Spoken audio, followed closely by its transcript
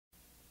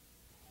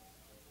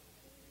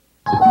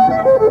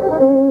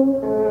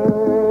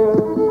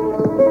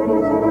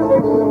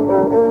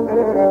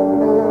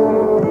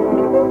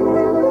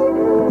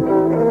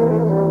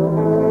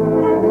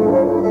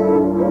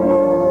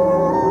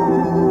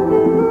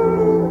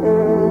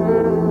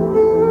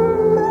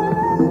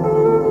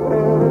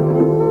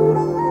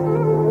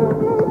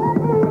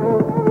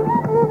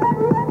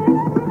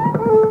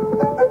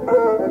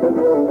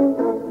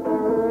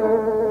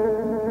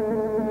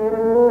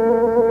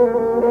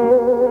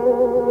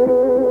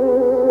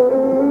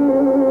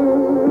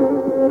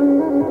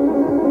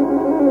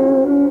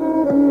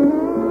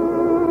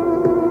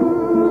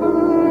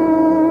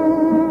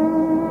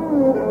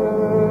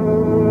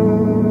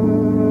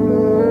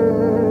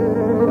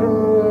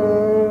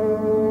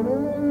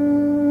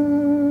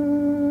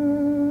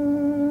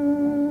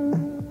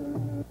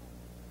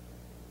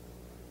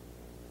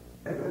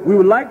We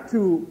would like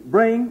to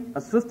bring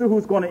a sister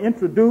who's going to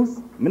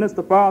introduce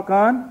Minister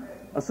Farrakhan,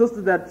 a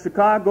sister that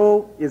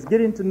Chicago is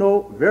getting to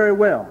know very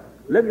well.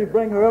 Let me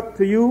bring her up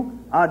to you,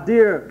 our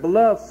dear,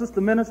 beloved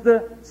Sister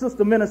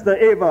Minister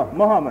Ava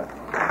Muhammad.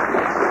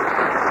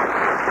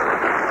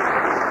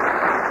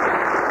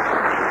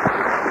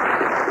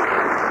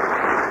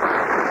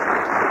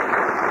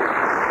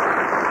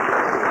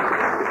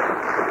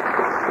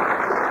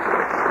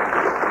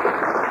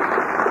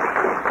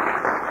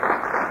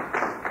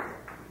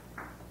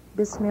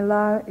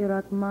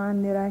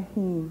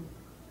 Bismillahirrahmanirrahim.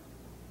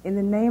 In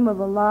the name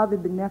of Allah, the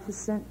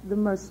Beneficent, the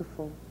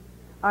Merciful,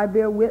 I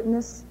bear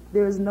witness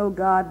there is no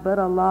God but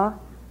Allah,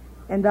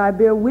 and I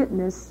bear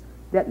witness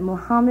that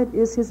Muhammad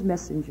is his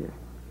messenger.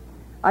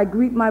 I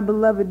greet my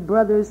beloved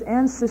brothers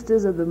and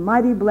sisters of the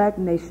mighty black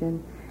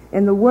nation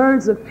in the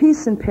words of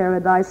peace and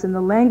paradise in the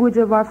language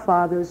of our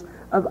fathers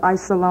of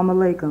Assalamu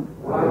alaikum.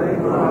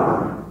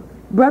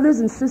 Brothers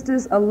and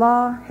sisters,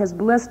 Allah has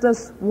blessed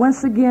us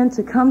once again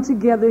to come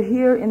together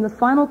here in the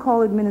Final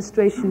Call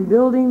Administration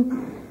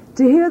building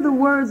to hear the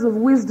words of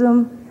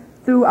wisdom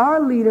through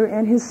our leader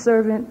and his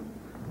servant,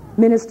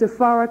 Minister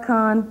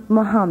Farrakhan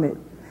Muhammad.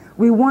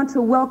 We want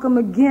to welcome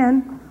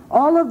again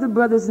all of the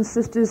brothers and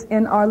sisters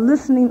in our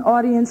listening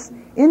audience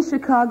in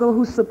Chicago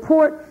who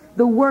support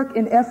the work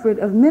and effort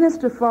of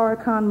Minister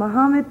Farrakhan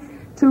Muhammad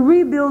to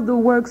rebuild the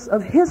works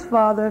of his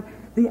father,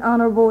 the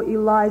Honorable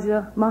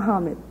Elijah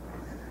Muhammad.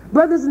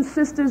 Brothers and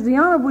sisters, the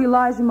Honorable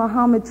Elijah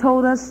Muhammad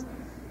told us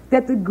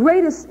that the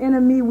greatest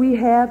enemy we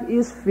have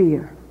is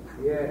fear.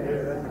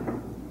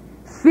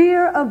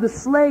 Fear of the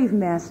slave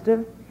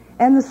master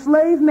and the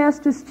slave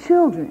master's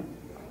children,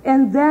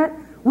 and that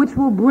which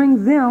will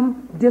bring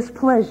them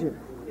displeasure.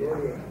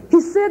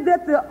 He said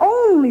that the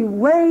only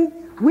way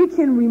we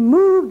can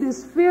remove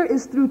this fear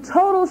is through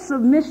total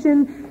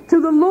submission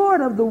to the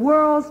Lord of the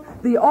worlds,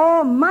 the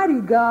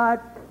Almighty God,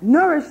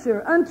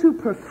 nourisher unto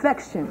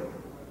perfection,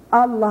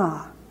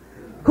 Allah,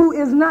 who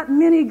is not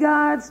many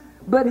gods,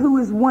 but who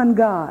is one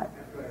God.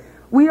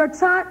 We are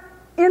taught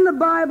in the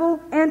Bible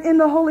and in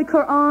the Holy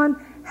Quran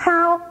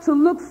how to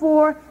look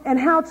for and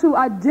how to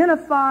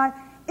identify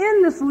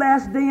in this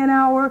last day and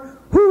hour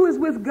who is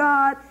with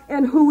God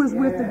and who is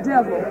with the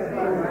devil.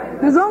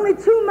 There's only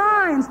two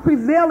minds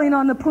prevailing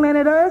on the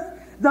planet Earth,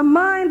 the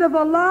mind of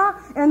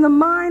Allah and the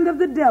mind of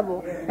the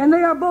devil. And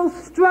they are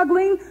both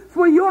struggling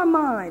for your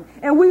mind.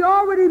 And we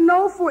already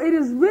know, for it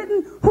is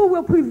written, who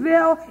will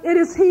prevail. It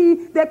is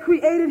he that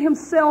created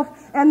himself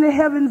and the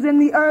heavens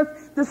and the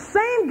earth. The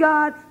same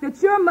God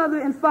that your mother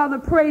and father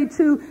prayed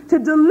to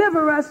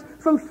deliver us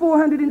from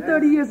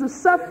 430 years of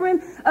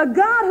suffering. A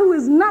God who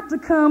is not to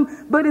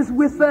come, but is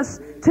with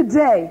us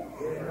today.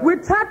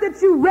 We're taught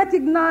that you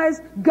recognize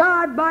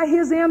God by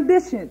his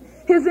ambition.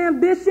 His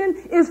ambition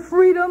is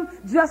freedom,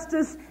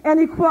 justice, and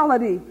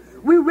equality.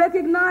 We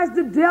recognize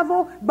the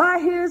devil by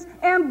his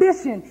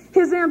ambition.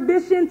 His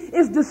ambition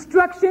is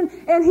destruction,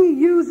 and he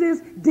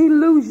uses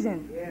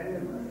delusion.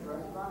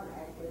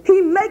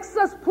 He makes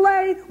us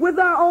play with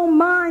our own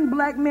mind,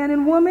 black man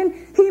and woman.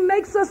 He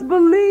makes us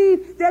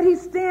believe that he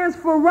stands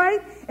for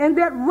right and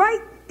that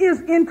right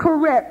is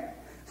incorrect.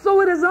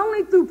 So it is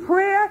only through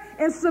prayer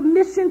and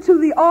submission to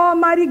the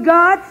Almighty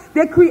God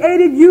that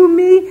created you,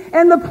 me,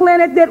 and the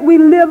planet that we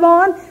live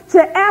on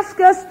to ask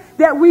us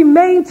that we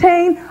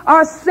maintain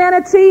our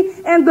sanity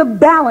and the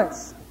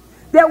balance,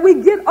 that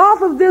we get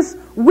off of this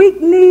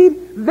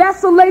weak-kneed,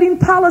 vacillating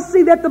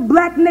policy that the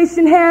black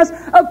nation has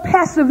of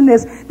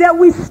passiveness, that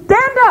we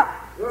stand up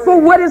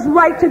for what is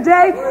right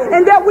today,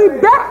 and that we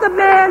back the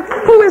man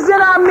who is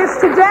in our midst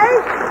today.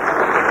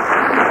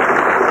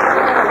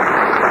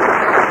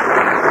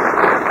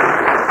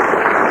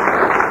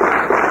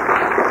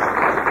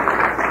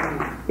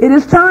 It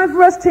is time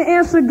for us to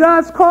answer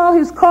God's call.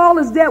 His call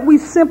is that we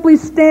simply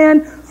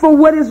stand for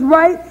what is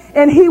right,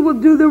 and he will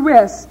do the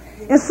rest.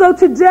 And so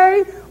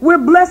today, we're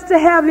blessed to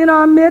have in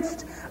our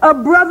midst a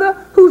brother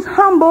who's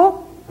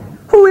humble,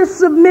 who is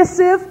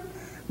submissive,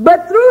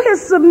 but through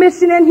his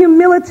submission and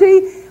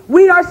humility,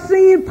 we are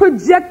seeing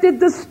projected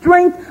the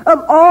strength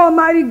of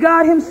Almighty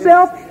God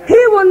himself.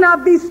 He will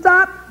not be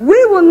stopped.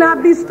 We will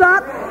not be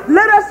stopped.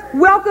 Let us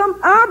welcome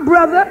our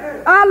brother,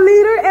 our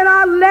leader, and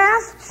our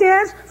last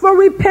chance for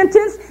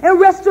repentance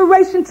and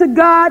restoration to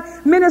God,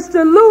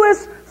 Minister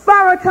Louis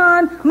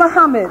Farrakhan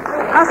Muhammad.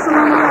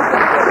 Assalamu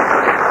alaikum.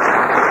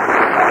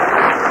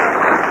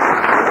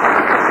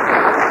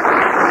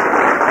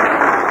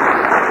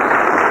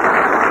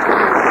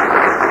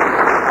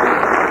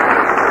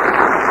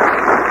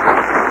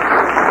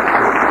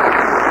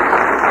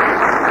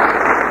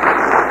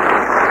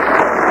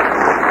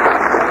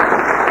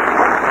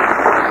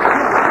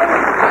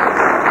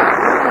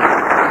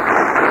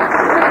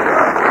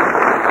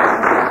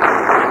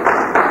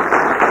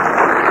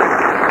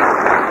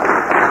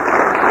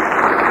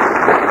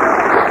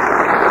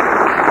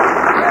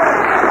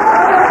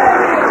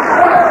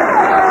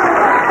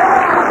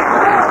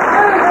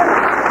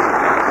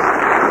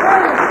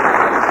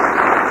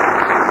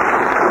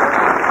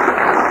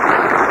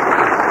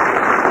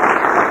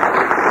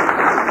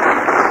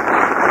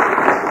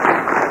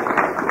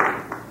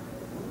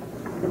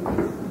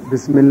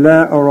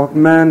 Bismillah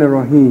ar-Rahman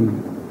ar-Rahim.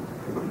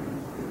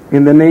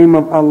 In the name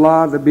of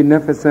Allah, the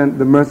Beneficent,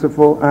 the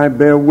Merciful, I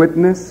bear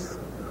witness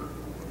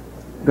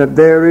that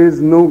there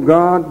is no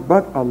God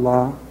but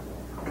Allah,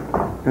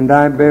 and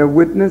I bear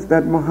witness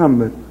that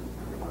Muhammad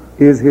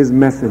is his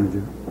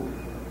messenger.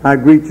 I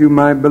greet you,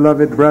 my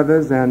beloved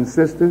brothers and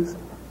sisters,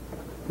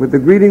 with the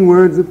greeting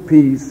words of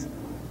peace.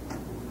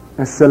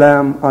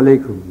 Assalamu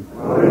alaikum.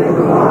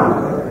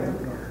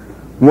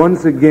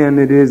 Once again,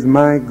 it is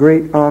my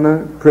great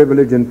honor,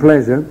 privilege, and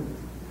pleasure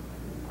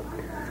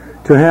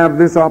to have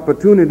this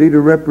opportunity to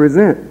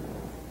represent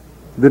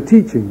the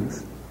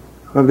teachings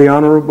of the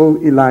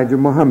Honorable Elijah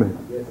Muhammad,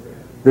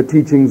 the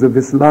teachings of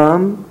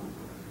Islam,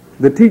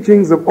 the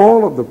teachings of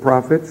all of the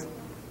prophets,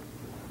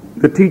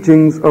 the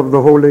teachings of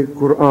the Holy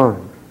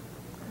Quran.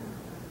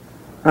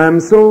 I am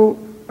so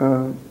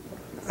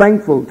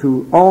thankful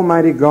to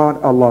Almighty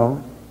God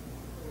Allah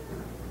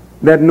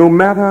that no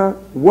matter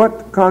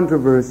what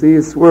controversy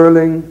is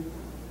swirling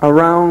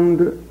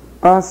around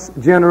us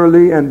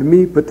generally and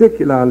me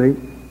particularly,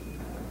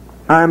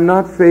 I am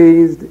not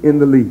fazed in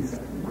the least.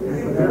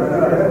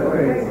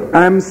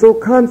 I am so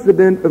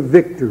confident of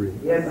victory.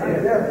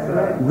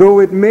 Though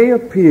it may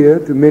appear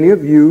to many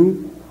of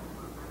you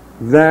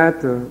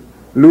that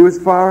Louis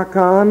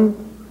Farrakhan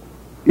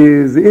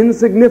is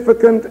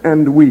insignificant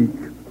and weak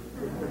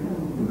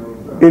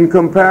in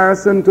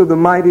comparison to the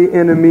mighty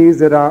enemies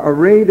that are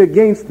arrayed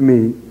against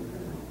me,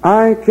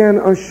 I can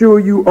assure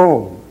you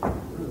all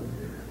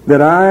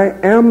that I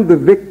am the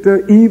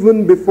victor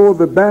even before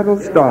the battle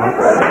starts.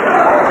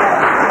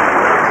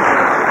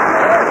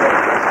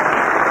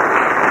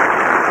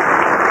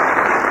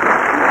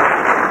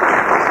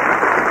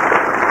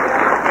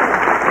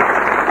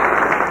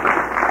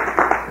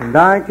 And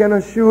I can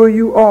assure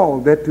you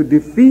all that to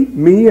defeat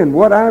me and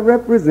what I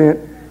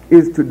represent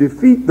is to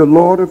defeat the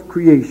Lord of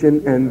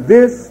creation, and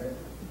this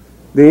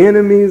the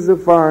enemies of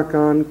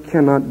Farrakhan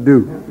cannot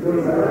do.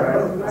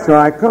 So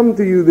I come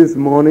to you this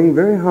morning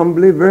very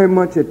humbly, very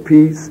much at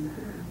peace,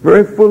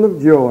 very full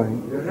of joy,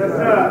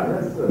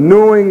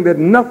 knowing that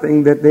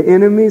nothing that the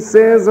enemy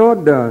says or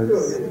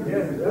does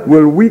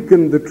will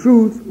weaken the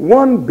truth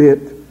one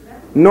bit,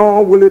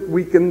 nor will it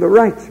weaken the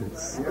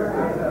righteous.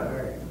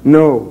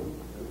 No.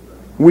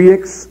 We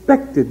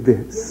expected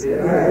this.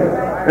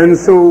 And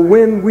so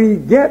when we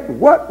get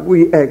what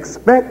we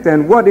expect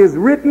and what is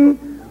written,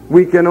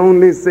 we can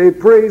only say,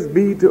 praise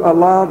be to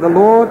Allah, the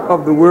Lord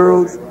of the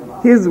worlds.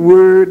 His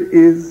word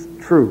is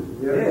true.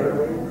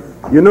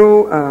 You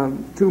know,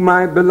 to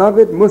my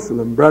beloved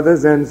Muslim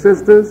brothers and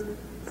sisters,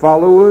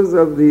 followers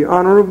of the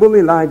Honorable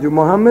Elijah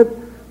Muhammad,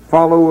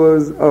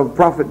 followers of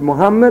Prophet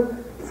Muhammad,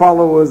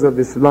 followers of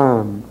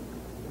Islam,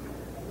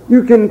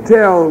 you can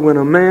tell when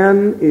a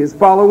man is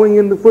following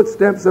in the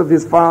footsteps of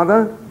his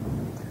father.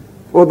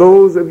 For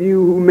those of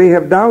you who may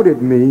have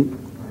doubted me,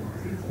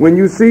 when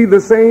you see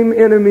the same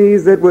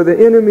enemies that were the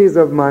enemies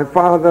of my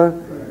father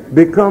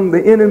become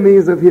the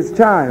enemies of his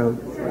child,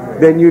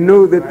 then you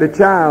know that the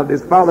child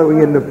is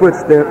following in the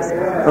footsteps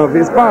of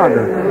his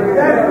father.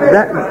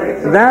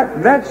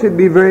 That should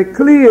be very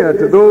clear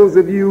to those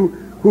of you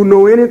who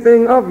know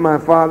anything of my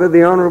father,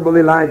 the Honorable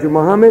Elijah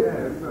Muhammad.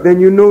 Then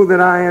you know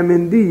that I am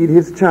indeed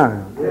his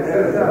child.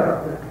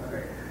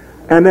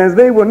 And as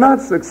they were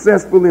not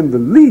successful in the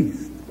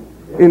least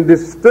in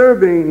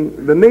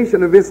disturbing the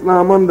nation of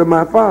Islam under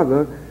my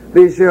father,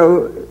 they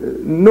shall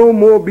no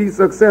more be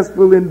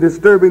successful in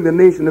disturbing the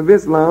nation of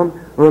Islam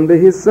under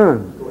his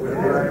son.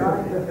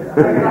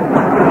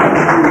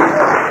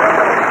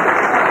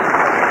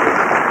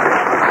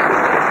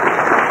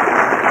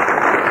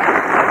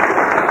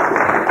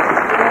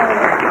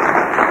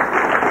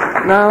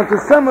 Now, to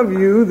some of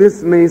you,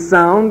 this may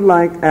sound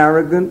like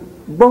arrogant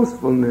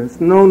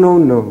boastfulness. No, no,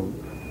 no.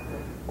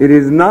 It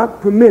is not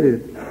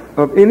permitted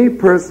of any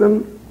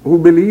person who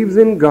believes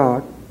in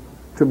God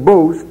to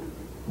boast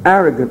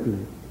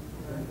arrogantly.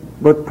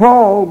 But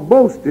Paul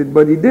boasted,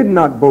 but he did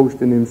not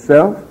boast in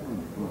himself.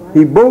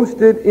 He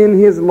boasted in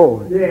his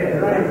Lord.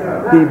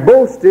 He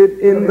boasted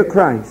in the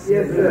Christ.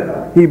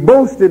 He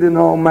boasted in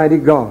Almighty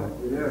God.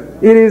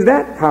 It is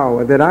that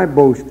power that I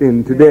boast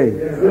in today.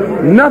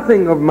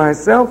 Nothing of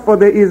myself, for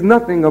there is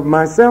nothing of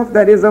myself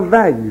that is of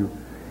value.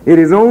 It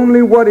is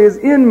only what is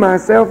in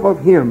myself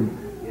of him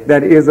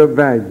that is of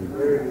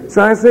value.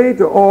 So I say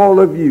to all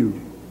of you,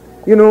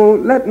 you know,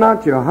 let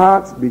not your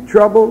hearts be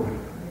troubled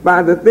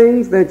by the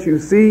things that you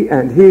see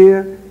and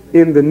hear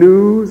in the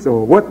news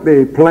or what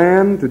they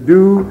plan to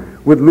do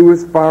with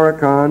Louis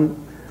Farrakhan.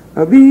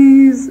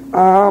 These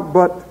are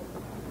but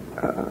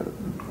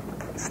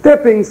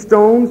stepping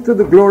stones to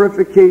the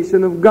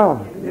glorification of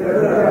God.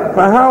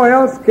 For how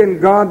else can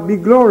God be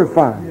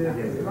glorified?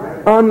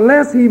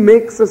 Unless he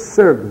makes a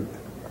servant.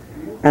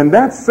 And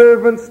that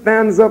servant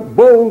stands up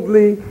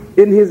boldly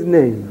in his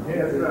name,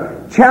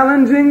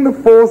 challenging the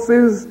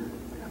forces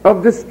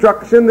of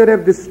destruction that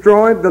have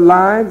destroyed the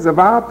lives of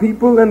our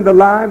people and the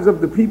lives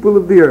of the people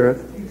of the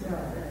earth.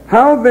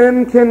 How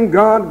then can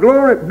God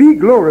be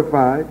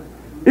glorified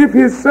if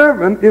his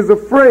servant is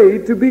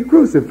afraid to be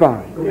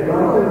crucified?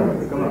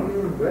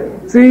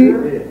 See,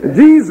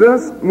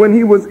 Jesus, when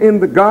he was in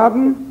the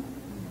garden,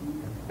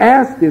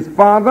 asked his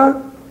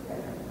Father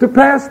to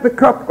pass the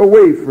cup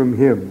away from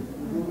him.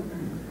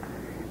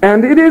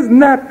 And it is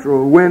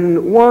natural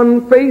when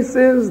one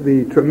faces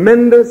the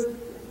tremendous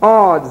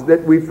odds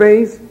that we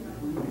face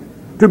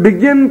to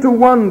begin to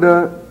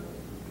wonder,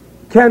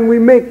 can we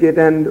make it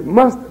and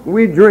must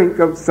we drink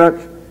of such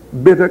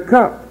bitter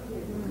cup?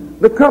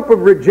 The cup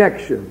of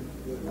rejection,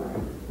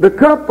 the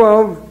cup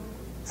of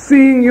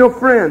seeing your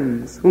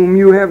friends whom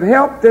you have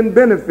helped and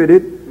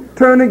benefited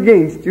turn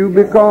against you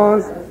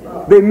because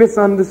they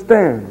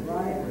misunderstand.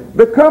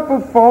 The cup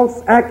of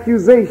false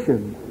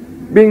accusation,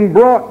 being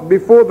brought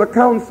before the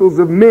councils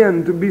of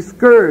men to be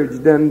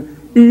scourged and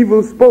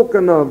evil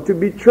spoken of, to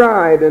be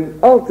tried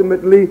and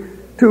ultimately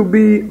to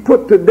be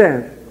put to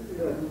death.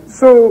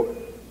 So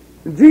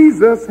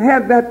Jesus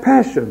had that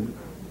passion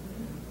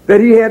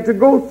that he had to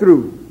go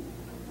through.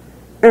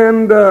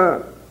 And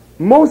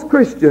most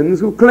Christians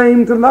who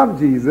claim to love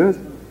Jesus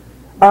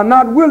are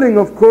not willing,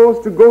 of course,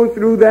 to go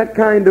through that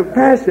kind of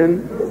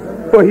passion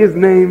for his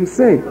name's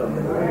sake.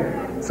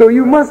 So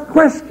you must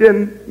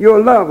question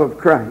your love of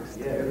Christ.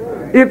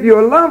 If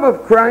your love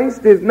of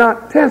Christ is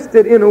not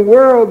tested in a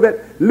world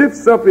that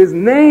lifts up his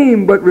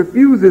name but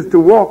refuses to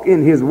walk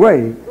in his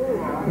way,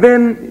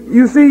 then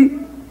you see,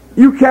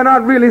 you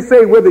cannot really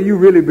say whether you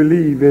really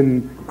believe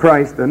in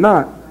Christ or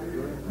not.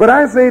 But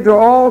I say to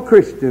all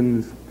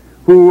Christians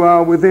who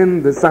are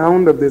within the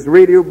sound of this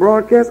radio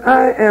broadcast,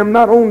 I am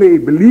not only a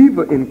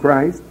believer in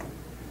Christ,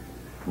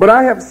 but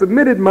I have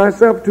submitted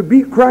myself to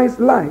be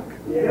Christ-like.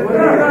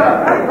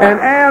 And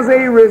as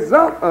a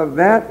result of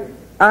that,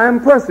 I am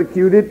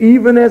persecuted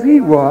even as he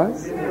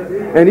was,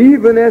 and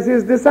even as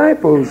his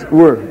disciples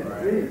were.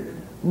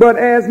 But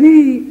as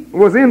he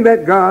was in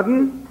that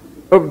garden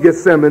of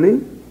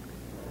Gethsemane,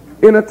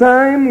 in a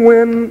time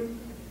when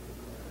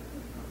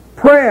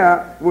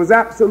prayer was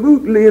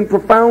absolutely and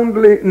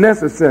profoundly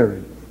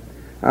necessary.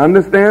 I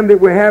understand that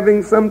we're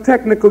having some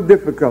technical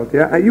difficulty.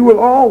 You will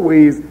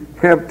always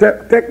have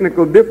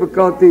technical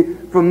difficulty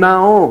from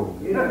now on.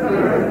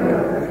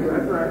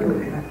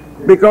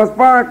 Because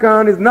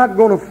Farrakhan is not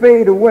going to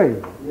fade away.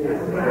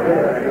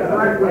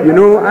 You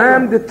know, I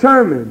am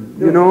determined,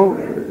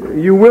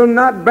 you will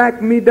not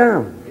back me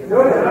down.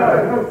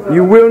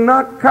 You will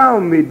not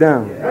calm me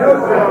down.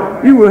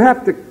 You will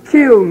have to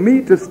kill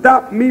me to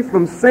stop me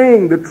from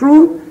saying the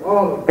truth,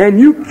 and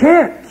you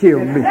can't kill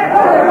me.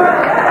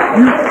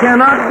 You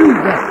cannot do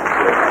that.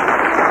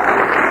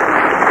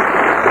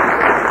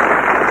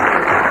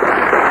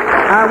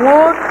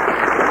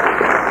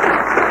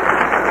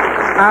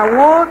 I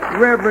want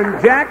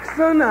Reverend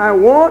Jackson, I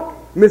want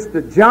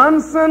Mr.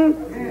 Johnson,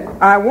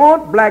 I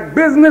want black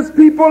business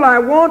people, I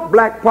want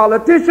black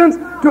politicians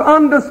to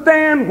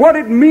understand what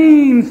it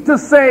means to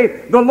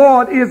say, the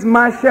Lord is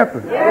my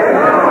shepherd.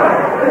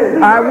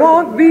 I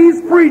want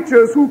these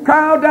preachers who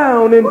cow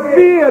down and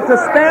fear to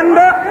stand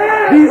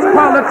up, these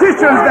politicians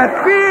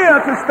that fear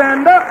to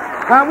stand up,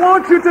 I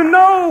want you to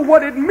know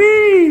what it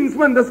means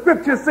when the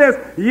scripture says,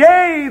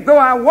 yea, though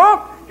I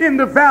walk in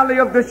the valley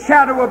of the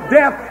shadow of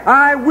death,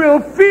 I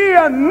will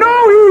fear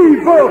no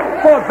evil,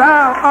 for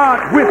thou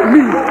art with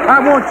me. I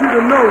want you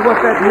to know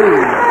what that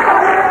means.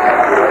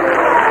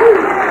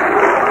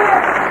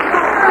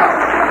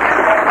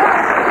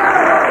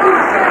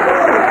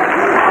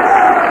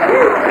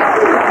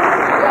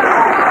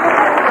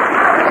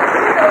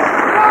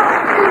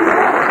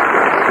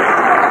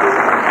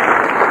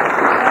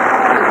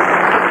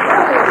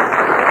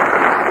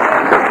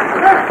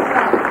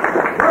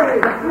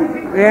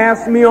 They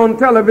asked me on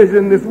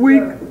television this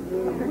week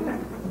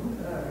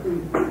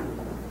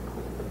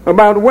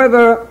about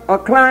whether a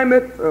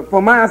climate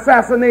for my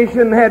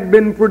assassination had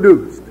been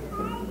produced.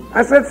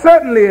 I said,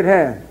 certainly it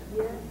had.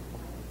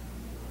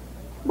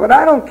 But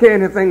I don't care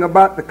anything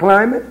about the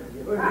climate.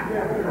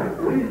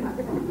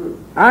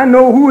 I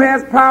know who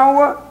has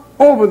power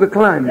over the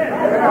climate.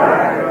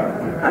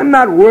 I'm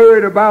not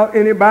worried about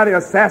anybody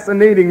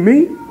assassinating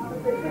me.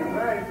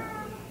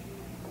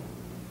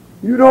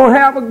 You don't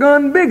have a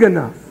gun big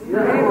enough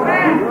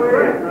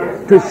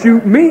to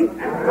shoot me.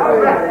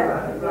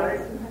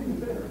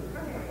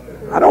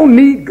 I don't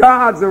need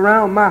guards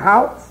around my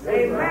house.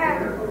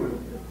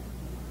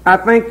 I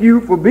thank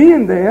you for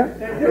being there,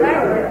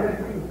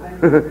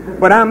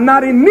 but I'm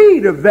not in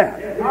need of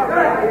that.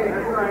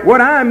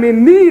 What I'm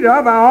in need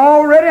of, I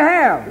already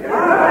have.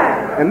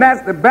 And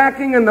that's the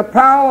backing and the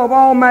power of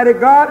Almighty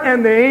God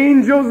and the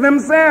angels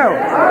themselves.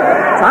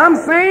 So I'm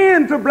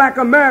saying to black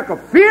America,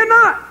 fear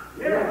not.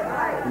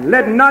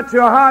 Let not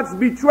your hearts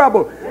be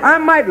troubled. I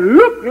might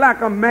look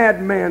like a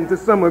madman to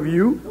some of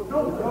you,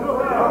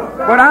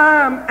 but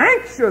I'm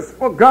anxious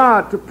for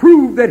God to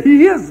prove that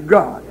he is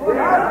God.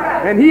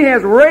 And he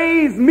has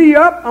raised me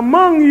up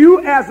among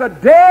you as a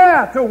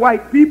dare to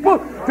white people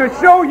to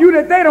show you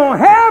that they don't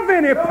have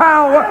any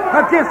power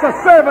against a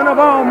servant of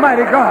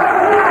Almighty God.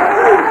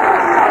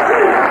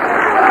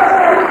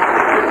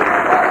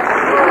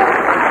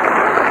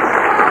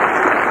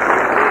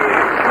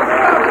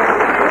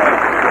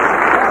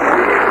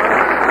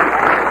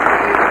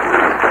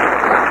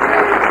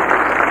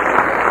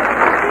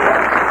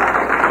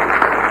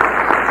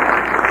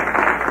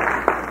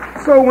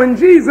 when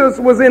Jesus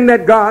was in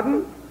that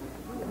garden,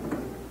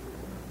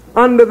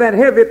 under that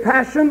heavy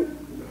passion,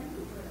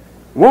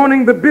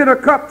 wanting the bitter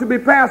cup to be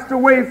passed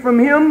away from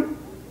him,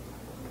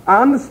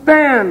 I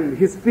understand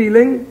his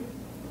feeling,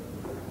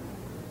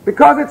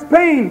 because it's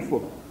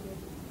painful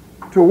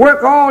to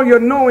work all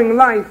your knowing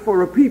life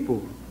for a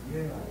people,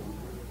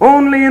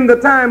 only in the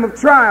time of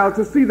trial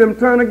to see them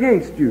turn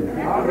against you.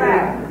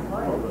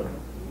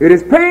 It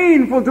is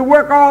painful to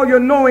work all your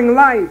knowing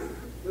life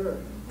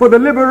for the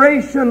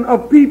liberation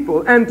of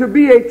people, and to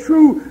be a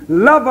true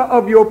lover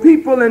of your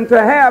people, and to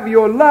have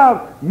your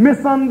love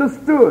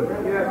misunderstood,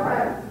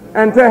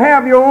 and to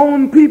have your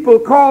own people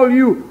call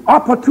you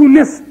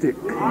opportunistic,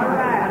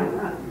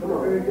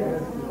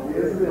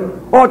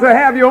 or to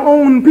have your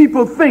own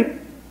people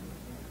think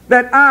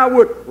that I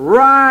would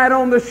ride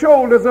on the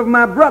shoulders of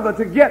my brother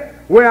to get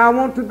where I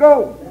want to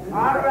go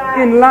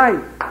in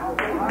life.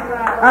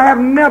 I have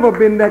never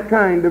been that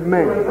kind of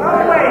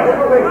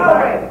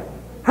man.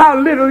 How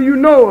little you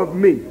know of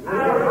me.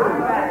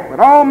 But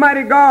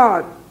Almighty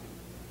God,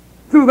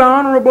 through the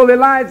Honorable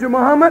Elijah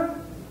Muhammad,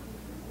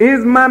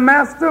 is my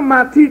master,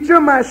 my teacher,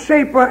 my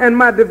shaper, and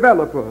my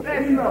developer.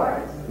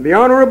 The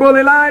Honorable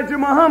Elijah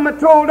Muhammad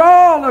told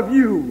all of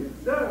you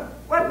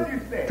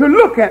to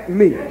look at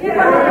me.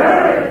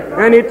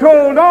 And he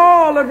told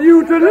all of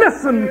you to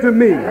listen to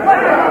me,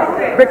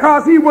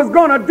 because he was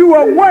going to do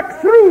a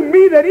work through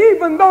me that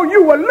even though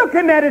you were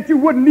looking at it, you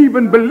wouldn't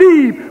even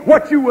believe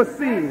what you were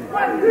seeing.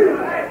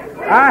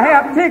 I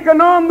have taken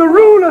on the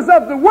rulers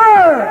of the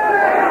world,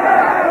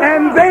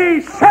 and they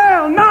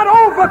shall not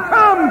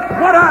overcome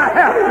what I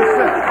have to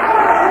say.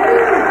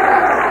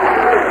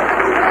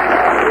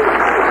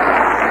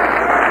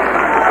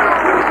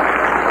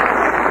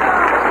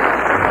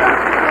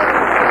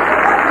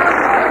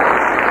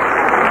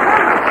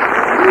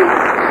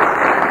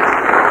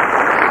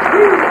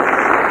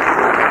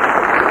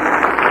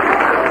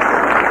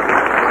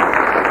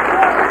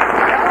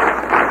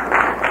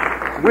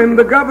 When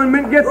the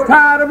government gets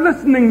tired of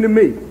listening to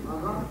me,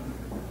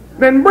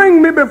 then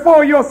bring me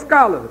before your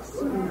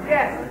scholars.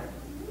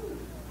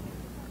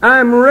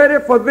 I'm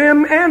ready for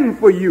them and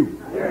for you.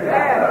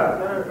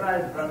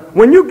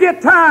 When you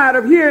get tired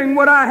of hearing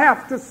what I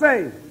have to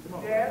say,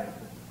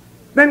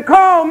 then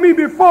call me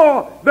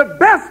before the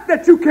best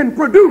that you can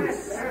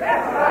produce.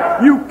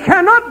 You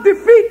cannot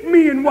defeat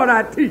me in what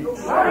I teach.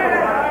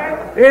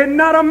 There's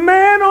not a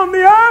man on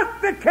the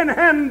earth that can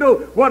handle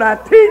what I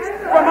teach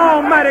from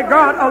Almighty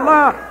God,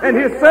 Allah, and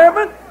His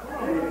servant.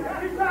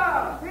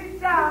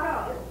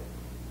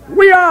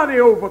 We are the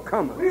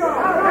overcomers.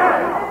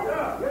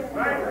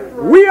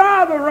 We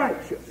are the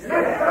righteous.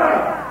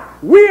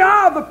 We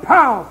are the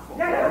powerful.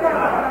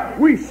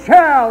 We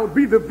shall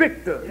be the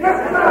victors.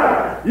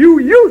 You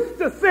used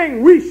to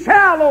sing, we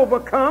shall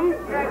overcome.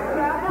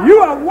 You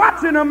are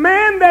watching a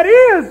man that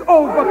is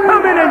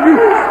overcoming, and you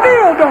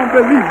still don't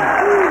believe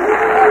it.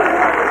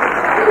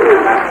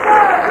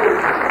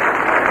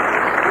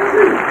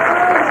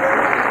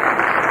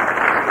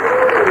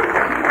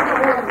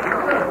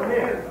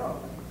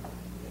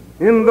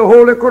 In the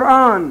Holy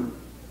Quran,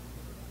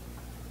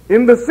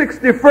 in the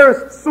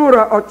 61st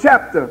surah or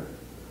chapter,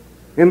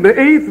 in the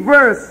 8th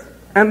verse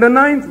and the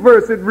 9th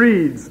verse, it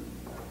reads,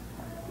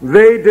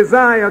 they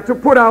desire to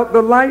put out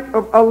the light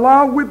of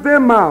Allah with their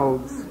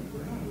mouths,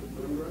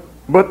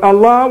 but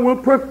Allah will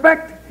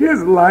perfect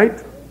His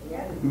light,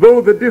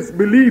 though the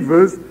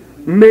disbelievers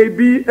may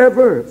be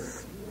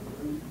averse.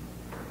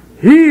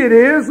 He it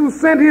is who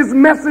sent His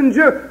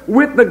messenger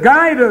with the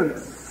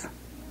guidance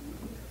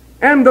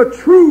and the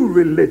true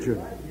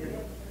religion,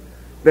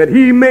 that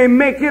He may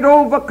make it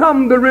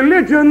overcome the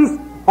religions,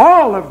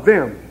 all of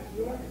them,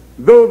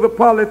 though the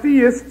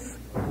polytheists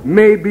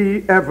may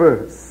be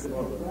averse.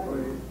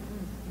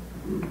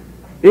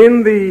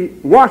 In the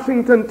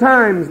Washington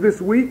Times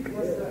this week,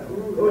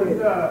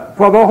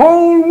 for the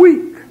whole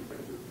week,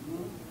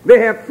 they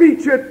have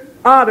featured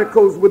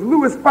articles with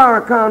Louis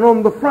Farrakhan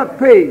on the front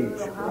page.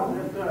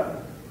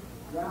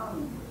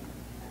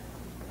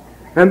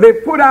 And they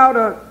put out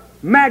a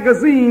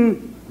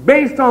magazine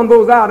based on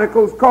those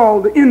articles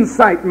called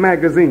Insight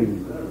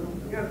Magazine.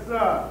 Yes,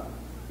 sir.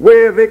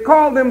 Where they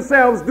call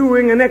themselves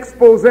doing an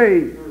expose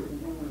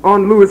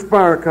on Louis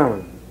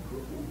Farrakhan.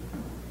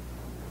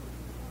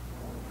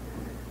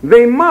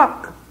 They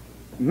mock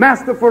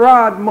Master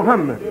Farad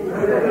Muhammad.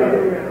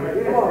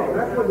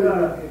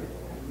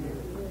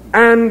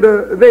 And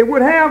they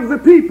would have the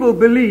people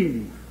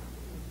believe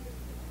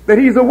that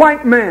he's a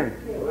white man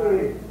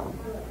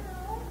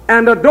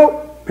and a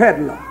dope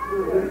peddler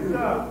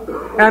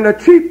and a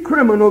cheap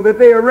criminal that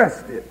they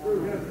arrested.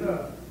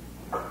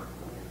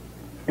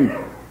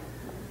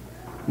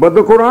 But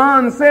the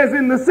Quran says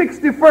in the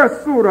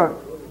 61st surah,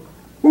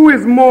 who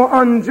is more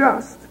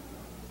unjust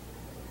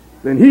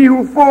than he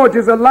who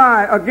forges a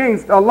lie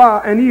against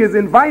Allah and he is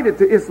invited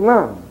to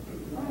Islam?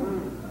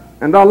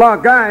 And Allah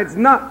guides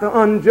not the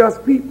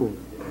unjust people.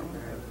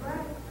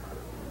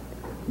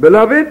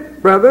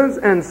 Beloved brothers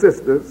and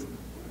sisters,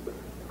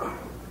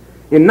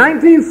 in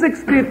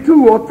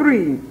 1962 or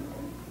 3,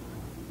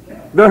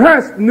 the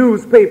Hearst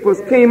newspapers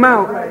came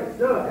out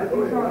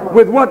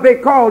with what they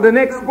called an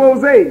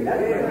expose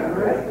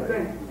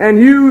and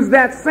used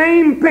that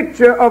same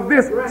picture of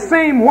this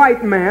same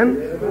white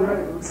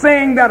man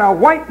saying that a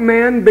white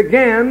man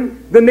began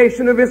the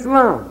Nation of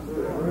Islam.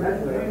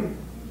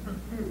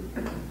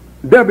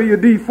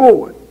 W.D.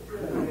 Ford.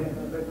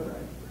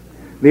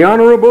 The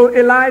Honorable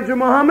Elijah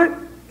Muhammad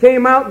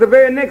came out the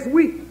very next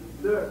week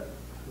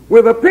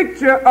with a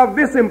picture of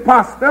this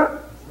imposter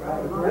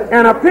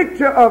and a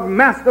picture of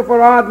Master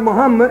Farad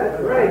Muhammad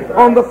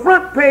on the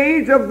front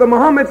page of the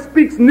Muhammad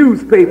Speaks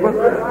newspaper,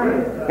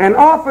 and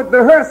offered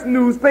the Hearst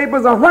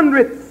newspapers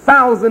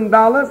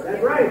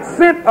 $100,000,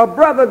 sent a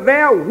brother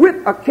there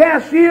with a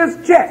cashier's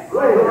check,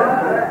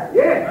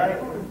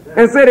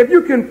 and said, if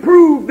you can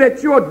prove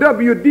that your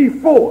W.D.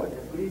 Ford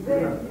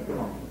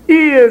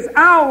is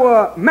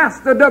our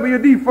Master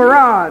W.D.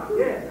 Farad,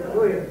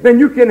 then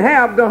you can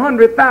have the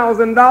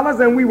 $100,000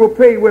 and we will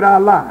pay with our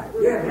lives.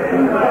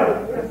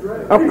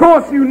 Of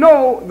course, you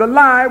know the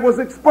lie was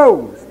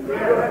exposed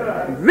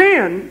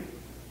then,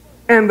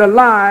 and the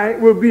lie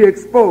will be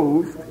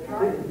exposed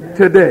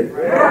today.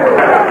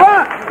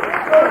 But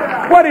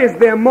what is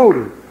their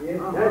motive?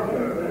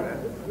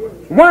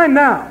 Why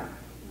now?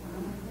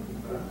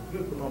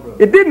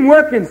 It didn't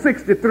work in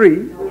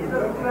 63.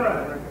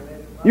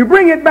 You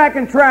bring it back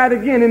and try it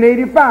again in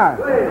 85.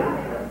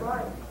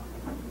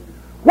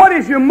 What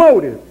is your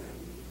motive?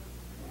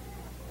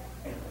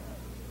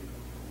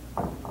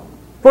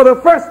 For the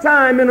first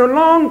time in a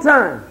long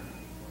time,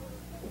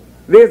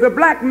 there's a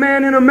black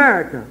man in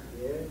America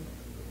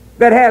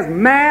that has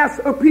mass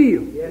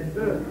appeal.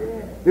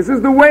 This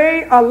is the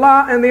way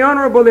Allah and the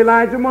Honorable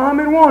Elijah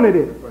Muhammad wanted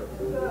it.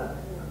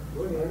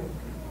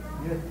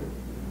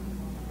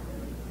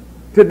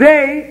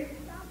 Today,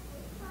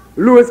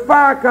 Louis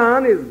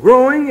Farrakhan is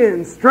growing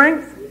in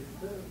strength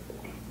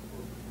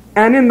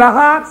and in the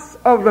hearts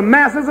of the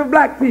masses of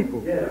black people.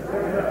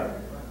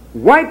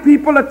 White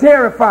people are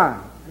terrified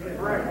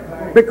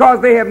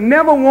because they have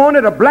never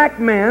wanted a black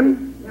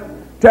man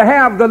to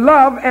have the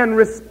love and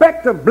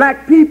respect of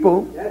black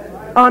people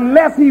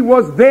unless he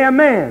was their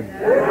man.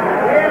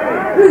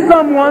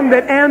 Someone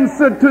that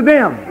answered to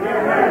them.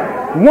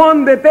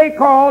 One that they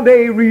called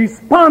a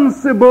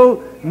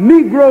responsible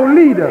Negro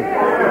leader.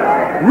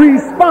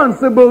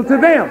 Responsible to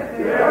them.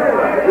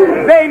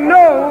 They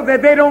know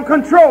that they don't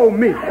control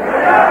me.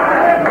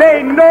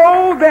 They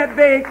know that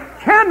they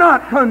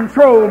cannot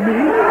control me,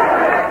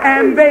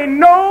 and they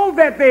know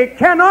that they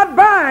cannot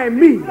buy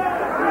me.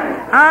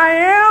 I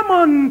am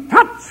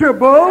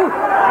untouchable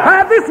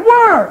by this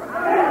word.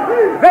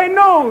 They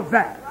know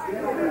that.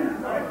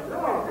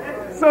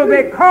 So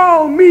they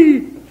call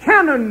me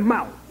Cannon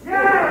Mouth.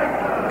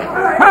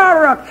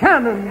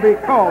 Farrakhan they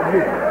call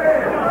me.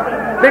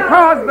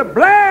 Because the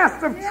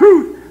blast of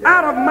truth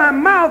out of my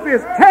mouth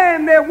is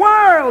tearing their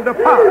world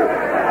apart.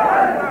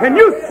 And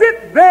you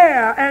sit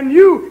there and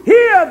you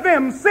hear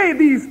them say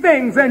these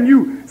things, and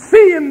you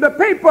see in the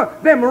paper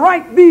them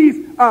write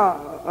these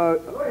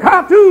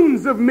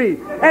cartoons of me,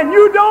 and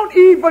you don't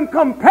even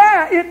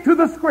compare it to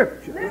the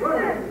scripture.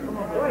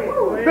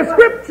 The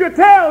scripture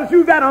tells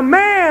you that a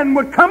man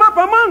would come up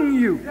among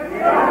you.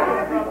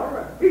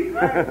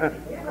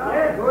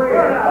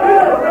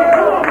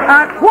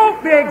 I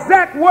quote the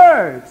exact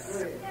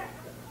words.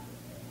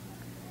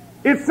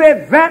 It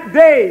said, that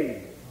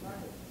day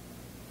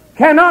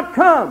cannot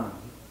come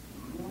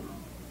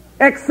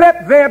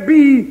except there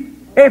be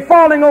a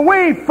falling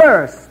away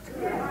first,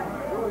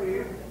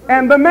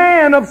 and the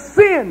man of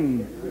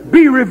sin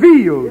be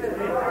revealed,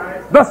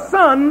 the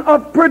son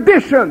of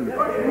perdition,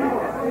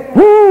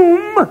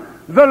 whom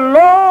the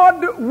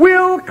Lord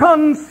will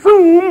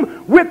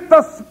consume with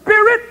the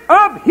spirit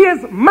of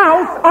his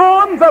mouth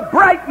on the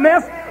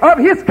brightness of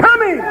his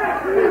coming.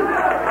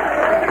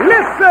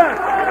 Listen,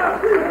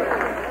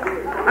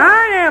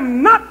 I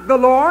am not the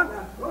Lord,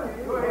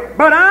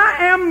 but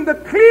I am the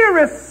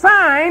clearest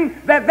sign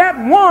that that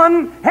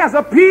one has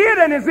appeared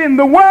and is in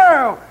the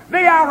world.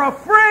 They are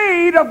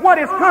afraid of what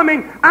is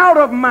coming out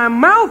of my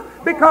mouth,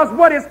 because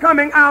what is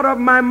coming out of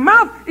my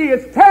mouth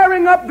is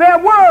tearing up their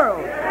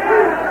world,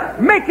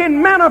 making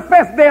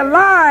manifest their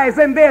lies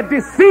and their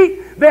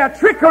deceit, their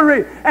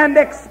trickery, and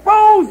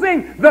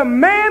exposing the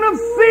man of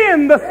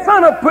sin, the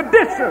son of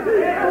perdition.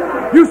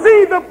 You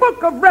see, the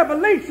book of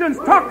Revelations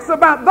talks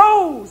about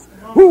those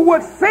who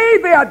would say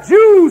they are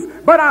Jews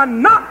but are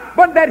not,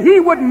 but that he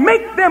would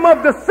make them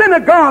of the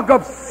synagogue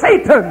of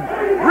Satan.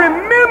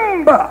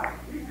 Remember,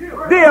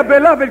 dear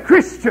beloved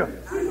Christians,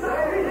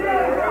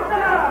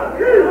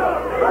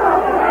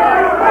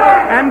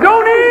 and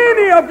don't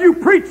any of you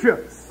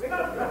preachers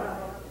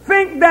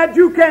think that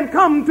you can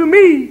come to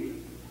me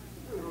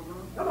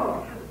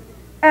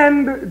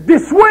and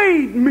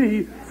dissuade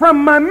me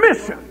from my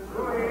mission.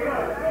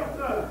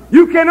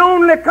 You can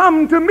only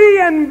come to me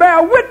and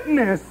bear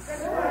witness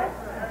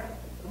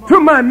to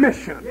my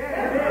mission.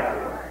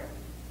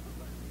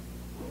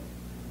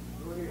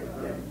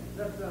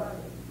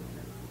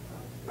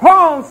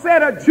 Paul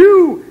said a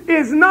Jew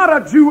is not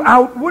a Jew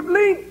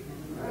outwardly,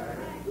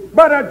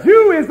 But a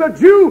Jew is a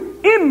Jew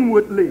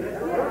inwardly.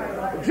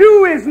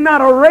 Jew is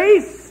not a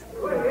race.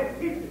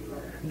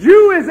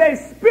 Jew is a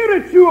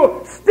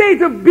spiritual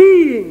state of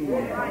being.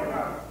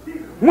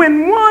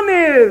 When one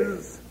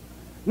is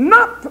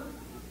not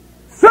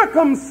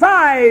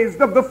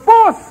circumcised of the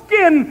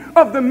foreskin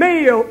of the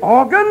male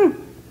organ,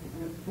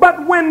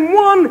 but when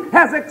one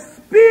has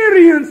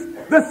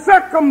experienced the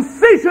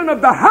circumcision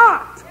of the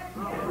heart,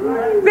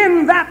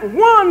 then that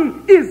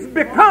one is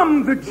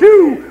become the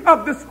Jew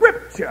of the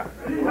Scripture.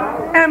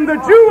 And the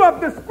Jew of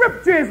the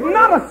Scripture is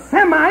not a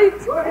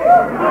Semite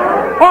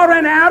or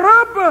an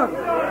Arab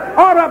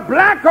or a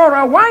black or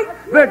a white.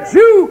 The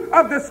Jew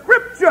of the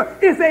Scripture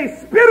is a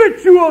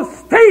spiritual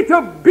state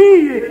of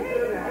being.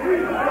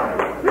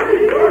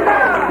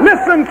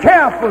 Listen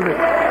carefully.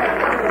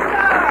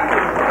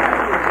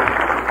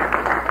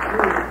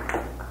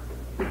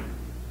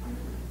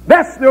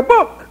 That's the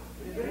book.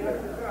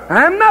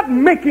 I'm not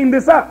making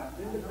this up.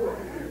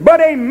 But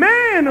a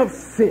man of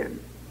sin,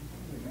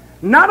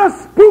 not a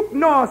spook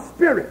nor a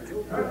spirit,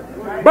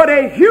 but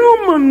a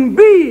human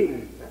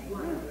being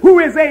who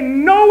is a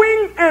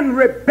knowing and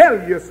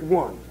rebellious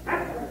one.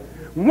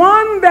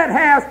 One that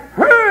has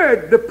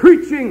heard the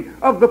preaching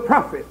of the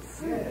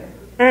prophets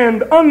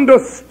and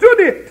understood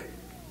it,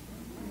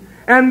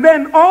 and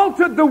then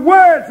altered the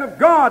words of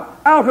God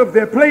out of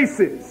their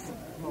places.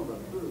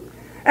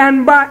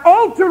 And by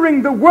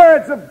altering the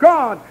words of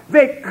God,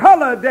 they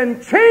colored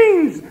and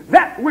changed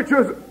that which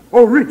was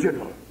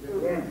original.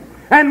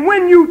 And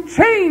when you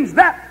change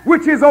that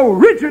which is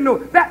original,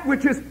 that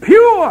which is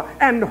pure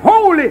and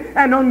holy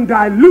and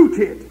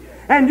undiluted,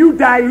 and you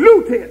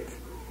dilute it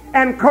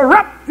and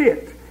corrupt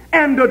it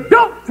and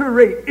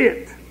adulterate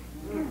it,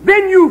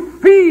 then you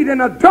feed an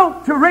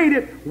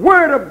adulterated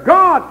word of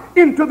God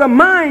into the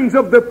minds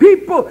of the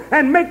people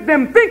and make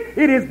them think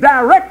it is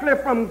directly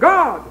from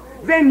God.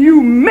 Then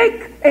you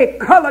make a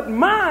colored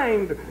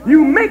mind.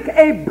 You make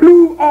a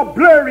blue or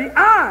blurry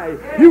eye.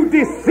 You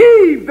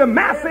deceive the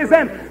masses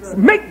and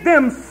make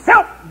them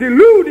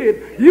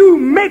self-deluded. You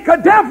make a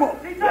devil,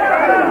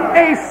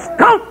 a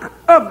skunk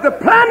of the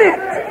planet.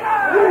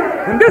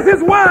 And this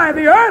is why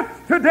the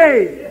earth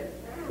today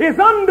is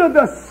under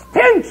the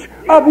stench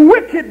of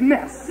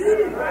wickedness.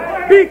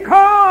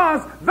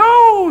 Because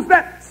those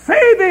that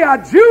say they are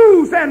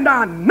Jews and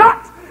are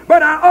not,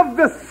 but are of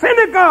the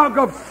synagogue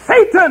of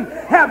Satan,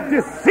 have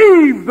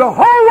deceived the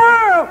whole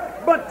world.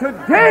 But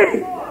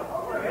today,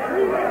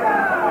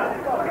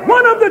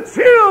 one of the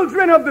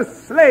children of the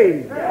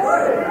slaves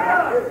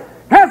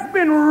has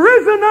been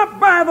risen up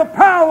by the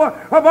power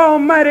of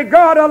Almighty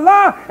God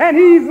Allah, and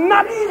he's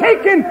not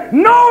shaken,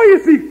 nor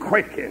is he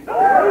quaking.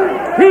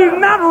 He's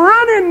not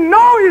running,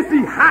 nor is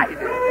he hiding.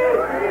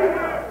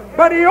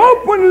 But he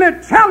openly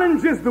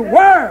challenges the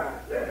world.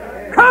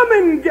 Come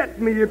and get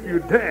me if you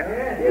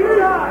dare.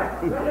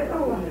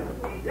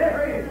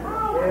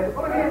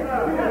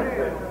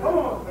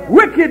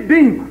 Wicked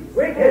demons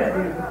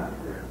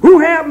who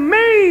have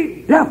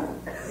made devils,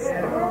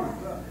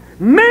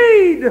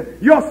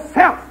 made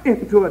yourself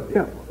into a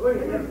devil,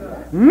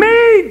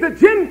 made the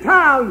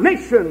Gentile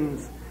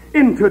nations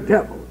into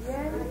devils,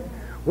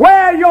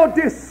 where your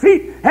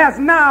deceit has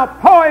now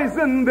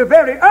poisoned the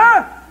very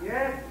earth.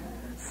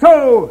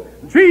 So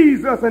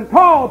Jesus and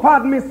Paul,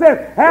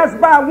 said, as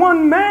by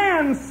one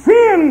man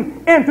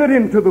sin entered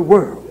into the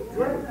world,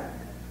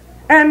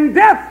 and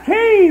death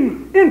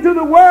came into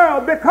the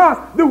world because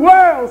the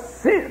world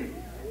sinned,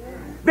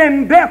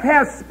 then death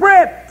has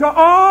spread to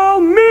all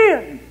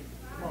men.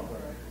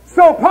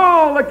 So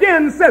Paul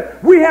again said,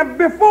 we have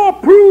before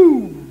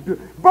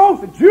proved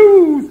both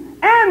Jews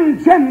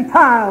and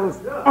Gentiles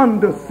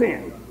under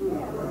sin.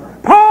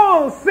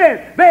 Paul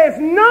said, there's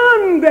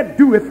none that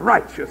doeth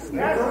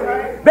righteousness.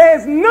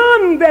 There's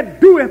none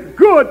that doeth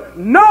good.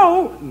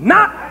 No,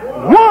 not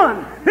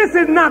one. This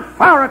is not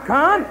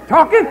Farrakhan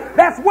talking.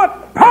 That's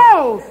what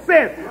Paul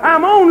said.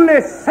 I'm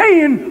only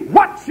saying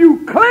what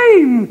you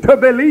claim to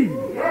believe.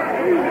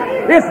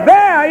 It's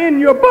there in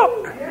your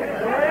book.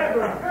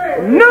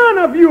 None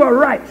of you are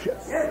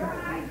righteous,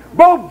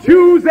 both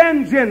Jews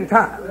and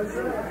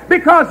Gentiles,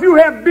 because you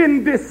have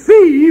been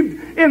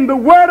deceived in the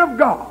Word of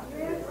God.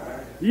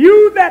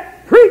 You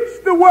that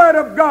preach the Word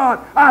of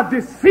God are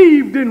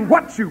deceived in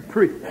what you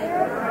preach.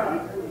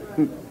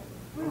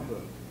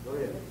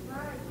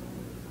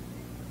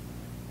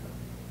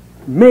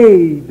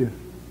 Made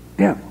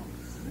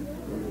devils,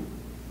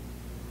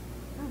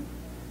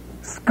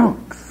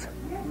 skunks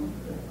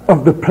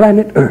of the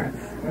planet Earth.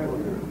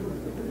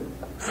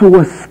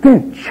 So a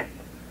stench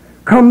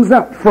comes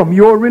up from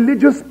your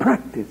religious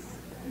practice,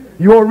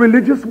 your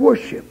religious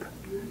worship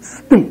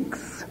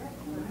stinks.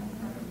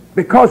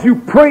 Because you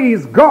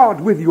praise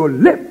God with your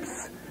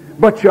lips,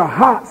 but your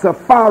hearts are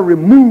far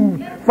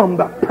removed from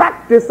the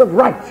practice of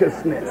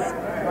righteousness.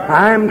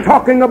 I'm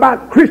talking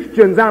about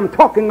Christians. I'm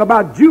talking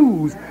about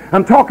Jews.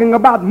 I'm talking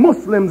about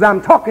Muslims.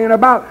 I'm talking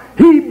about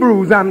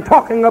Hebrews. I'm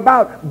talking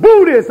about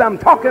Buddhists. I'm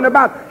talking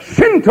about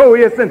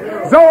Shintoists and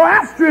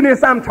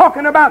Zoroastrianists. I'm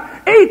talking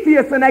about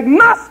atheists and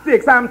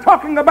agnostics. I'm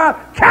talking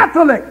about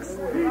Catholics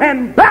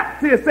and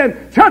Baptists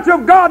and Church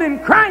of God in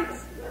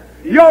Christ.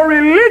 Your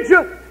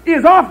religion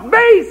is off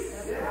base.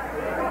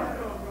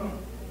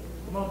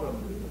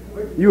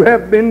 You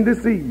have been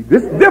deceived.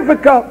 It's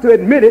difficult to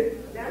admit it,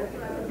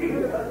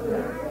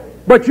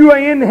 but you are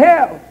in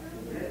hell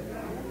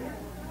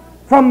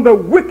from the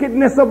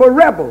wickedness of a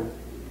rebel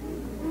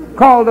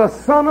called a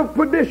son of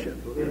perdition.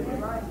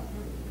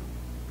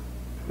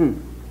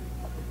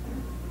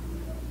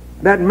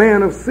 That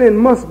man of sin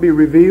must be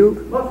revealed.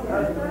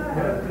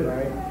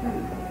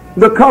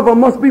 The cover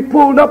must be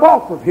pulled up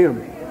off of him.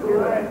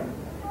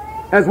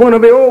 As one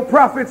of the old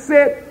prophets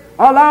said,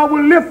 Allah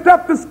will lift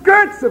up the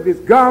skirts of his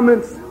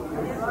garments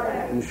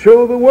and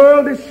show the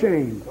world his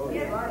shame.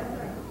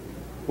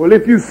 Well,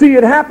 if you see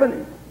it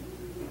happening,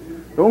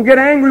 don't get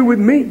angry with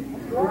me.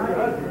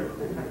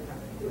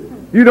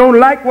 You don't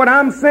like what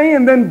I'm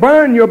saying, then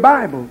burn your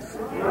Bibles.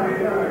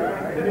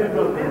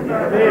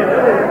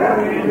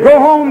 Go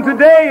home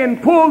today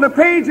and pull the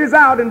pages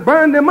out and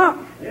burn them up,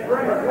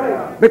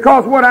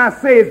 because what I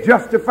say is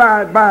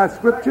justified by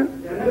Scripture.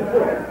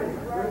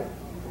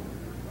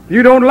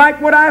 You don't like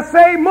what I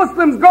say,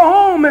 Muslims, go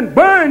home and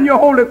burn your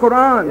Holy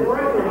Quran.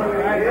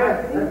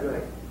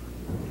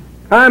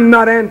 I'm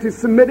not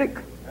anti-Semitic.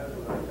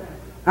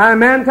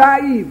 I'm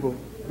anti-evil.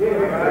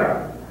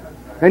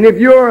 And if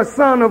you're a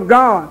son of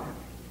God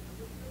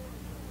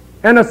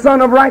and a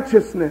son of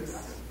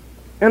righteousness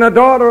and a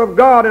daughter of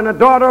God and a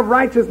daughter of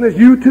righteousness,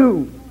 you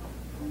too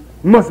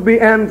must be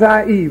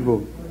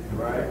anti-evil,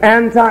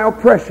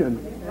 anti-oppression,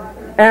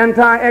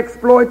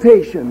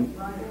 anti-exploitation,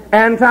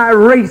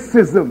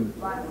 anti-racism,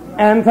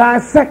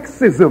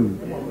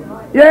 anti-sexism.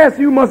 Yes,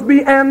 you must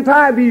be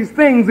anti these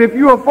things if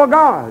you are for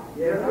God.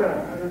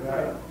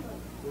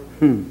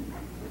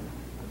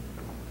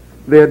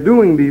 They're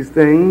doing these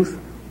things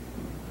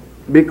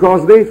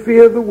because they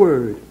fear the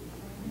word.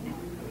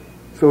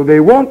 So they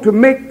want to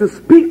make the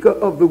speaker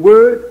of the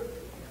word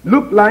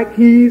look like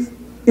he's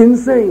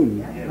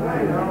insane.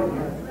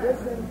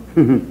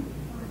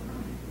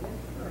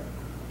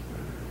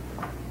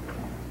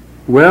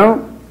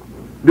 Well,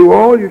 do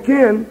all you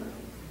can.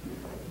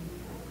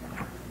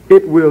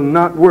 It will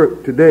not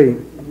work today.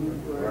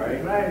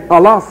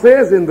 Allah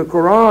says in the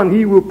Quran,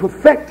 He will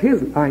perfect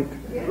His light,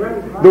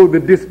 though the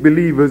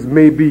disbelievers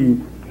may be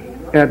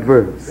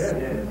adverse.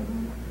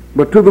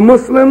 But to the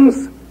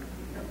Muslims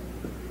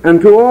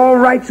and to all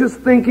righteous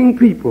thinking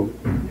people,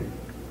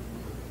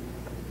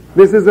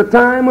 this is a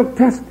time of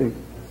testing.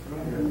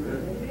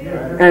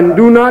 And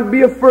do not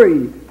be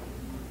afraid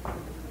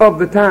of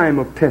the time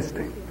of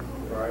testing.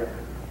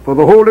 For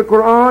the Holy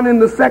Quran in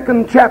the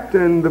 2nd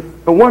chapter in the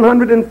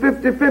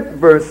 155th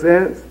verse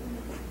says,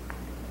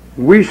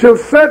 we shall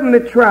certainly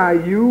try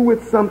you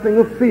with something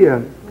of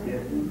fear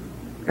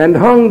and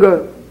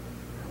hunger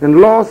and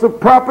loss of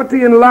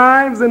property and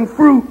lives and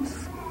fruits,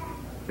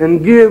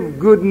 and give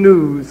good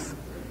news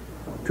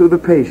to the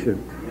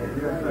patient.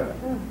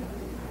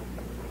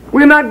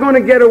 We're not going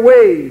to get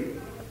away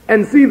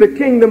and see the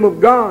kingdom of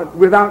God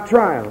without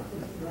trial.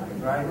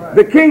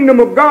 The kingdom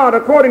of God,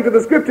 according to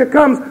the scripture,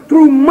 comes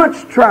through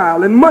much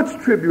trial and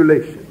much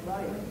tribulation.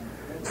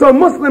 So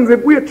Muslims,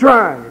 if we're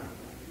tried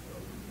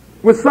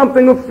with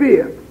something of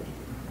fear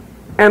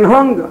and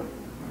hunger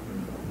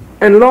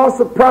and loss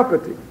of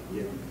property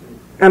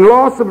and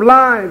loss of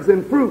lives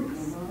and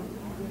fruits,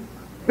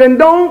 then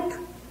don't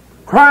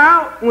cry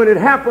out when it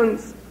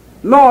happens,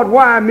 Lord,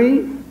 why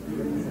me?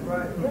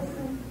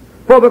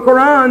 For the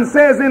Quran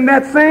says in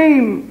that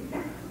same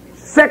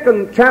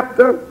 2nd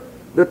chapter,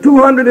 the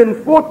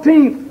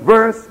 214th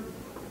verse,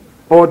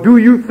 or do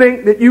you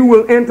think that you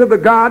will enter the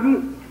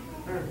garden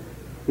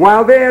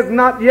while there has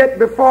not yet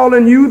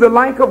befallen you the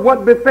like of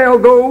what befell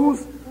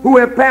those who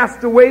have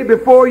passed away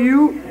before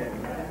you?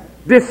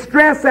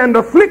 Distress and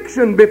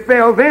affliction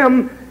befell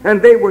them,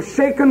 and they were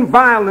shaken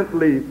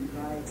violently,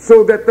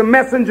 so that the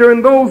messenger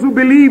and those who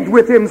believed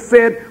with him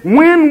said,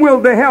 when will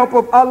the help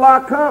of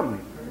Allah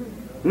come?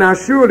 Now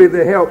surely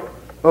the help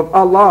of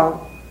Allah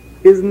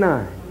is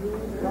nigh.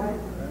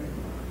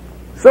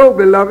 So,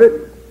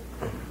 beloved,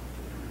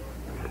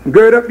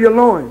 gird up your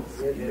loins.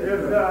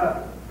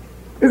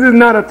 This is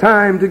not a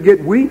time to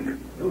get weak.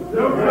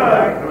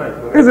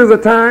 This is a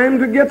time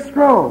to get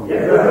strong.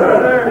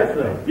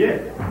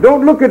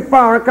 Don't look at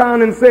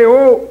Farrakhan and say,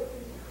 oh,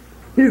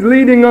 he's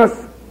leading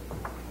us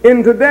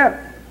into death.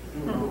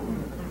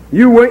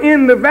 You were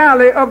in the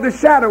valley of the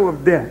shadow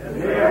of death.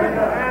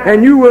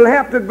 And you will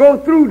have to go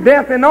through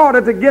death in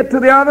order to get to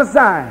the other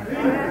side.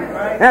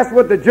 That's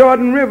what the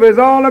Jordan River is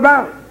all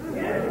about.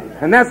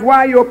 And that's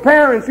why your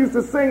parents used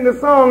to sing the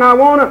song, I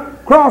want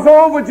to cross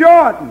over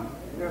Jordan.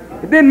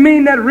 It didn't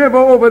mean that river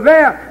over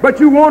there, but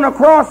you want to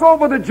cross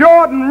over the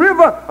Jordan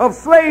River of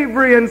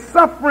slavery and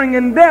suffering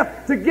and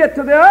death to get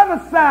to the other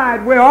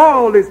side where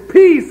all is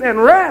peace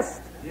and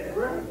rest.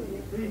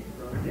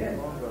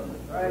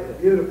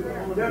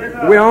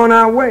 We're on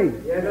our way.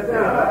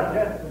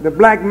 The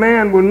black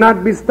man will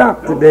not be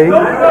stopped today.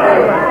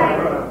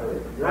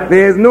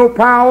 There is no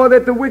power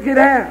that the wicked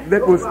have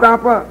that will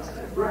stop us.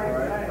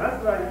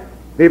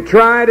 They've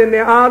tried in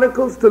their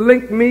articles to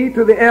link me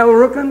to the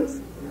Bldgs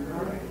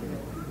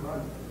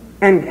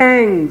and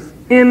gangs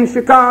in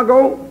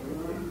Chicago.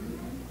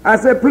 I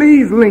said,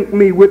 please link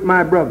me with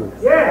my brothers.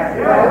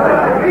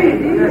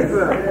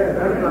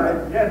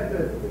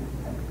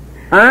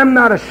 I'm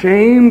not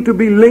ashamed to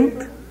be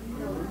linked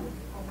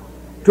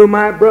to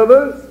my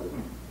brothers,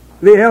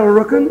 the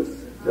Bldgs.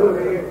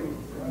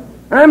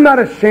 I'm not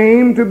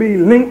ashamed to be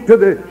linked to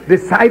the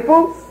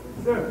disciples.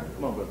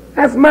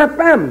 That's my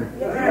family.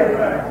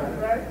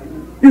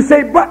 You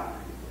say, but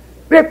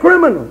they're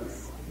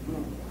criminals.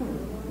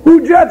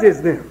 Who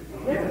judges them?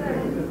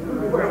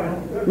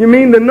 You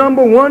mean the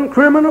number one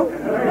criminal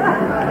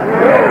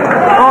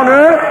on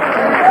earth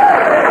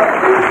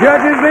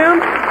judges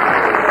them?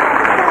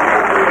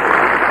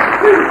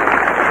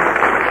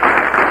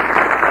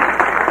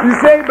 You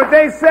say, but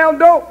they sell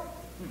dope.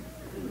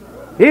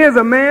 Here's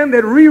a man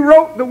that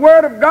rewrote the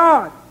Word of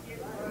God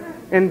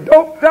and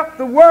doped up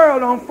the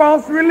world on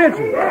false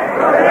religion.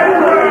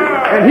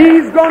 And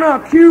he's going to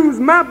accuse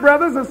my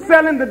brothers of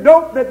selling the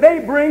dope that they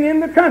bring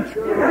in the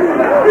country.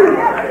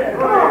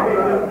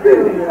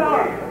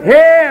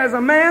 Here's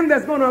a man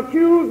that's going to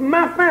accuse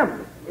my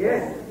family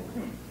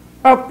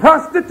of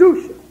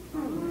prostitution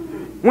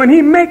when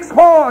he makes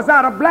whores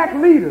out of black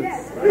leaders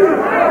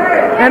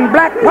and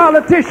black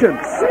politicians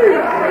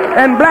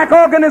and black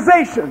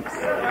organizations,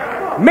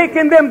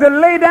 making them to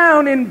lay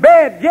down in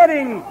bed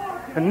getting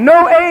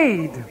no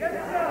aid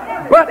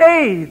but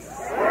AIDS.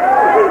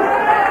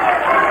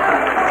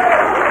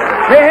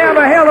 They have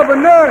a hell of a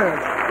nerve.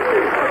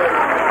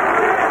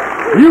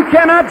 You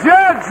cannot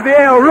judge the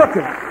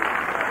Bldgs.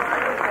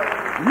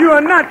 You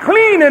are not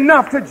clean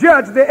enough to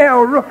judge the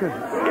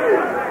Bldgs.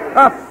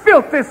 A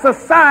filthy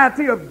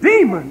society of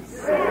demons.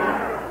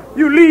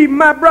 You leave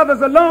my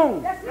brothers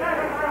alone.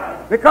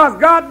 Because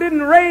God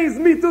didn't raise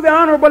me through the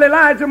Honorable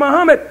Elijah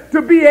Muhammad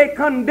to be a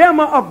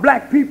condemner of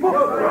black people.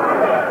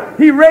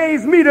 He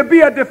raised me to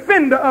be a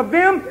defender of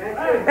them.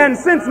 And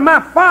since my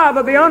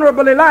father, the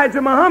Honorable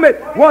Elijah Muhammad,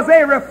 was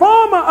a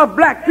reformer of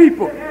black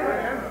people,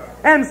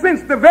 and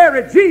since the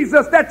very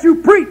Jesus that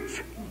you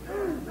preach,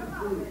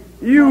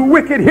 you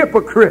wicked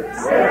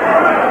hypocrites,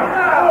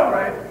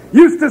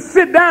 used to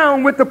sit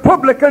down with the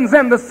publicans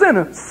and the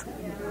sinners,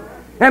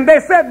 and they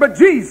said, but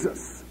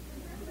Jesus,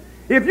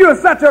 if you're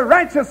such a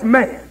righteous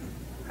man,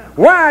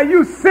 why are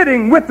you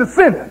sitting with the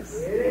sinners?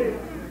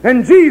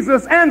 And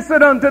Jesus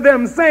answered unto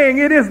them, saying,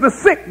 it is the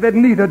sick that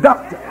need a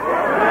doctor.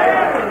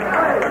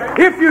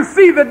 If you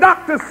see the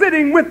doctor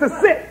sitting with the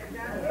sick,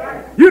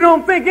 you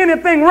don't think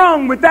anything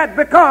wrong with that,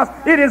 because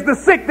it is the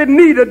sick that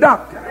need a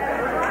doctor.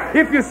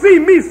 If you see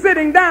me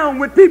sitting down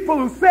with people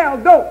who sell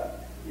dope,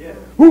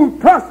 who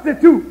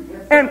prostitute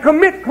and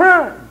commit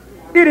crime,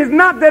 it is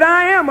not that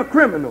I am a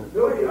criminal.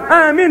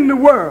 I am in the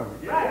world.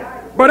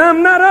 But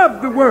I'm not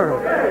of the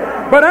world.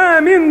 But I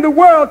am in the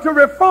world to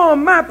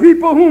reform my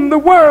people whom the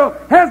world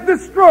has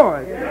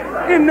destroyed.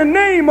 In the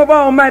name of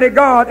Almighty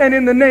God and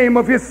in the name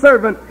of His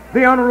servant,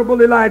 the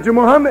Honorable Elijah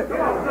Muhammad.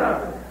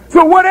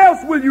 So what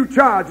else will you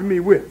charge me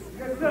with?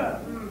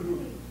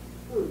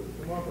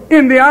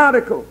 In the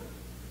article,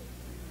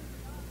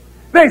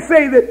 they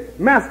say that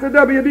Master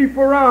W.D.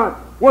 Farrakhan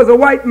was a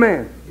white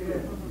man.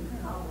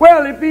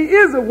 Well, if he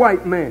is a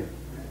white man,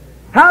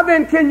 how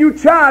then can you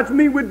charge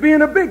me with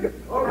being a bigot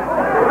and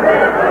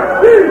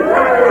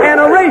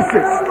a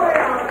racist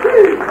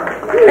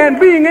and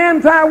being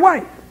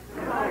anti-white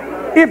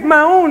if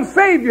my own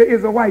Savior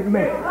is a white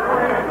man?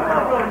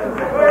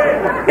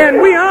 And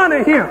we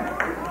honor him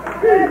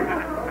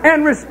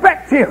and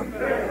respect him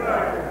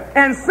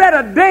and set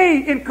a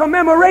day in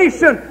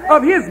commemoration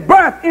of his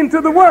birth into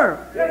the world.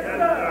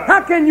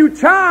 How can you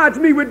charge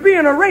me with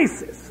being a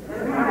racist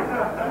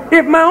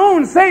if my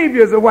own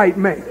Savior is a white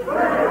man?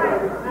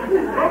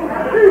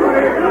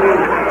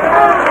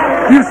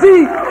 You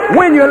see,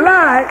 when you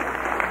lie,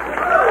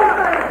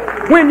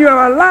 when you're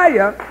a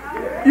liar,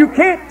 you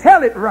can't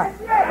tell it right.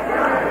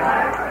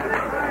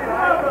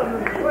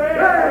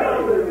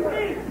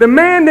 The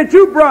man that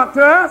you brought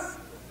to us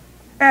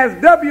as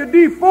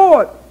W.D.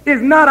 Ford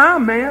is not our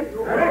man.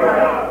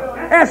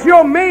 That's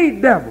your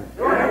maid devil.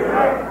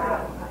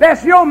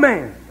 That's your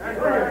man.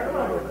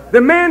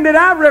 The man that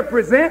I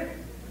represent,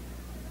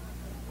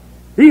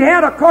 he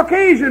had a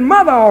Caucasian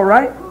mother, all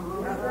right,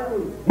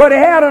 but he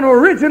had an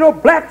original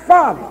black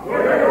father.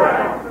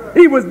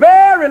 He was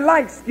very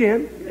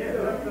light-skinned,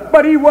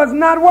 but he was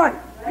not white.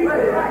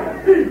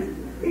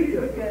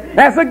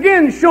 That's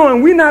again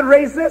showing we're not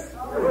racist.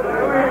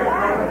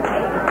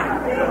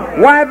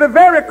 Why, the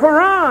very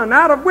Quran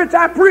out of which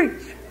I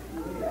preach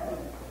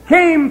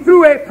came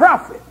through a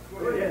prophet,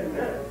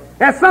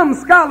 as some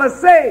scholars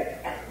say,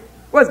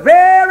 was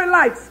very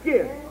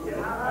light-skinned.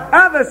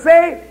 Others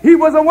say he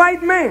was a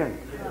white man.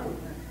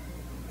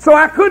 So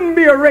I couldn't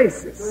be a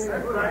racist.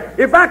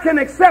 If I can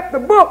accept the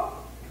book,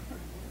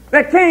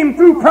 that came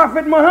through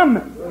Prophet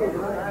Muhammad.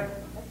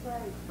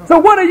 So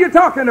what are you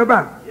talking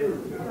about?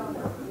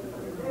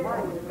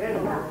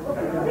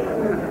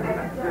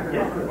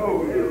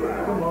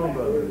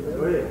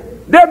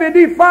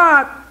 W.D.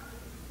 Fard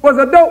was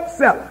a dope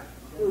seller.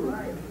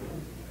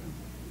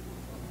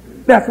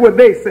 That's what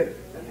they said.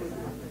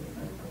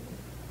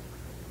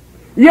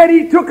 Yet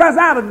he took us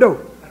out of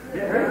dope.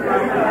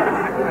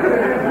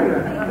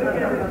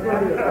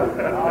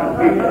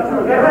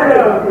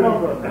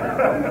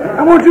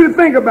 I want you to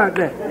think about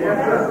that.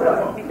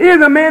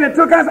 Here's a man that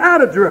took us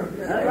out of drugs.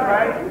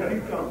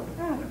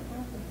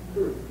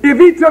 If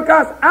he took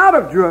us out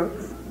of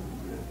drugs,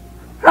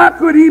 how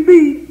could he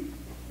be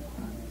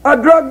a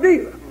drug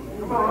dealer?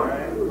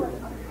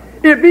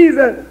 If he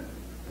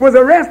was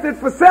arrested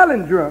for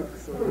selling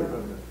drugs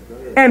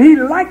and he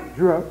liked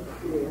drugs,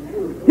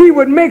 he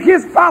would make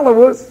his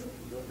followers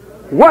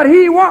what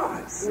he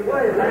was.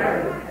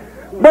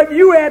 But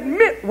you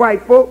admit,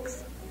 white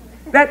folks,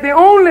 that the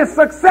only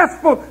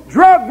successful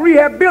drug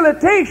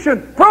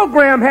rehabilitation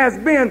program has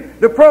been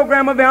the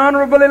program of the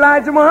Honorable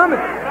Elijah Muhammad.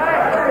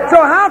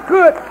 So how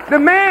could the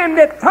man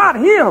that taught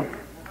him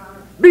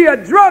be a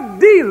drug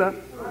dealer,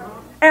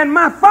 and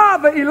my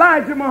father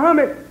Elijah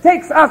Muhammad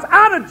takes us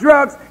out of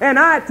drugs and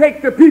I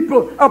take the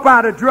people up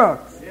out of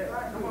drugs?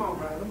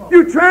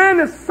 You're trying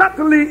to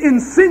subtly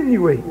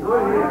insinuate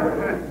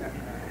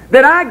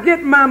that I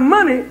get my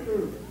money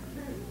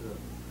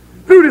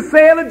through the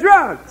sale of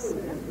drugs.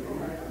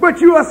 But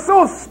you are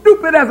so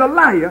stupid as a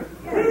liar,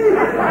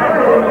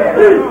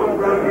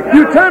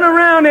 you turn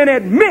around and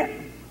admit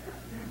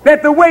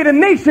that the way the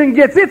nation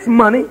gets its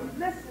money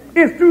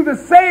is through the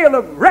sale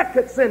of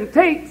records and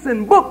tapes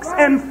and books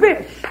and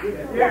fish.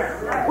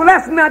 Well,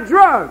 that's not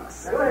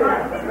drugs.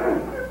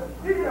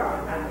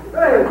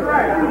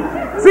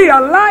 See, a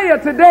liar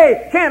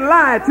today can't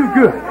lie too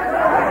good.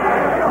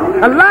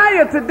 A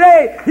liar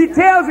today, he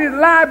tells his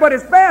lie, but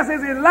as fast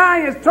as his lie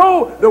is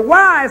told, the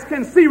wise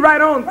can see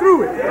right on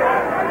through it.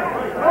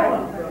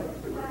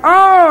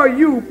 Oh,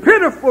 you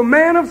pitiful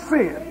man of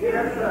sin.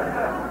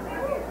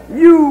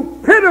 You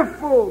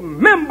pitiful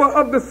member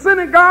of the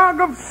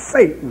synagogue of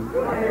Satan.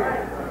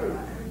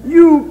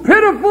 You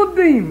pitiful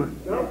demon.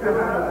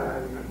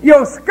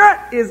 Your skirt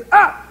is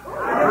up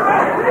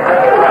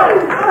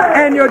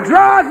and your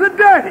drawers are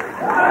dirty,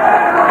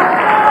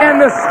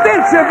 and the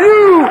stench of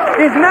you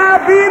is now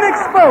being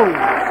exposed.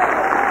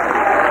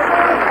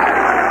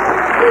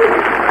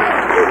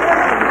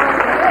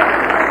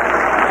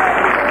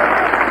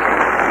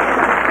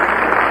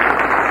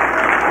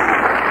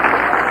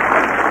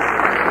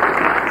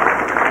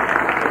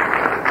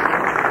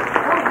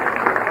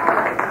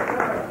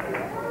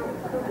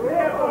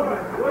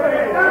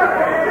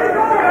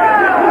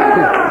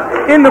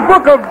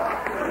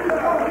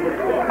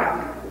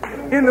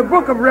 In the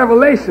book of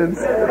Revelations,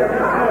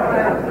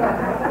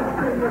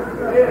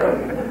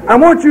 I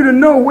want you to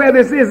know where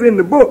this is in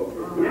the book,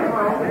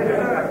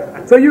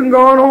 so you can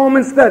go on home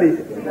and study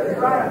it.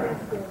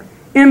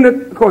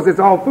 Of course, it's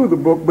all through the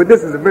book, but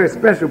this is a very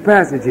special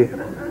passage here.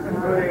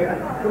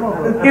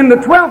 In the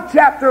 12th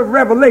chapter of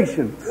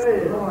Revelations,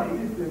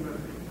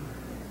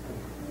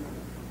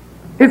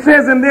 it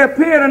says, "And there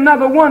appeared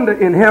another wonder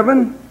in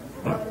heaven,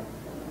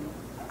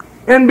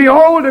 and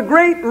behold, a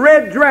great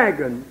red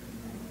dragon,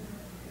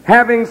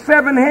 having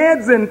 7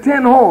 heads and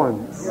 10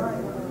 horns,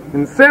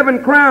 and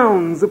 7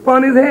 crowns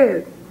upon his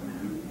head.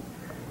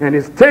 And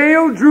his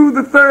tail drew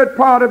the 3rd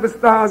part of the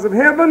stars of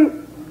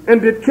heaven,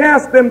 and did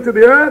cast them to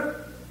the earth.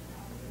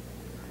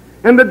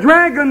 And the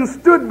dragon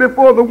stood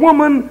before the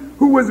woman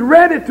who was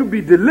ready to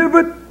be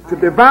delivered to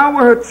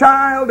devour her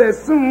child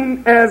as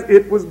soon as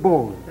it was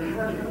born."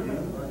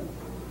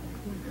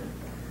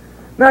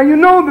 Now, you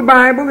know the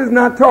Bible is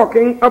not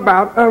talking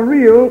about a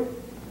real,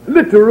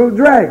 literal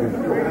dragon.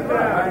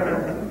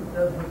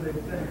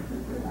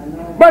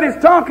 But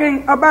it's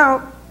talking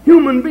about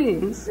human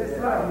beings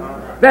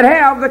that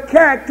have the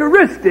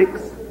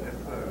characteristics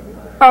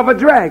of a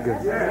dragon.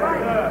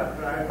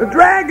 The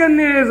dragon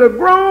is a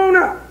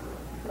grown-up,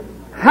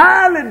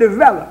 highly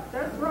developed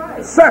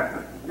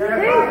serpent.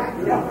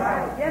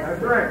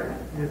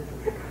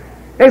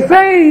 They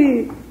say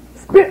he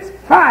spits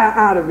fire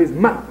out of his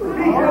mouth.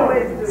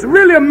 It's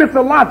really a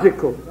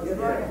mythological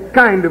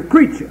kind of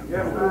creature.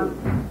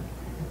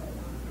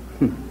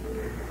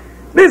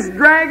 This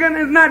dragon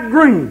is not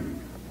green.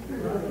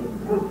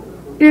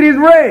 It is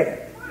red.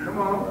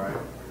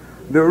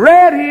 The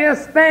red here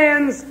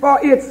stands for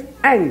its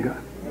anger.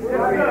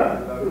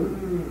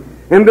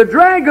 And the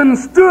dragon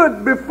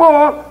stood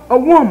before a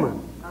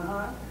woman.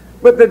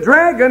 But the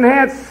dragon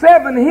had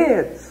 7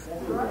 heads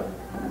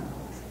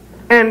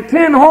and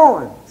 10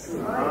 horns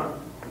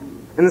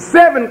and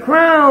 7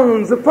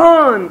 crowns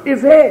upon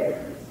his head.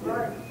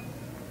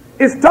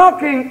 It's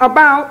talking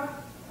about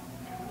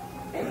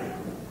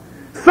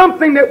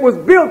something that was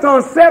built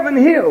on 7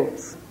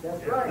 hills.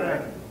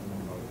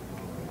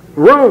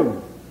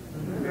 Rome.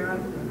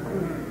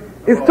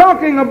 It's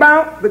talking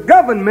about the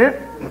government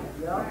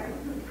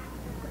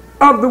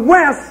of the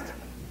West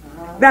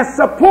that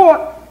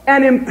support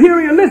an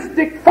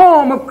imperialistic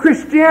form of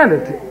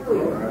Christianity.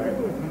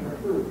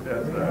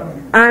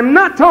 I'm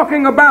not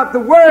talking about the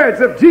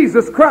words of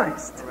Jesus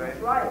Christ.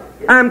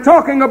 I'm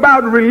talking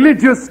about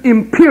religious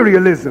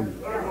imperialism.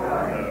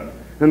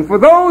 And for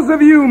those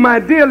of you, my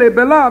dearly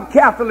beloved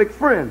Catholic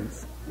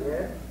friends,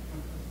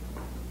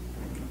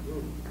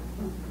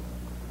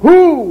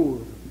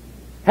 who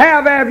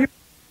have you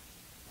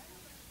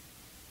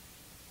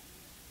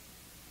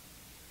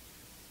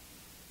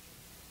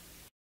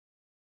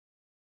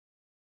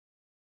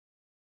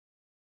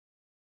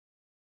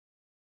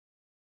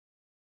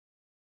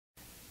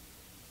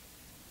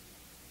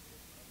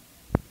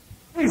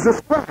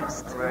Jesus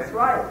Christ.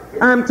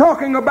 I'm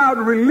talking about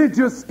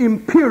religious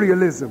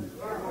imperialism.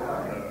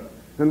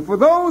 And for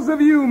those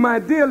of you, my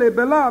dearly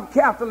beloved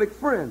Catholic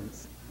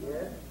friends,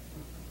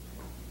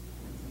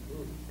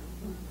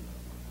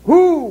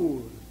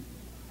 who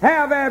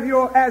have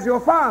as your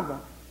Father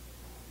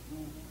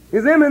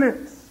His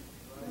Eminence,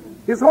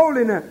 His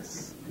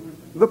Holiness,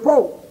 the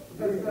Pope.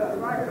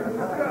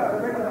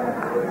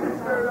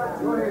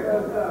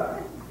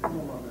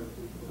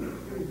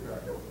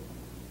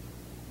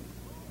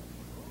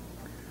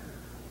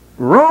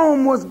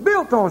 Rome was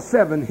built on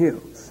 7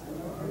 hills.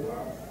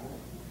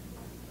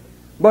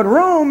 But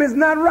Rome is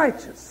not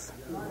righteous.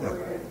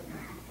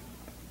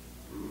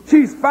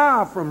 She's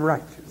far from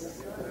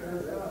righteous.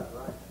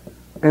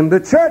 And the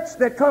church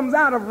that comes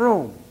out of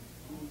Rome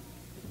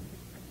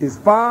is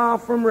far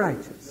from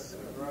righteous.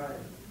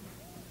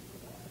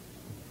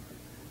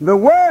 The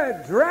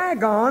word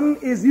dragon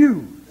is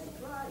used.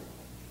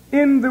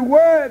 In the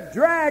word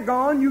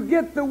dragon, you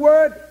get the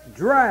word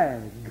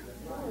drag.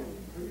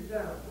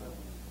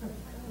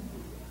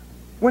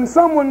 When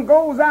someone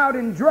goes out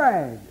in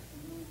drag,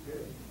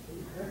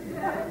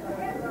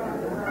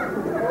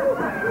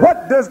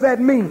 what does that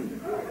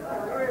mean?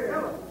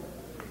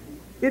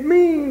 It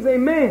means a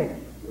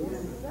man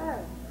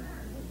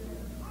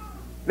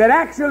that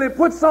actually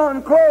puts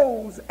on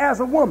clothes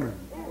as a woman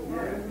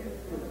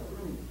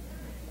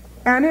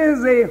and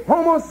is a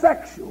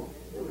homosexual.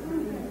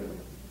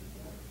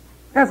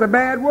 That's a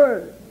bad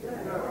word.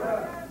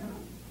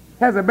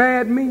 Has a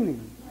bad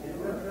meaning.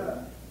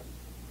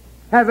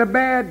 Has a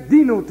bad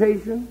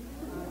denotation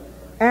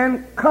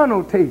and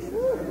connotation.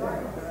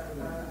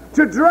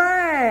 To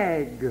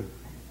drag.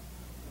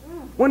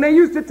 When they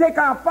used to take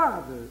our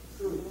fathers,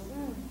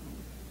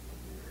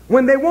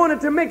 when they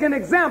wanted to make an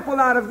example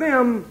out of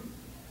them,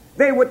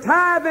 they would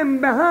tie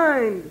them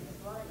behind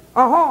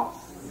a horse,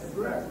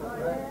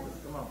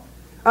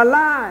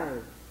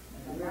 alive,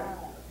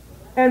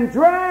 and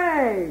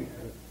drag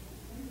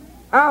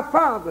our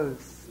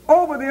fathers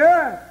over the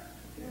earth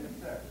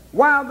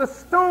while the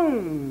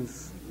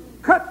stones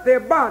cut their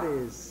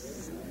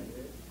bodies.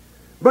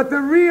 But the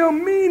real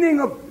meaning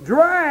of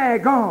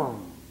drag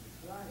on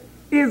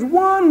is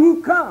one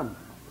who comes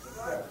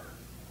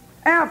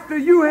after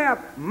you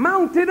have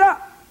mounted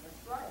up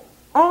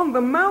on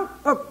the mount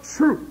of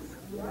truth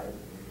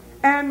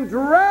and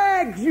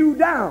drags you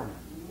down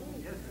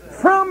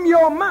from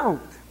your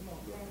mount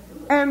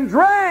and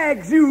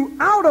drags you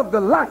out of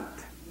the light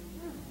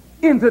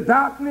into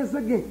darkness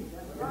again.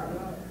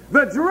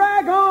 The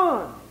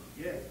dragon,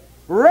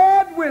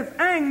 red with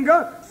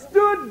anger,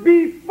 stood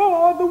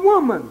before the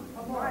woman.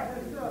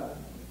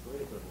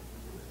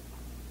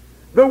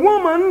 The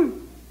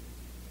woman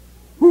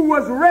who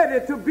was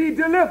ready to be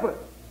delivered.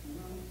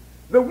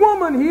 The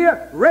woman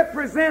here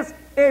represents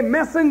a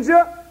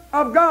messenger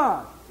of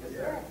God,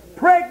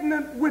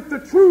 pregnant with the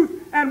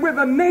truth and with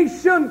a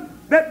nation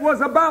that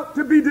was about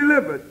to be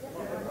delivered.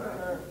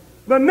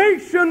 The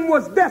nation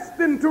was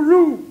destined to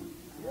rule,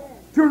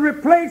 to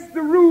replace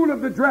the rule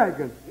of the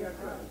dragon.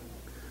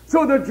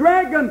 So the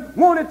dragon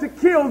wanted to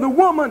kill the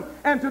woman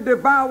and to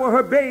devour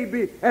her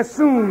baby as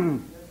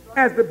soon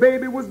as the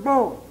baby was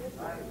born.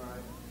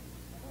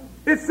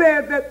 It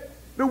said that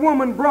the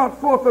woman brought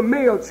forth a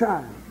male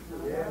child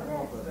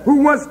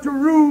who was to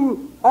rule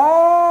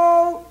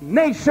all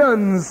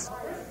nations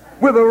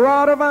with a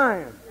rod of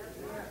iron.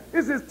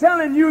 This is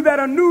telling you that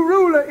a new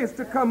ruler is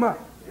to come up.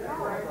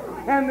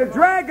 And the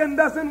dragon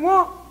doesn't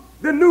want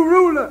the new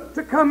ruler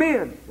to come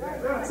in.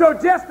 So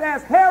just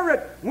as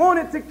Herod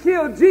wanted to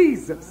kill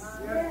Jesus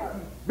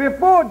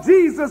before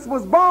Jesus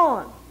was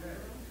born,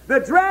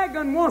 the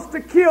dragon wants to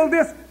kill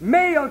this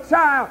male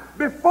child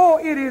before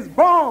it is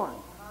born.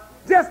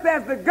 Just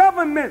as the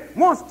government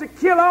wants to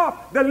kill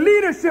off the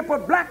leadership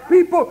of black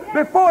people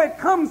before it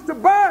comes to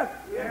birth,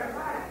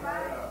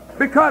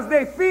 because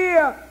they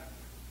fear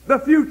the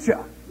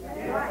future.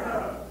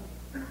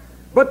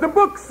 But the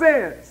book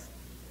says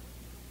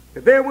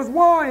that there was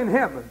war in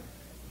heaven.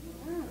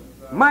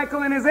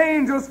 Michael and his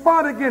angels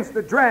fought against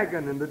the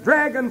dragon, and the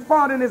dragon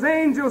fought and his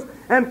angels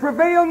and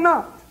prevailed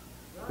not.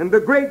 And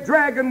the great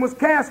dragon was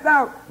cast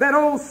out, that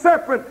old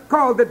serpent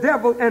called the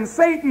devil and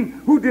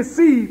Satan, who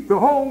deceived the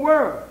whole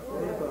world.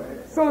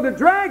 So the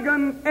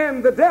dragon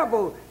and the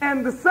devil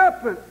and the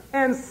serpent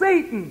and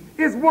Satan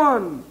is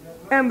one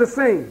and the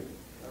same.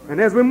 And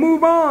as we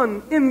move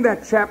on in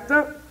that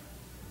chapter,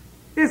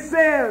 it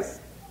says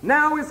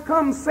Now is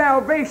come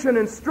salvation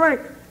and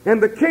strength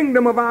and the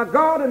kingdom of our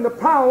God and the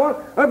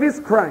power of his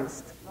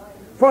Christ.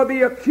 For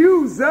the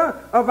accuser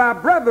of our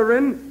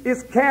brethren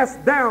is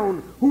cast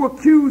down, who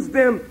accused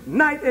them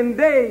night and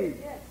day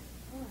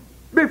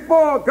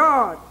before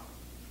God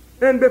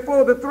and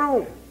before the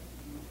throne.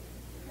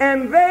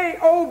 And they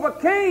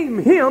overcame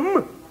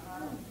him,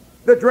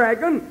 the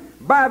dragon,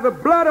 by the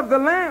blood of the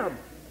Lamb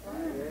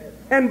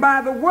and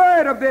by the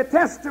word of their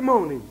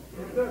testimony.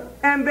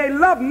 And they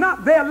loved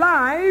not their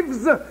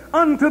lives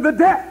unto the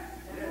death.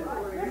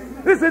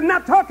 This is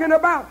not talking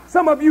about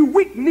some of you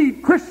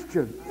weak-kneed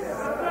Christians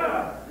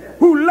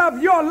who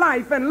love your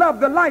life and love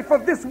the life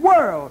of this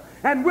world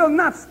and will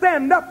not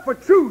stand up for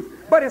truth,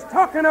 but it's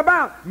talking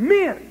about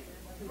men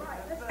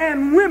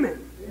and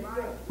women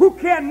who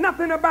care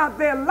nothing about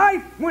their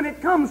life when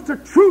it comes to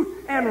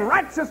truth and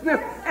righteousness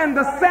and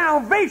the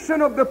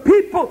salvation of the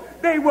people.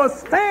 They will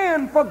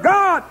stand for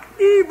God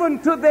even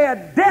to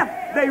their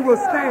death. They will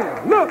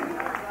stand. Look,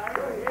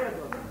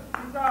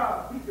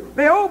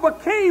 they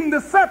overcame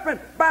the serpent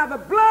by the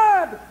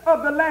blood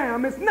of the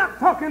Lamb. It's not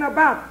talking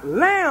about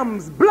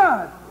lamb's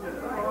blood,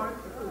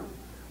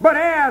 but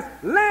as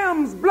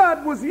lamb's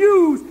blood was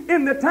used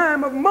in the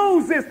time of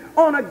Moses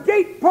on a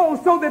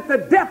gatepost so that the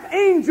death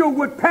angel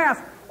would pass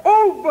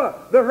over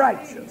the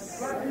righteous.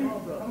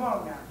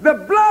 The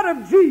blood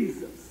of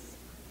Jesus,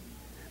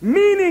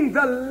 meaning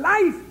the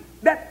life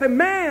that the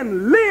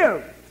man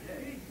lived,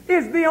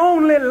 is the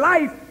only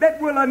life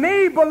that will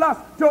enable us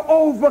to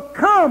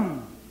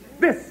overcome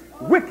this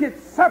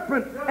wicked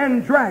serpent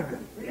and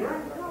dragon.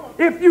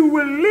 If you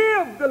will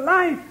live the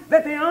life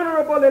that the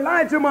Honorable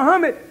Elijah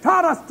Muhammad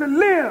taught us to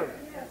live,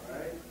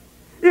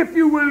 if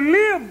you will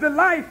live the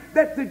life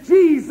that the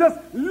Jesus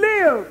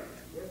lived,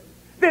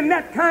 then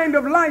that kind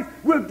of life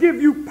will give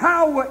you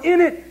power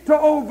in it to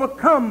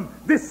overcome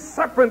this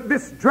serpent,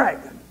 this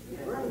dragon.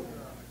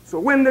 So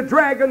when the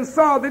dragon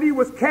saw that he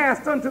was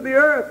cast unto the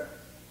earth,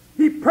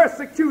 he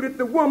persecuted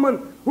the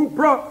woman who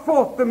brought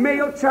forth the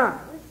male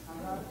child.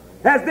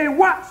 As they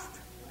watched,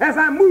 as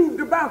I moved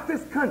about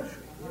this country,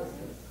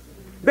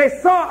 they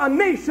saw a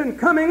nation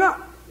coming up,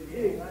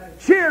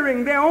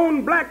 cheering their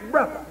own black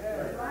brother.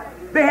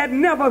 They had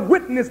never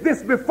witnessed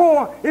this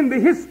before in the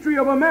history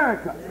of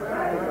America.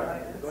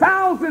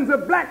 Thousands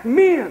of black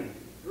men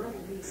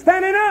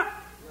standing up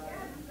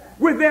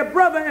with their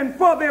brother and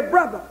for their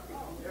brother.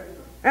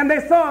 And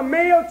they saw a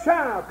male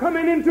child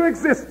coming into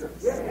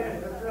existence.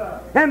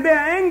 And they're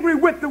angry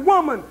with the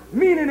woman,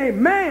 meaning a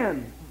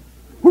man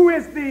who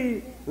is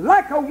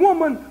like a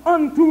woman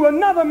unto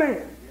another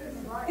man.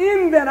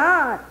 In that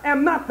I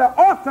am not the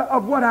author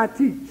of what I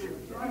teach,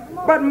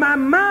 but my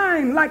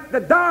mind, like the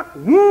dark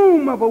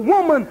womb of a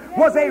woman,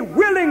 was a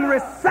willing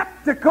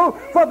receptacle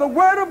for the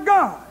word of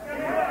God.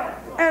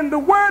 And the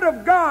word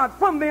of God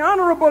from the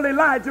Honorable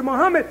Elijah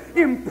Muhammad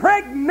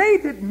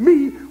impregnated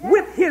me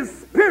with his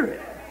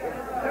spirit.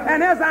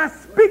 And as I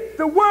speak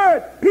the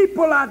word,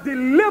 people are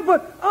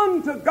delivered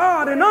unto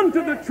God and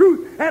unto the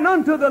truth and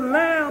unto the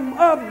Lamb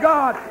of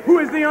God, who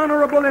is the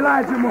Honorable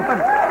Elijah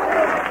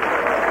Muhammad.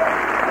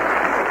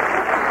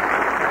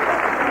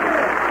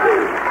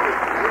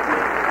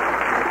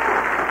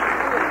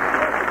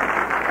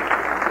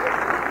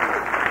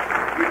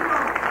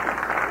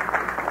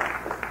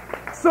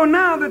 So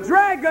now the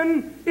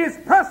dragon is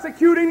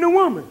persecuting the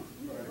woman.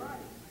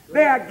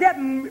 They are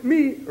getting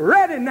me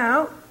ready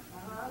now,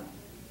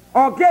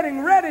 or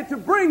getting ready to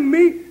bring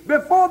me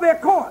before their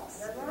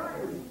courts.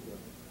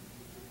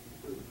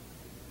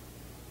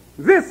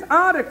 This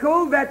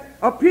article that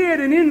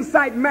appeared in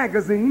Insight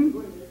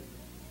magazine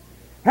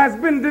has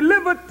been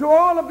delivered to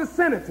all of the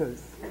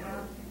senators.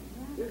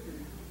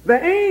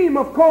 The aim,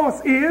 of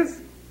course,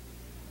 is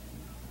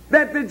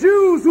that the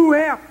Jews who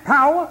have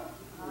power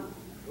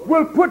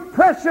will put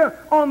pressure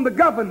on the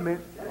government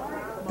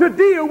to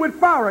deal with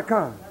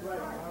Farrakhan.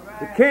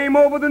 It came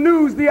over the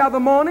news the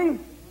other morning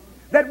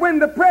that when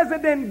the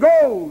president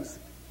goes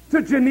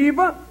to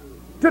Geneva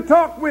to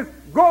talk with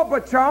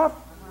Gorbachev,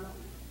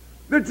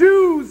 the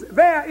Jews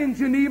there in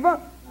Geneva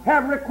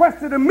have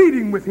requested a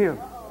meeting with him.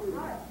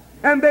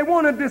 And they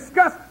want to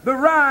discuss the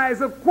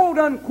rise of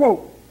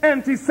quote-unquote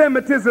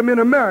anti-Semitism in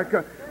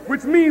America,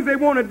 which means they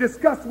want to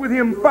discuss with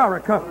him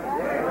Farrakhan.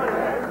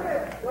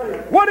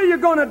 What are you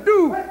going to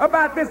do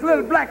about this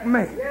little black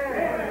man?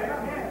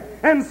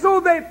 And so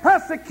they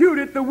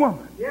persecuted the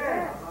woman.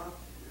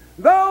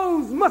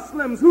 Those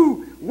Muslims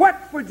who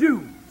work for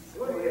Jews,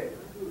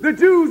 the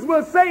Jews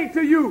will say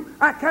to you,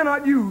 I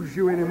cannot use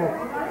you anymore.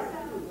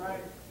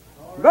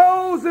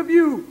 Those of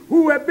you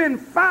who have been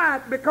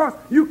fired because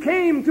you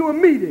came to a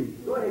meeting,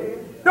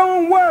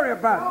 don't worry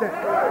about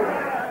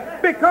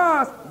that,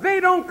 because they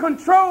don't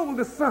control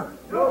the sun,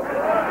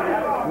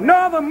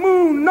 nor the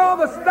moon, nor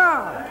the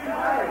stars,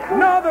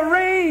 nor the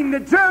rain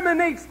that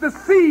germinates the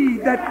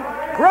seed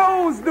that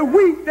grows the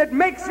wheat that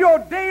makes your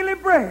daily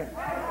bread.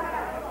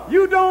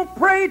 You don't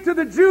pray to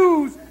the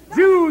Jews,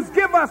 Jews,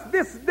 give us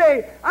this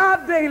day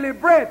our daily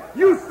bread.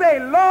 You say,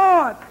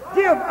 Lord,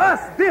 give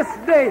us this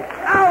day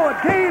our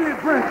daily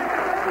bread.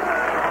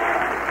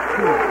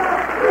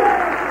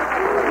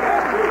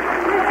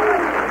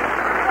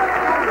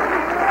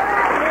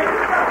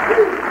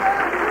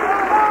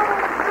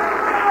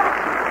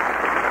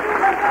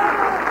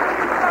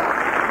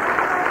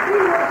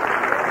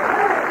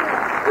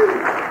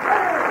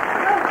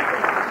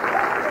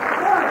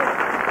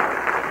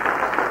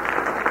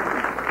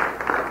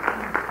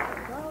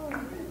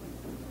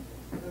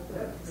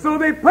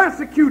 they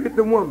persecuted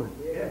the woman.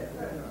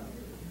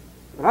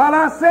 But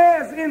Allah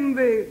says in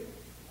the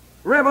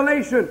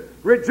Revelation,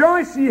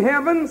 rejoice ye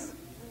heavens,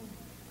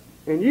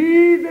 and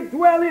ye that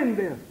dwell in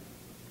them.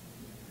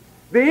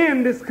 The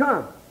end is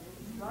come.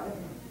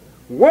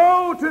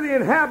 Woe to the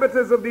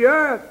inhabitants of the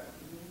earth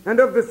and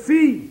of the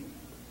sea,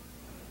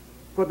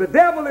 for the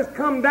devil is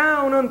come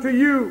down unto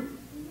you,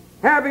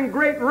 having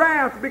great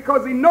wrath,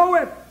 because he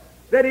knoweth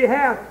that he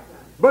hath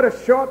but a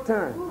short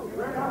time.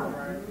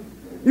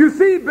 You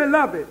see,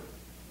 beloved,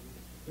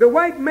 the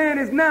white man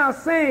is now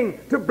saying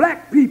to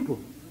black people,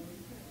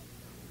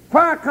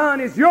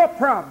 Farrakhan is your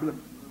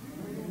problem.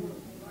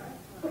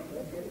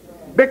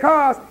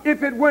 Because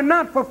if it were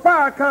not for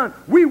Farrakhan,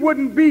 we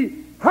wouldn't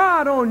be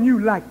hard on you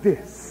like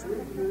this.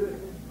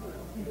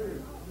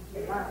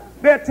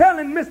 They're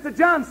telling Mr.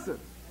 Johnson,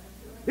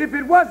 if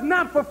it was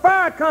not for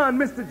Farrakhan,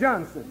 Mr.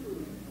 Johnson,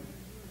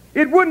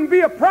 it wouldn't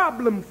be a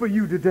problem for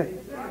you today.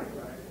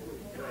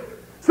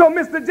 So,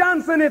 Mr.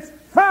 Johnson, it's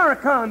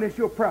Farrakhan that's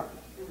your problem.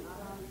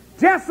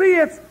 Jesse,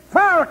 it's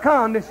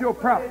Farrakhan that's your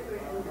problem.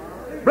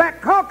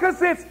 Black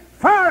caucus, it's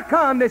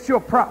Farrakhan that's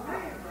your problem.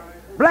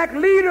 Black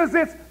leaders,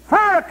 it's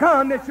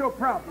Farrakhan that's your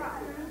problem.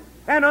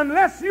 And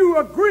unless you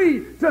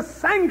agree to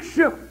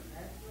sanction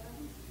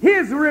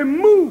his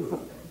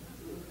removal,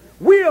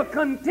 we'll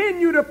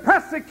continue to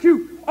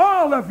persecute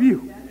all of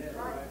you,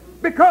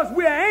 because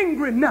we're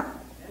angry now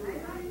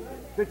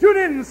that you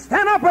didn't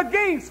stand up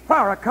against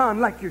Farrakhan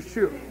like you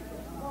should.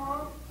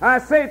 I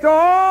say to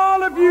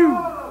all of you,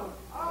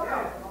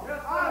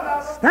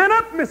 stand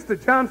up, Mr.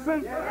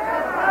 Johnson.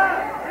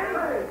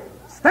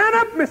 Stand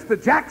up, Mr.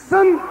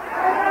 Jackson.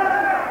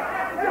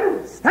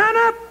 Stand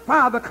up,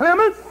 Father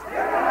Clements.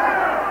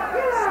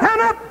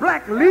 Stand up,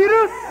 black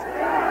leaders.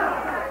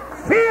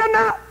 Fear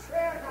not.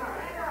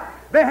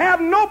 They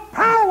have no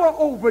power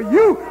over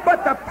you,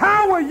 but the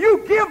power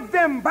you give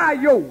them by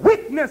your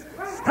weakness.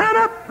 Stand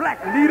up,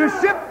 black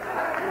leadership.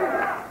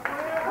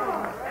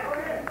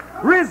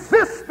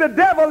 Resist the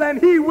devil and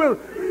he will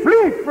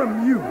flee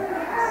from you.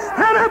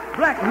 Stand up,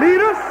 black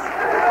leaders.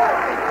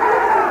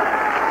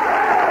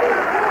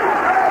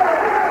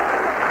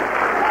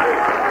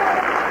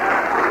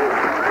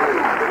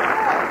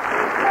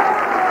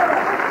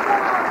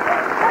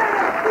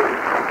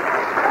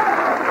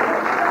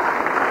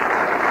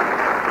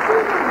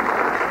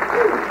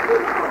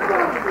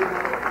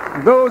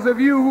 Those of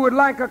you who would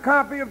like a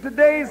copy of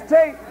today's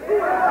tape,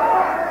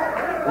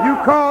 you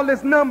call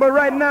this number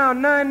right now,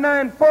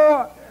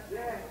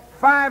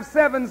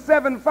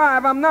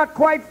 994-5775. I'm not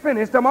quite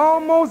finished. I'm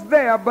almost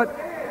there, but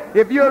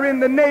if you're in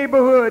the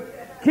neighborhood,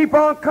 keep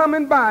on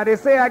coming by. They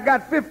say I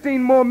got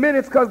 15 more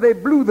minutes because they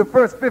blew the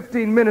first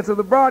 15 minutes of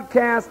the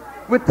broadcast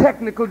with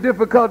technical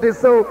difficulties,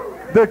 so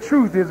the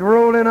truth is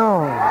rolling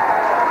on.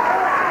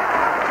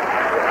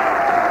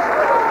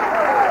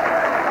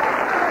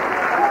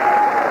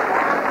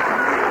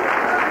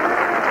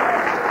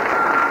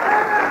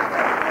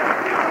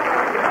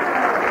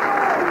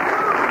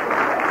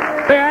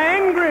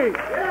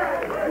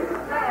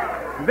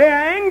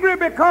 They're angry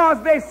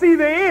because they see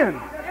the end.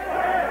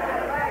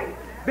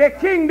 Their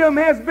kingdom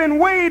has been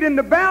weighed in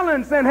the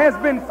balance and has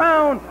been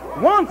found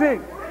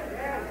wanting.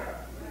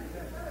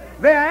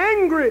 They're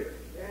angry.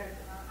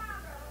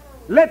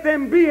 Let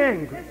them be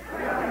angry.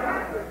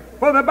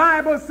 For the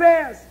Bible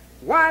says,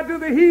 why do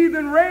the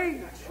heathen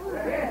rage?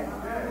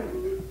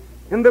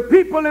 And the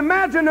people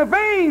imagine a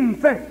vain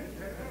thing.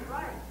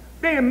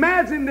 They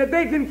imagine that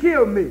they can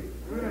kill me.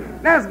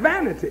 That's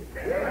vanity.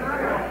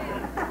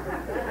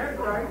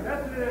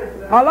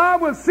 Allah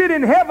will sit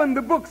in heaven,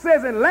 the book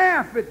says, and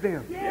laugh at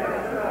them.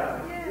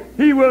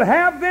 He will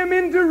have them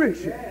in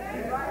derision.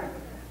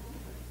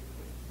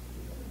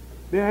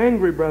 They're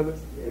angry,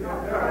 brothers.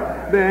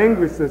 They're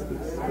angry,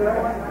 sisters.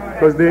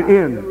 Because their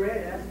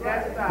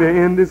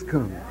end is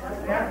coming.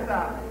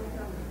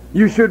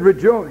 You should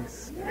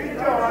rejoice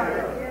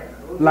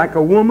like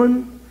a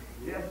woman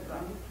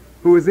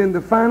who is in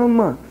the final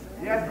month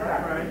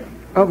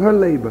of her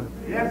labor,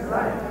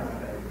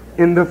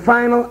 in the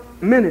final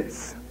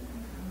minutes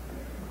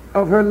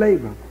of her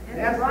labor.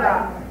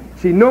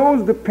 She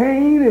knows the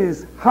pain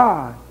is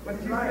hard,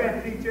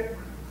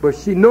 but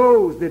she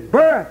knows that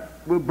birth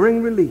will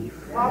bring relief.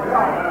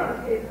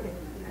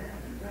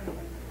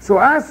 So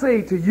I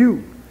say to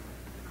you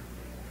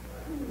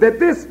that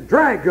this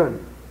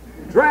dragon,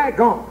 this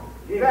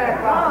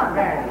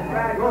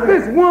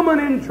woman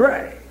in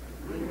drag,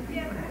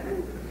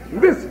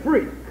 this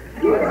freak,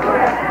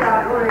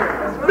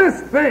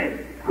 this thing,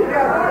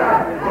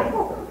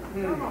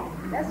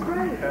 That's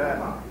right.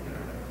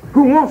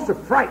 who wants to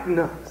frighten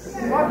us.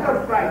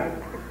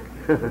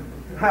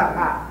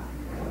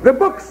 The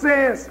book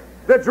says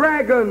the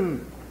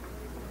dragon,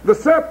 the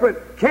serpent,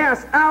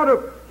 cast out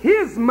of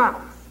his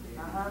mouth.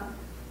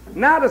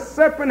 Now the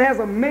serpent has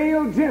a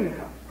male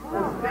gender.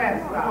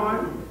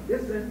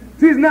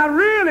 He's not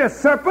really a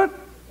serpent.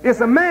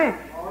 It's a man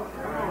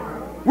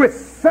with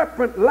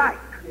serpent-like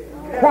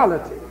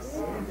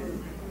qualities.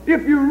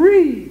 If you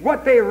read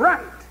what they write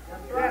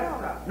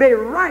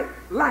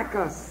like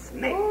a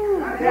snake.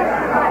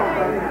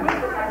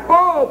 Oh,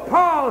 Oh,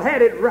 Paul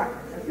had it right.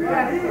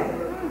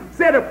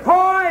 Said the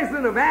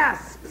poison of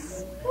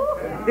asps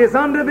is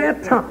under their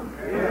tongue.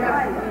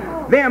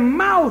 Their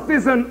mouth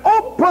is an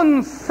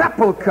open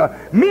sepulcher,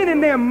 meaning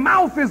their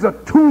mouth is a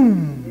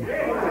tomb.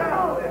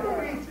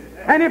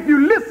 And if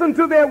you listen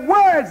to their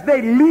words,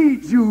 they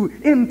lead you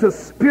into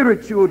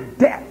spiritual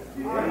death.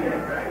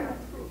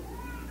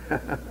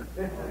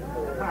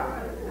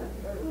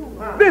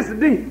 This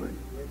demon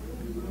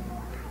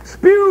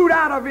spewed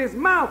out of his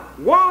mouth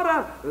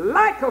water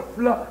like a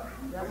flood.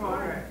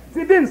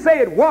 See, it didn't say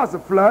it was a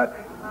flood.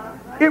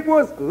 It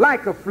was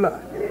like a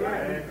flood.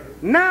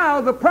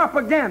 Now the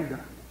propaganda,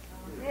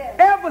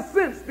 ever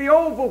since the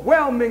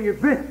overwhelming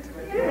event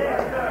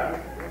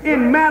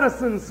in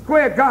Madison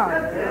Square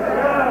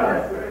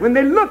Garden, when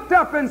they looked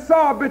up and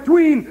saw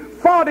between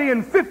 40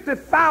 and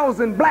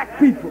 50,000 black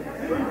people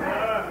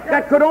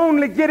that could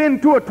only get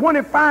into a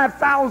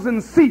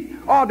 25,000 seat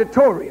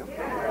auditorium,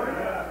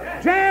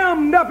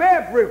 jammed up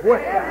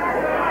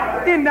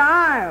everywhere, in the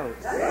aisles,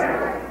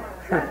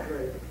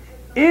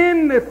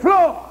 in the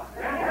floor,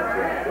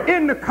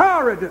 in the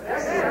corridors,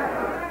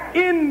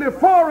 in the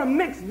forum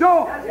next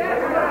door,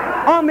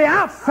 on the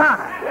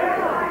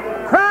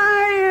outside,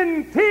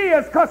 crying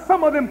tears because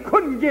some of them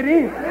couldn't get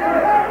in.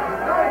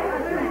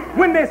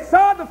 When they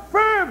saw the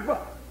fervor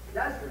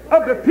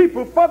of the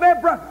people for their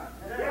brother,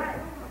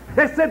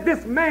 they said,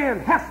 this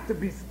man has to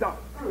be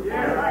stopped.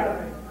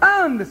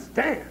 I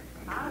understand.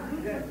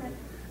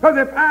 Because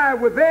if I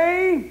were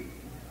they,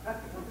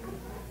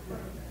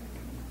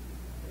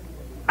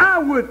 I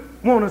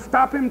would want to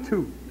stop him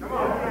too.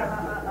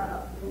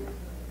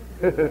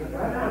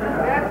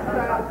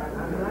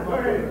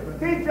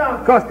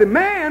 Because the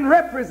man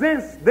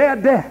represents their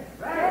death.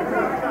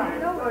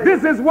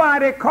 This is why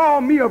they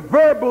call me a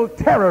verbal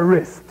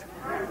terrorist.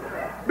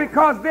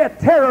 Because they're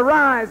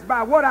terrorized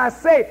by what I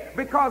say,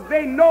 because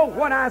they know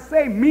what I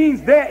say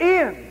means their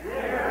end.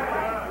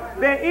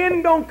 Their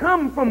end don't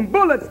come from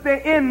bullets,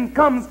 their end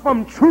comes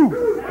from truth.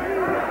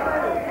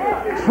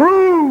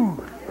 Truth.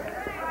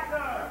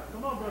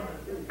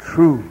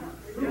 Truth.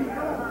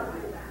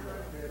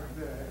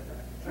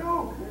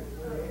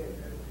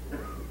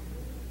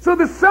 So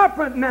the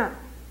serpent now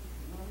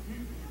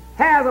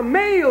has a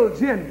male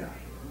gender,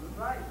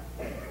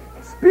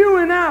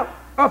 spewing out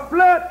a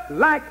flood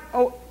like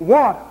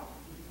water.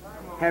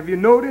 Have you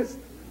noticed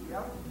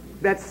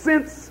that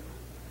since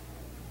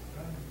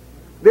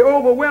the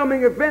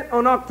overwhelming event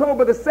on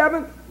October the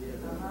 7th,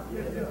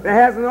 there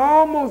hasn't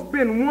almost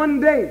been one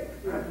day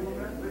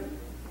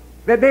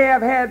that they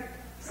have had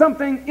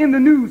something in the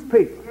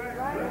newspaper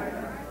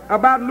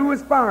about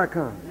Louis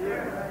Farrakhan.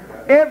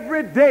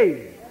 Every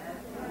day,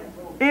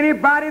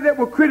 anybody that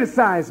will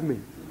criticize me,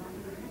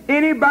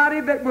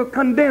 anybody that will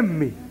condemn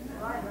me,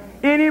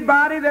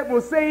 anybody that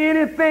will say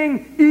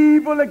anything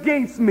evil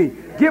against me,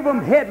 give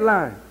them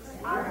headlines.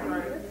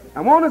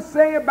 I want to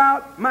say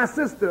about my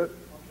sister,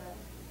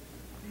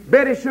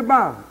 Betty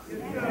Shabazz.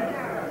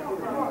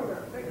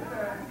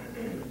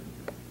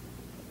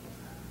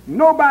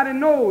 Nobody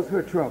knows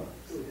her troubles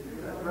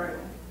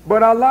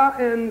but Allah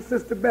and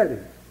Sister Betty.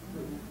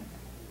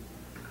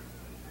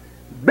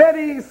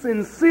 Betty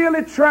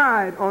sincerely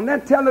tried on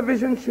that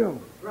television show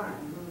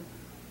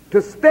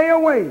to stay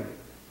away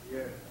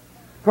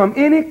from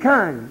any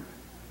kind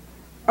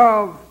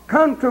of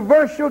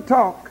controversial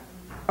talk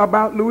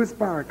about Louis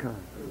Farrakhan.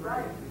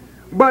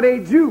 But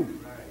a Jew,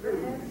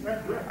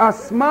 a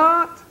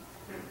smart,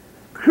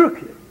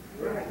 crooked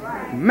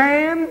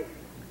man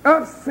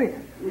of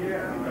sin,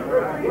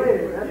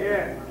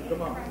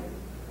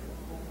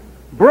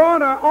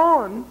 brought her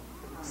on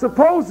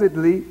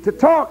supposedly to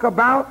talk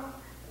about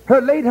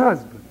her late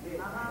husband.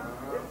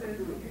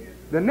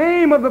 The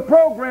name of the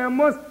program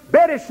was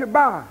Betty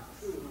Shabazz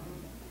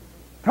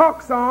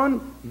Talks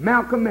on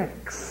Malcolm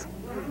X.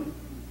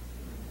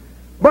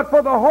 But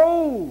for the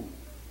whole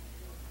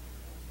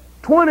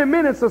 20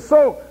 minutes or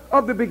so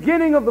of the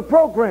beginning of the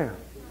program,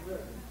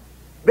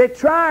 they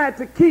tried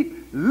to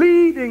keep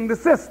leading the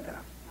sister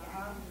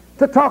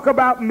to talk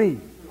about me.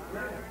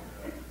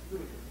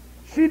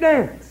 She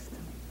danced.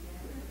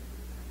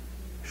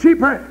 She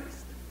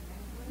pranced.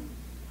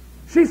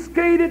 She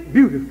skated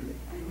beautifully.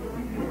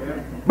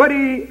 But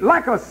he,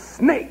 like a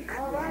snake,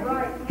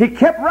 he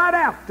kept right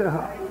after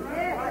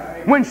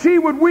her. When she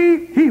would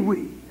weave, he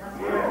weaved.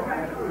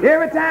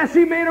 Every time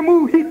she made a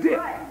move, he did.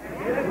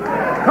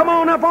 Come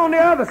on up on the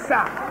other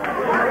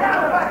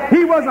side.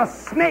 He was a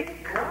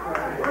snake,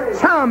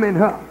 charming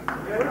her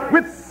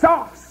with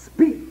soft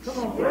speech,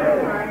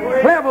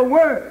 clever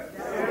words.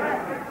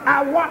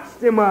 I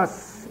watched him, a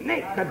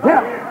snake, a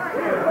devil.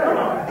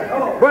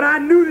 But I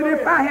knew that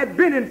if I had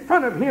been in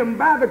front of him,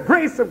 by the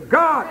grace of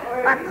God,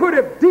 I could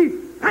have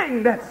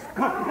defanged that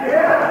skunk.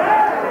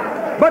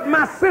 But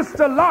my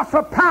sister lost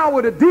her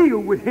power to deal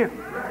with him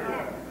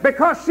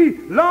because she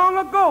long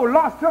ago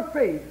lost her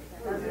faith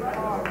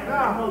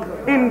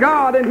in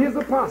God and his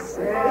apostles.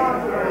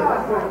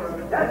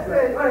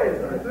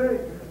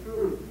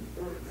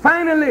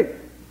 Finally,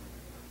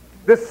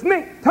 the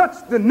snake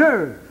touched the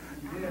nerve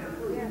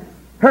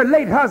her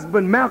late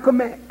husband,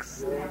 Malcolm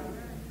X.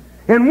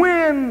 And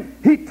when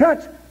he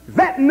touched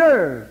that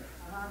nerve,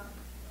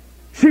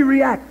 she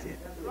reacted.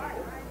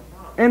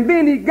 And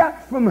then he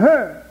got from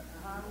her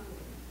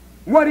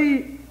what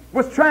he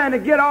was trying to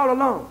get all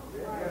along.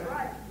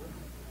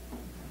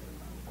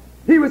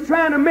 He was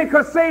trying to make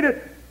her say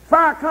that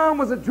Farrakhan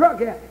was a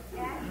drug addict.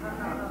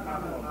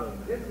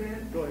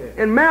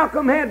 And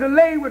Malcolm had to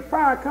lay with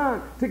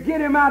Farrakhan to get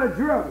him out of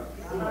drugs.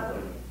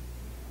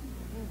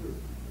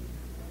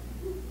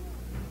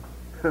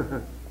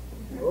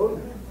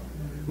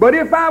 But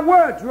if I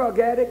were a drug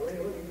addict,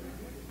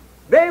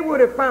 they would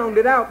have found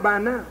it out by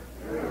now.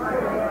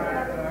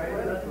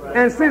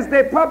 And since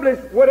they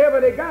published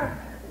whatever they got,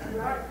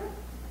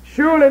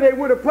 surely they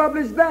would have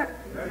published that.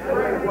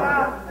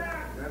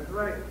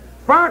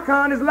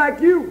 Farrakhan is like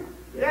you.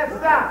 Yes,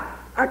 sir.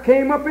 I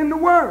came up in the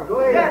world.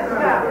 Yes,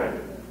 sir.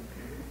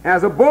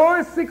 As a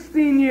boy,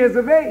 16 years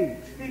of age,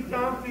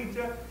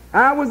 Teacher.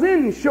 I was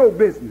in show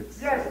business.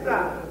 Yes,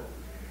 sir.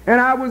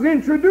 And I was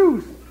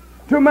introduced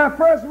to my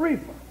first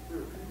reefer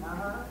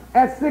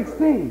at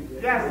 16.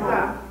 Yes,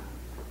 sir.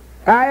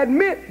 I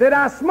admit that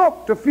I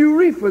smoked a few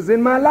reefers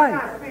in my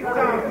life.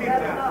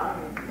 Teacher.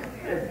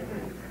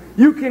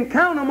 You can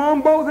count them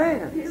on both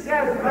hands.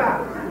 Yes, sir.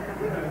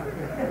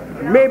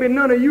 Maybe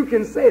none of you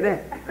can say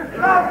that.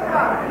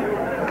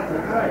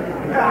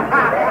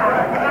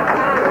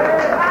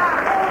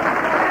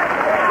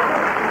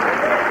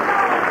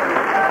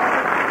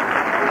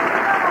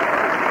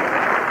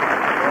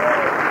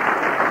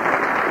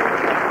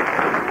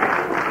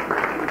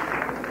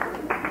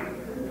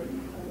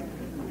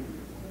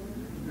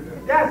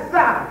 Yes,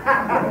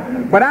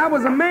 sir. But I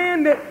was a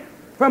man that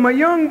from a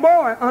young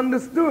boy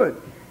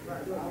understood.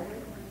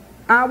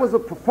 I was a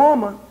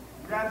performer,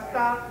 Yes,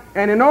 sir.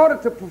 and in order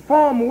to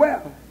perform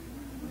well,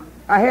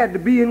 I had to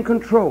be in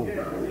control.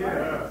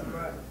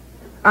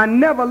 I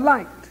never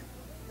liked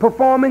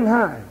performing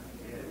high.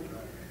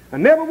 I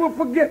never will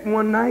forget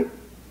one night,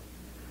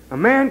 a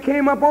man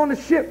came up on a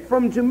ship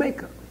from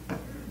Jamaica,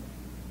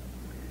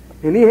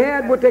 and he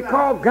had what they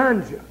call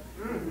ganja.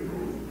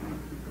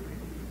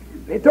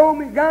 They told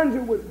me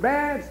ganja was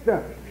bad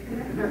stuff.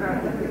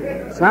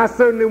 So I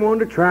certainly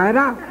wanted to try it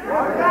out.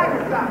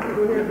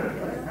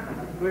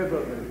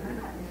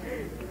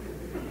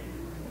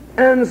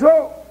 And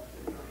so,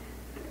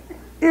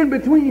 in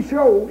between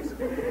shows,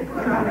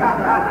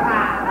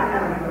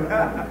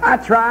 I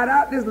tried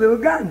out this little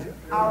ganja.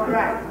 All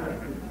right.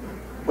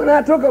 When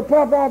I took a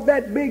puff off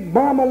that big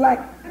bomber-like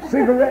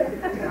cigarette,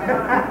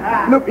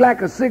 looked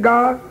like a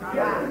cigar,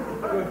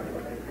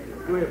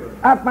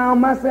 I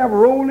found myself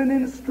rolling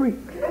in the street.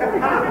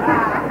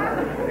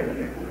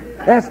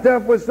 That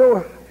stuff was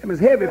it was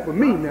heavy for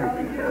me now.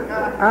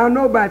 I don't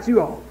know about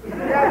you all.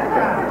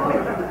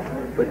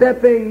 But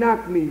that thing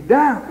knocked me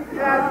down.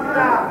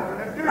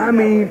 I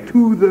mean,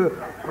 to the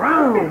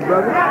ground,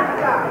 brother.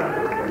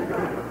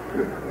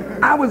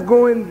 I was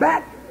going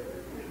back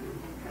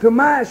to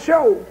my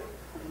show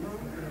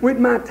with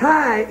my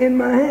tie in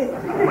my hand,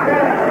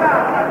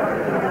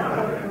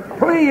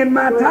 playing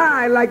my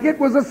tie like it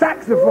was a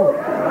saxophone.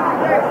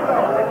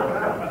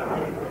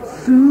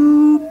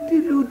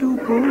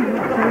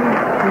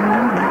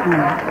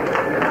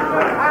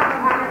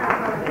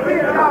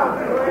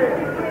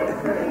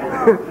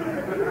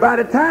 By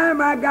the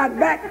time I got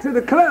back to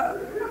the club,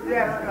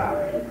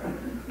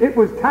 it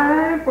was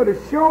time for the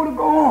show to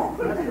go on.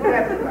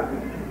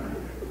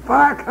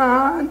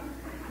 Farrakhan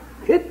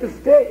hit the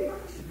stage,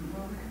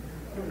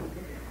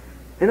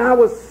 and I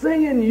was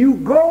singing "You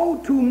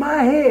Go to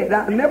My Head."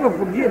 I'll never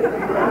forget it.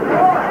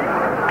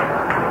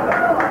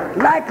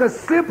 Like a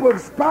sip of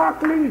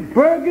sparkling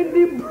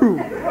burgundy brew.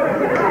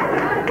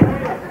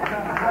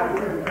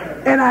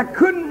 And I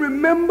couldn't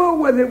remember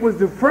whether it was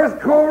the first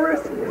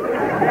chorus,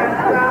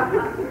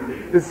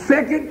 the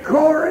second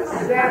chorus.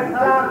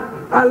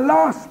 I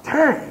lost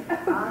time.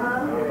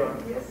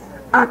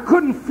 I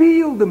couldn't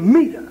feel the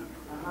meter.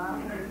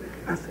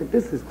 I said,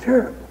 this is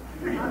terrible.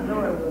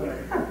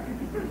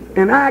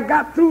 And I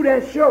got through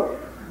that show.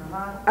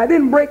 I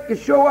didn't break the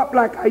show up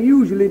like I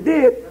usually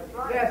did.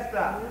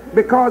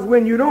 Because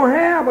when you don't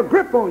have a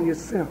grip on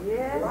yourself,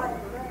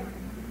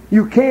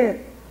 you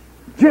can't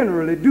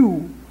generally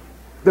do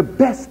the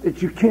best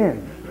that you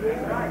can.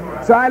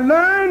 So I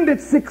learned at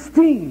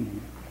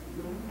 16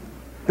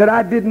 that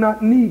I did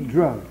not need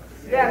drugs.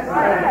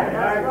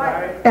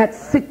 At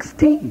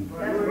 16.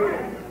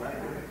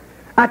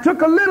 I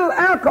took a little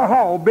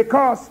alcohol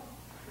because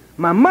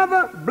my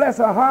mother, bless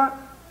her heart,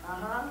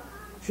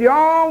 she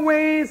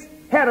always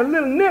had a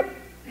little nip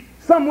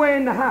somewhere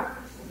in the house.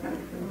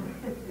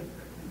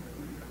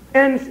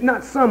 And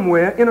not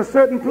somewhere, in a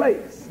certain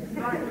place.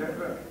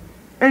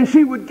 And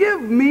she would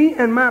give me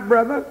and my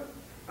brother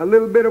a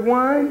little bit of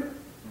wine,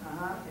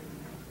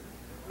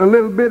 a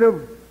little bit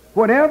of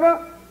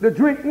whatever the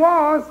drink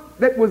was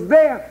that was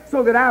there,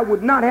 so that I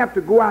would not have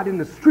to go out in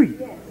the street.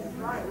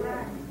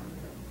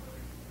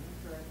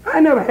 I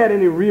never had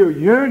any real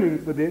yearning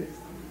for this.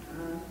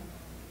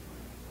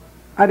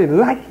 I didn't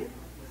like it.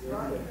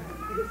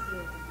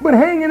 But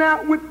hanging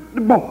out with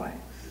the boys,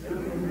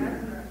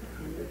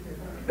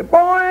 The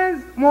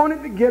boys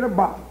wanted to get a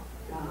bottle.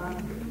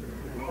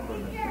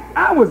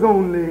 I was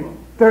only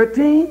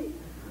 13,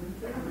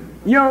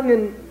 young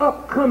and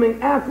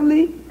upcoming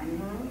athlete,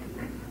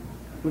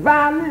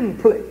 violin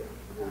player.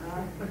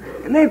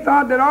 And they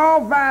thought that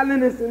all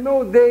violinists in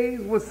those days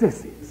were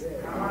sissies.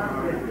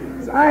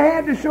 So I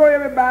had to show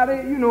everybody,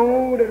 you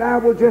know, that I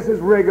was just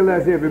as regular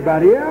as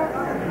everybody else.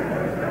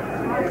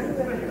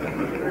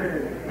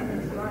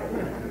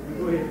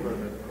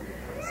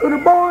 So the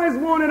boys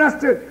wanted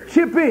us to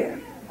chip in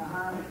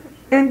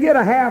and get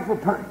a half a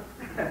pint.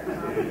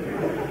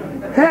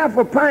 Half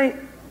a pint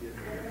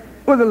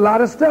was a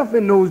lot of stuff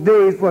in those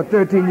days for a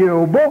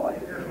 13-year-old boy.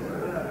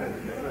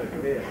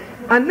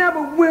 I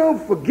never will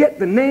forget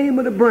the name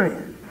of the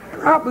brand.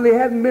 Probably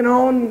hasn't been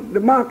on the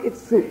market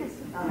since.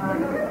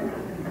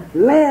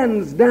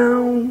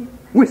 Lansdowne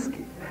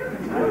whiskey.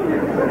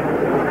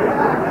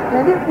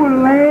 And it will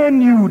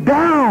land you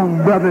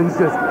down, brother and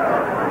sister.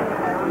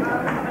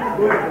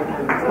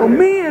 So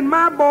me and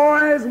my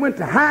boys went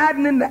to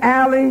hiding in the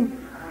alley,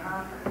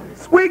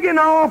 swigging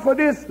off of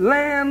this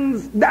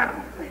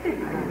Lansdowne.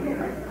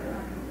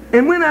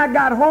 And when I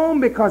got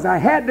home, because I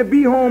had to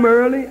be home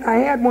early, I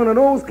had one of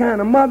those kind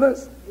of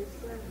mothers.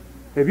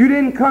 If you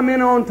didn't come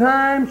in on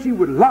time, she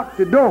would lock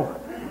the door.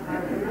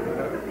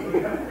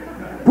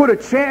 Put a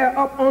chair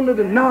up under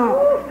the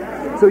knob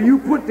so you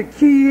put the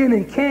key in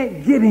and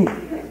can't get in.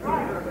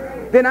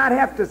 Then I'd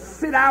have to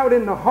sit out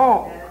in the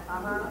hall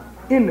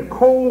in the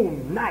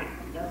cold night.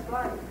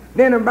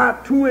 Then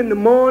about 2 in the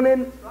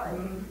morning,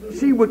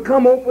 she would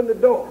come open the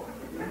door,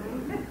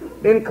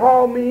 then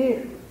call me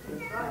in.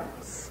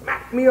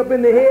 Smack me up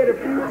in the head a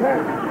few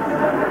times.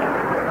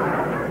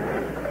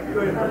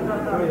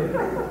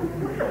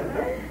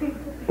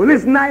 Well,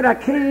 this night I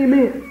came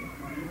in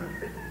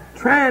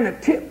trying to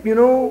tip, you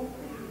know,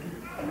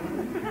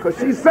 because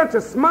she's such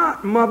a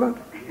smart mother.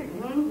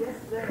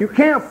 You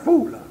can't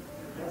fool her.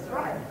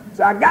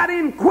 So I got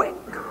in quick.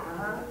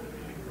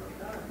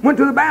 Went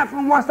to the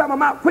bathroom, washed out my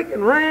mouth quick,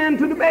 and ran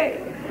to the bed.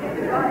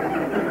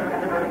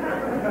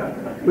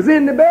 Was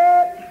in the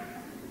bed.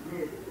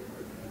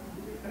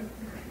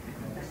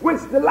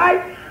 Switched the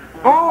light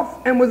off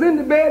and was in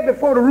the bed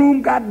before the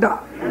room got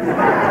dark.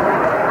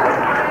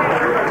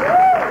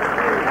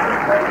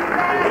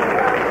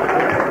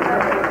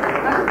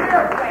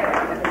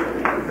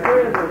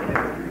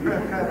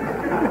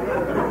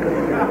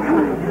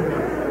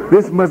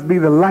 This must be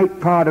the light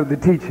part of the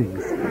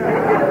teachings.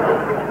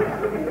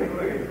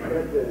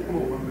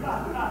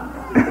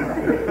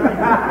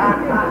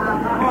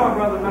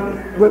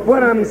 But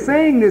what I'm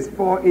saying this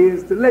for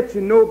is to let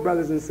you know,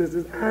 brothers and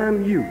sisters,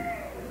 I'm you.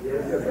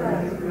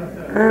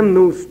 I'm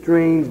no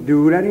strange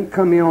dude. I didn't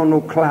come here on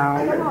no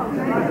cloud.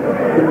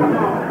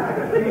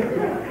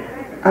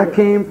 I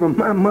came from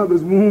my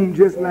mother's womb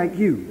just like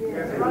you.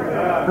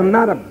 I'm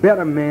not a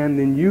better man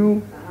than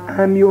you.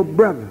 I'm your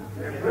brother.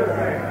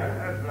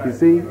 You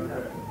see?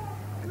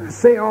 I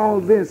say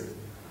all this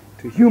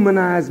to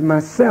humanize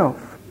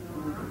myself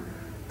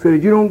so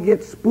that you don't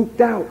get spooked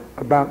out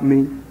about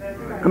me.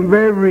 I'm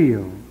very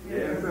real.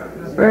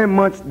 Very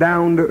much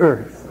down to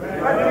earth.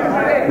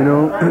 You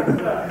know?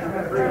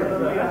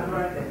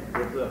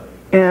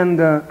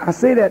 And I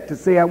say that to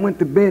say I went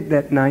to bed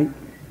that night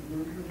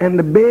and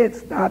the bed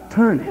started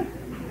turning.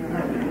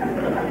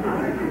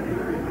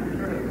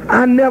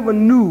 I never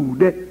knew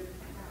that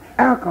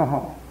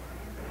alcohol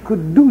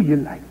could do you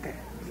like that.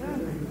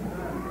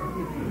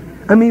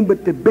 I mean,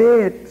 but the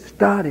bed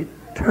started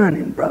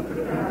turning, brother.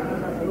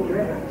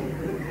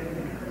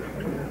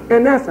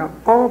 And that's an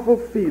awful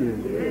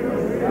feeling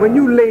when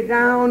you lay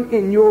down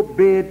in your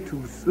bed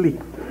to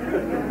sleep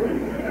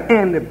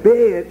and the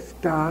bed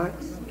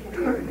starts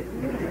turning.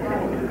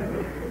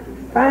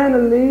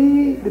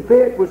 Finally, the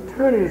bed was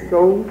turning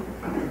so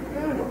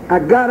I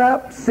got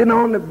up, sitting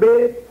on the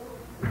bed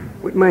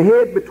with my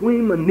head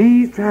between my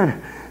knees, trying to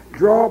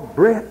draw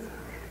breath,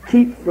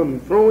 keep from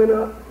throwing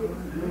up.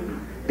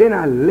 Then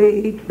I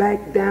laid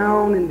back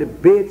down and the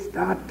bed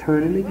started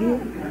turning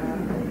again.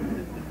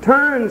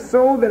 Turned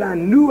so that I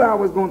knew I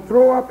was going to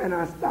throw up, and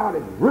I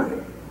started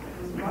running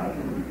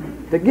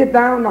to get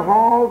down the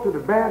hall to the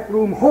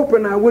bathroom,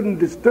 hoping I wouldn't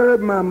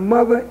disturb my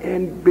mother,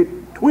 and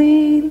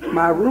between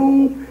my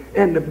room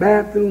and the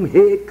bathroom,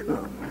 here it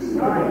comes.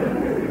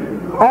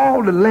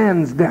 All the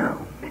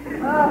Lansdowne.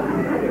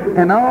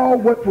 And all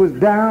what was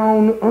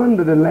down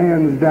under the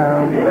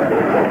Lansdowne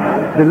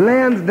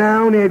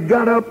had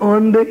got up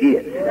under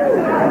it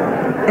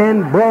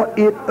and brought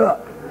it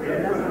up.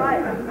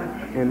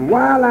 And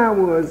while I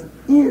was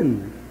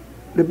in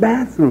the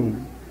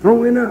bathroom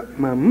throwing up,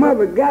 my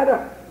mother got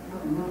up.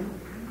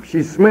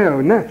 She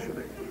smelled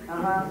naturally.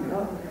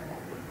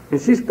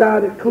 And she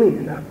started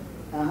cleaning up.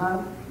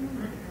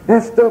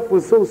 That stuff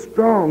was so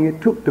strong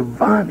it took the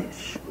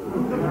varnish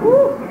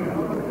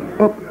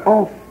up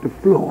off the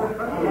floor.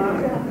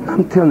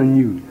 I'm telling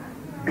you,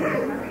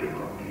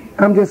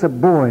 I'm just a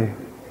boy.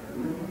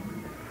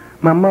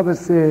 My mother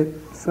said,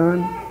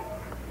 "Son,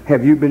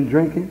 have you been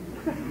drinking?"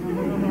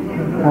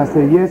 I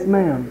said, "Yes,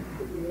 ma'am."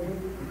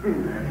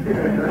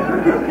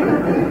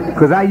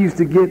 Because I used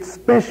to get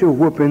special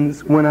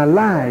whoopings when I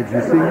lied,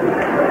 you see.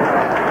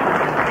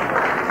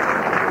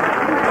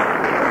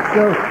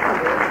 So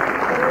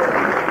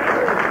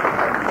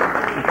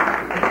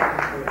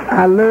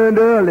I learned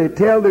early,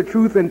 tell the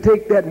truth and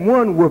take that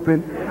one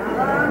whooping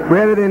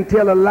rather than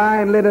tell a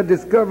lie and let her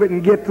discover it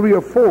and get 3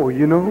 or 4,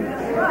 you know.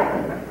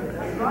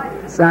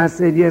 So I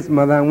said, yes,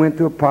 Mother. I went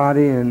to a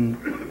party and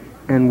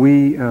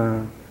we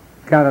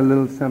got a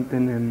little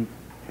something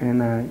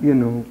and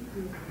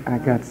I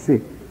got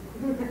sick.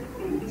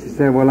 She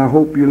said, well, I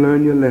hope you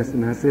learned your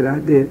lesson. I said, I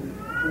did.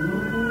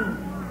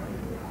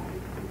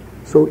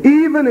 So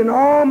even in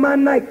all my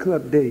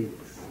nightclub days,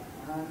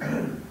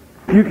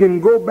 you can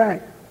go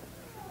back,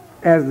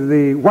 as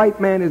the white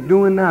man is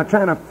doing now,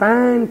 trying to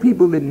find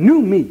people that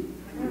knew me.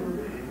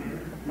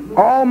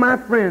 All my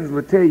friends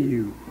will tell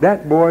you,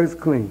 that boy is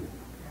clean.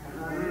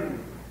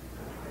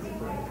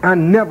 I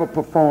never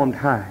performed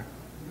high.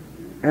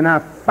 And I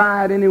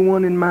fired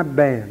anyone in my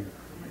band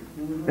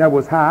that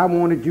was high. I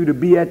wanted you to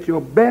be at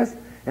your best,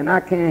 and I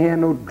can't have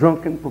no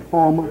drunken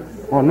performer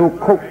or no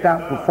coked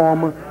out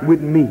performer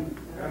with me.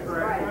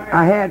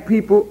 I had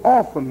people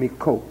offer me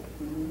coke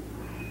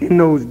in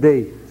those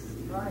days.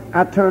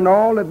 I turned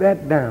all of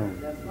that down.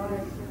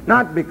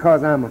 Not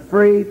because I'm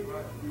afraid,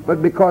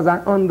 but because I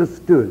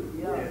understood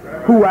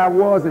who I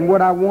was and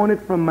what I wanted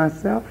from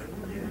myself.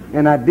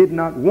 And I did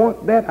not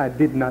want that. I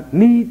did not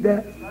need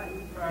that.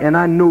 And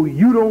I know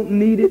you don't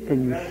need it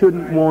and you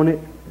shouldn't want it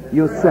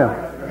yourself.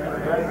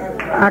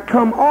 I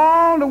come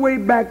all the way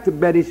back to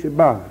Betty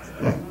Shabazz.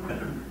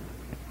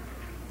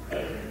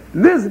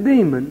 This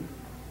demon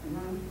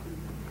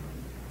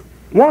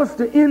wants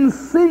to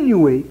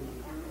insinuate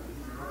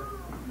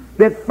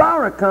that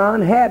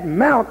Farrakhan had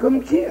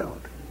Malcolm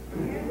killed.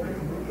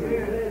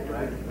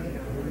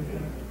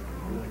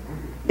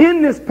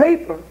 In this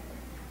paper,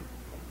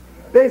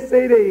 they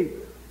say they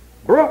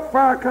brought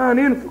Farrakhan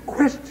in for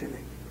questioning.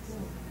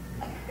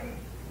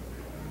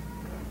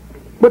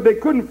 But they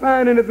couldn't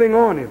find anything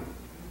on him.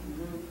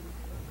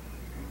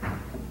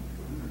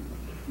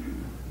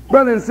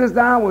 Brother and sister,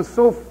 I was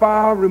so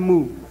far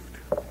removed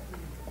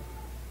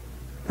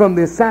from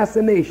the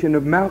assassination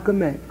of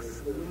Malcolm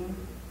X.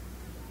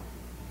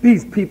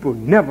 These people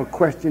never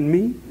questioned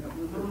me.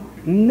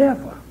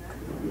 Never.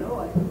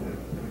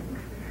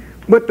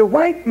 But the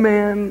white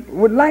man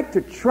would like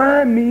to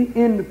try me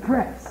in the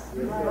press.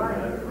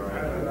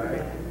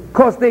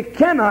 Because they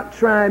cannot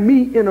try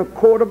me in a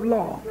court of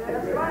law.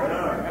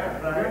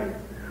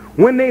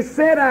 When they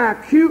said I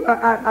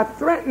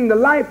threatened the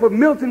life of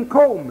Milton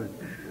Coleman,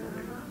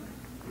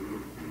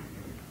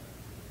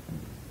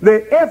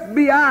 the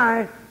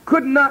FBI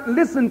could not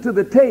listen to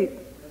the tape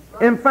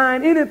and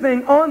find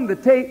anything on the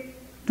tape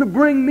to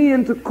bring me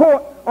into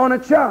court on a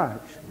charge.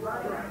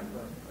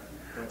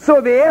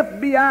 So the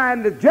FBI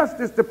and the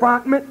Justice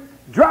Department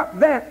dropped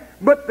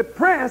that, but the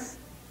press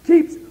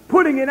keeps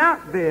putting it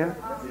out there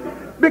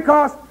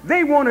because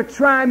they want to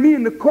try me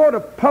in the court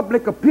of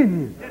public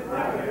opinion.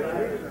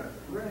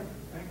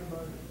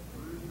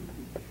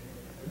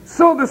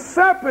 So the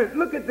serpent,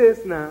 look at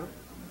this now,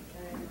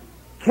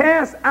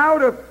 cast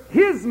out of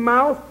his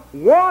mouth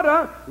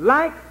water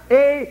like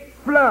a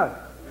flood.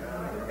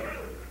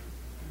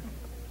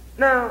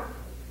 Now,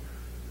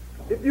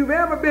 if you've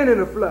ever been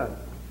in a flood,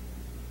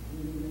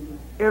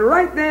 and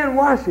right there in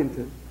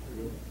Washington,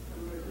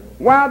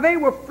 while they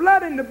were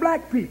flooding the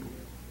black people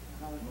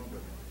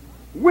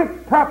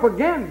with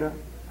propaganda,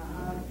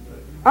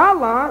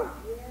 Allah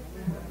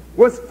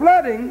was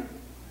flooding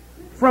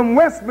from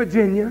West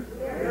Virginia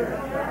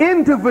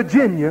into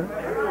Virginia,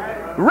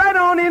 right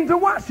on into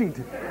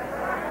Washington.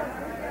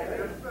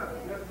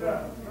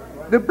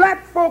 The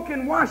black folk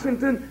in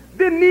Washington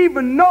didn't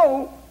even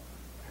know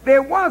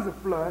there was a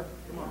flood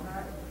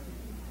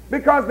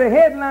because the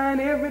headline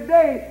every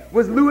day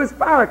was Louis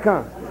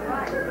Farrakhan.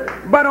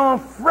 But on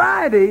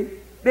Friday,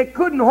 they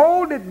couldn't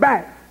hold it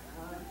back.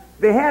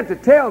 They had to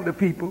tell the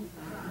people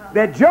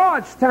that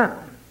Georgetown,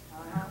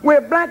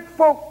 where black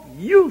folk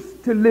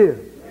used to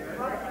live,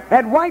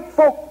 that white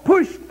folk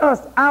pushed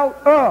us out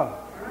of,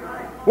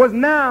 was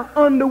now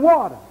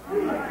underwater.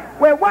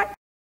 Where white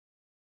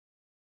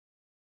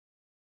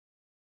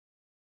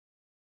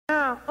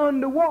now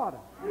underwater.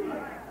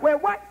 Where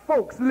white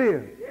folks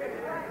lived,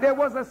 there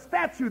was a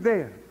statue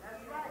there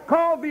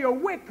called the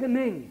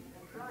Awakening.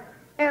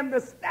 And the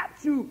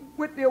statue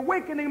with the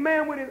awakening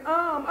man with his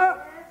arm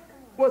up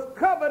was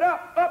covered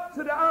up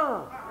to the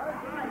arm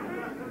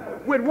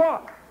with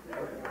water.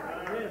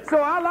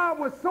 So Allah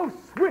was so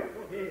swift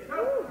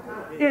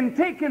in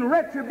taking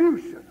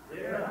retribution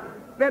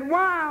that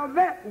while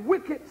that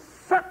wicked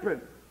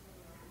serpent,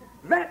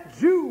 that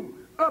Jew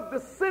of the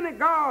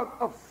synagogue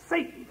of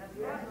Satan,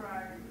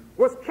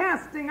 was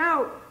casting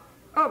out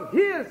of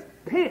his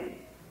pen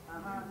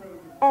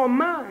or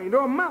mind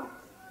or mouth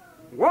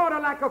water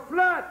like a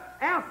flood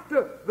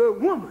after the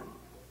woman,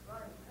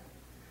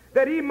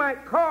 that he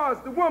might cause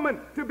the woman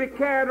to be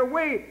carried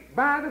away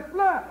by the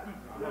flood.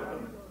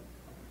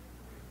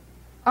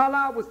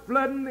 Allah was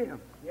flooding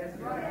them.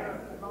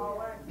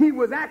 He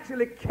was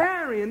actually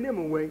carrying them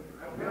away.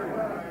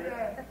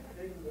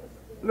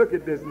 Look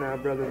at this now,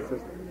 brothers and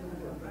sisters.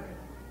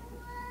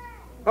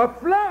 A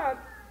flood,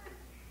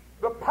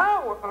 the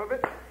power of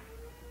it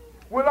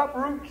will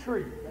uproot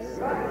trees.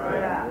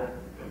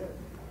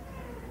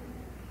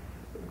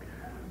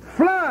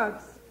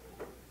 Floods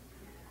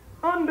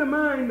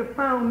undermine the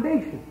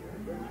foundation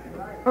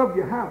of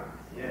your house.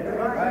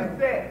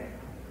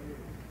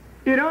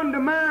 It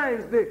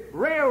undermines the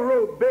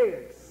railroad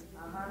beds.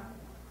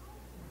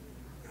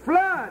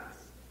 Floods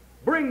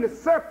bring the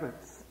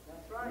serpents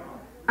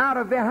out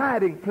of their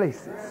hiding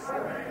places.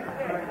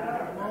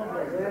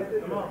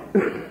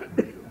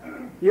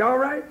 You all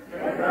right?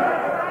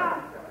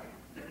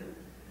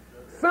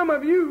 Some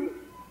of you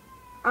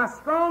are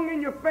strong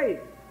in your faith.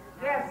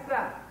 Yes,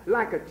 sir.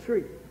 Like a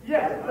tree.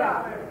 Yes,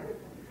 sir.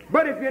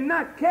 But if you're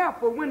not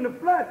careful when the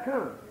flood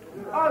comes,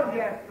 Oh,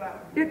 yes, sir.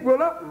 it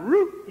will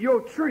uproot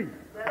your tree.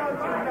 Don't you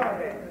know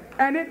that?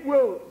 And it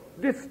will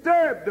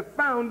disturb the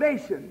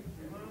foundation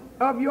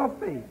of your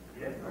faith.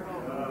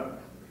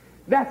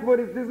 That's what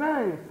it's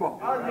designed for.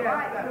 Oh,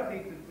 yes,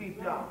 sir. Teach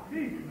y'all.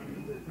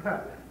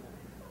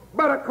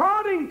 But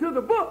according to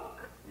the book,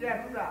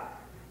 Yes, sir.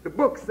 the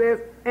book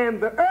says, and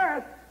the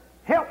earth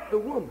helped the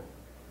woman.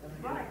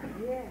 That's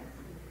right.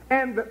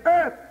 And the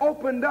earth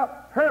opened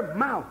up her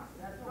mouth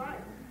That's right.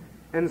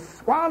 and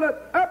swallowed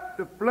up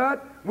the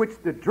flood which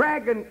the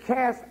dragon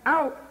cast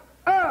out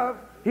of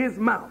his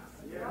mouth.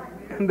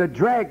 And the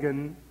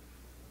dragon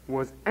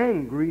was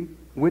angry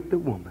with the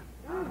woman.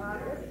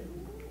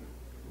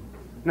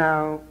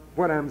 Now,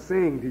 what I'm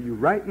saying to you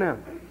right now,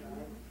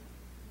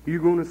 you're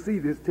going to see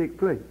this take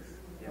place.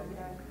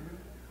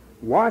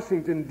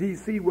 Washington,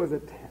 D.C. was a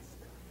test.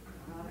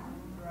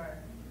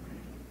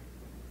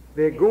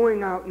 They're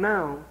going out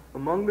now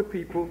among the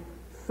people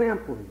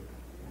sampling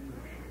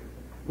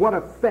what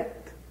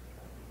effect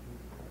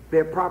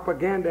their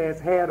propaganda has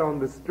had on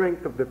the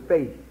strength of the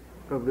faith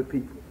of the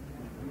people.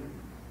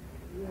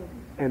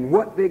 And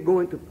what they're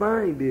going to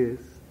find is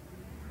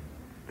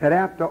that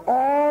after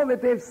all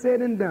that they've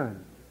said and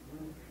done,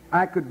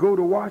 I could go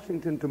to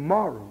Washington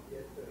tomorrow,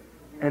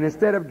 and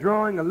instead of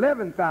drawing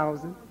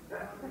 11,000,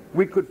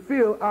 we could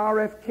fill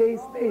RFK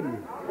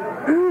Stadium.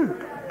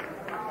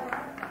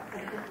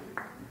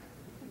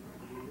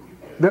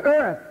 The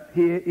earth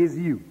here is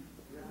you.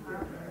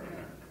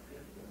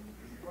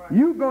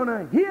 You're going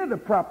to hear the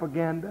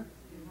propaganda,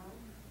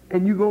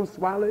 and you're going to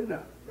swallow it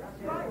up.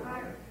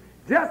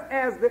 Just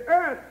as the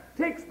earth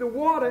takes the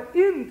water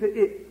into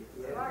it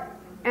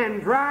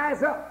and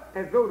dries up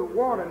as though the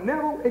water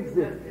never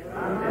existed,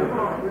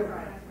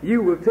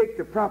 you will take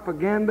the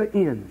propaganda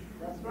in,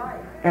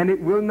 and it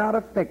will not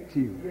affect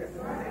you.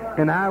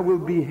 And I will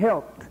be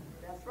helped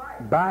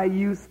by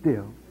you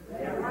still.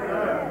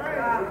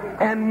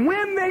 And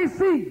when they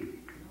see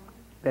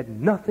that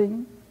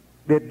nothing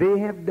that they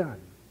have done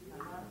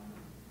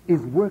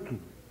is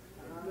working,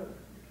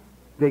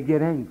 they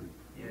get angry.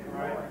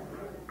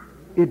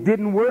 It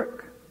didn't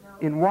work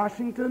in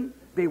Washington.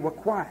 They were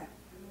quiet.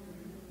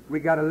 We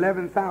got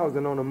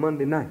 11,000 on a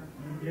Monday night.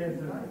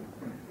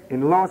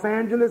 In Los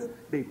Angeles,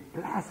 they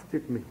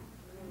blasted me.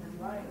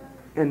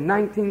 And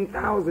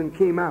 19,000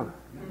 came out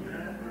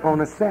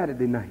on a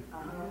Saturday night.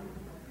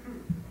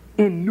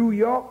 In New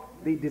York,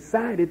 they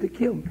decided to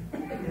kill me.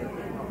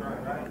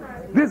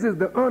 This is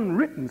the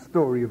unwritten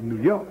story of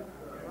New York.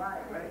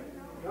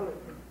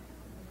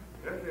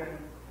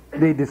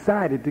 They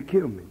decided to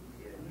kill me.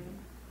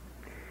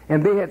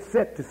 And they had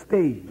set the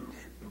stage.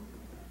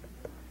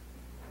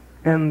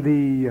 And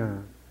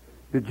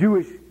the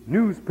Jewish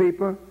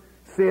newspaper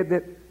said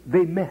that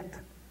they met,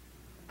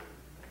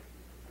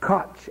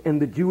 Koch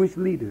and the Jewish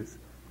leaders,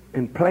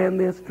 and planned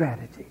their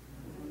strategy.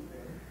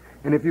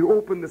 And if you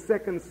open the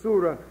second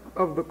surah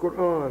of the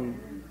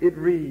Quran, it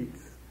reads,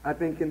 I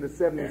think in the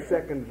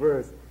 72nd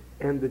verse,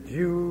 and the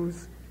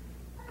Jews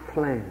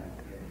planned.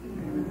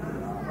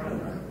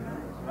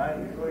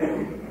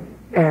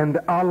 And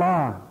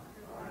Allah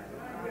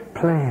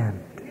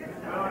planned.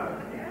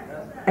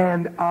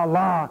 And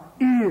Allah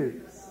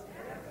is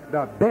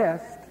the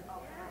best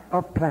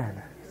of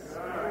planners.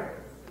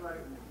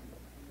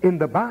 In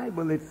the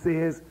Bible it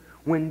says,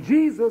 when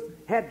Jesus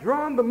had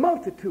drawn the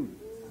multitudes,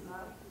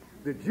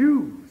 the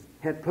Jews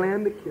had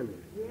planned to kill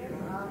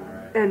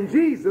him. And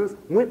Jesus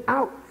went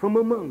out from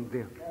among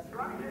them.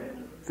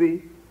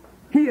 See,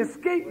 he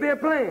escaped their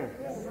plans.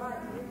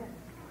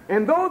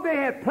 And though they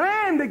had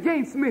planned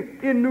against me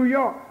in New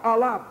York,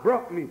 Allah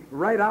brought me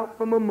right out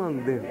from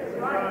among them.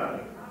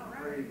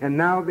 And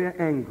now they're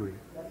angry.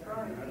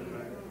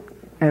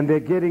 And they're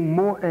getting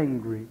more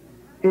angry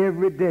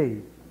every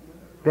day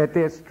that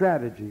their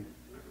strategy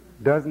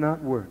does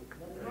not work.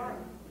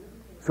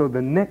 So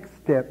the next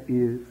step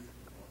is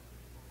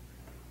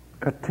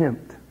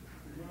attempt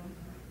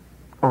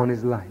on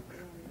his life.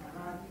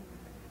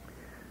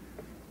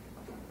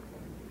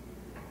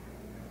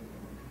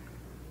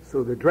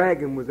 So the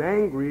dragon was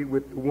angry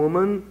with the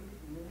woman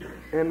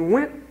and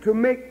went to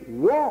make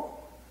war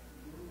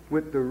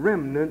with the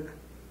remnant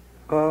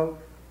of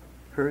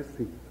her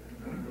seed.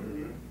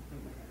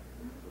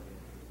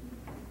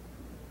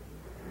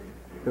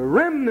 The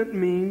remnant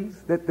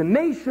means that the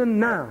nation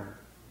now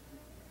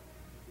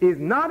is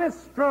not as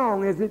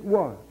strong as it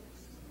was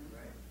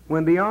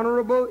when the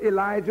Honorable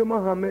Elijah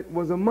Muhammad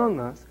was among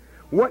us.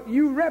 What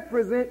you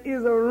represent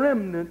is a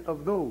remnant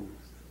of those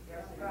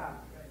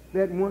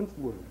that once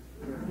were.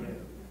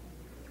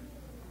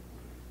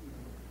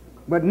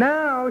 But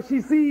now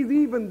she sees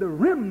even the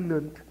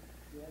remnant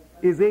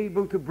is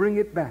able to bring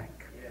it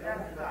back.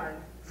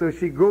 So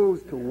she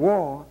goes to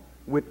war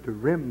with the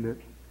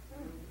remnant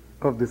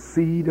of the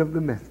seed of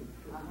the messenger.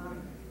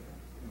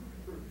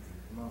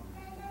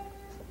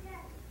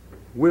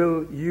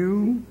 Will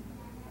you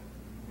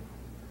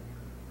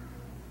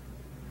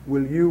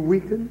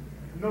weaken?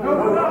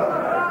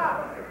 No.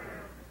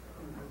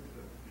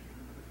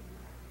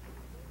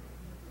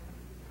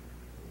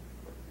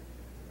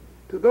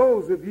 To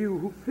those of you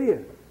who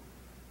fear,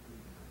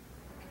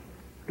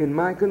 in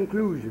my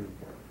conclusion,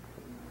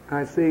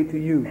 I say to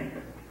you,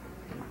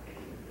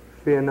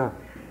 fear not.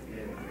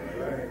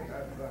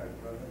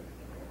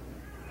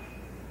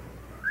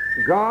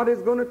 God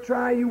is going to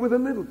try you with a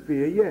little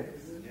fear, yes.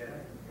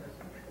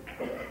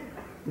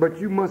 But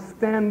you must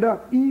stand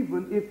up.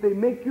 Even if they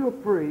make you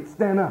afraid,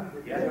 stand up.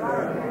 That's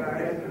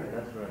right.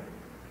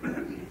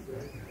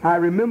 I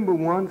remember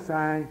once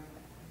I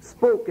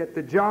spoke at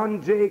the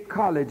John Jay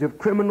College of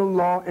Criminal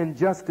Law and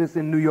Justice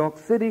in New York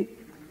City.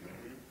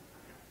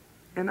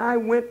 And I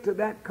went to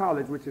that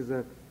college, which is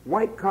a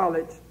white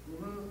college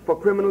for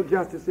criminal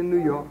justice in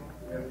New York.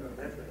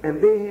 And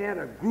they had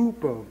a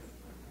group of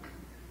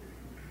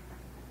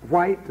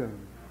white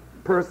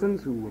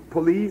persons who were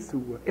police, who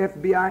were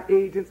FBI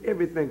agents,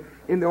 everything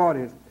in the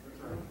audience.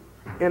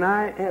 And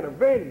I had a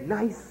very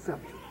nice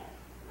subject,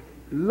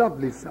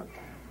 lovely subject,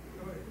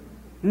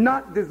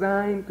 not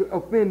designed to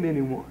offend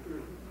anyone.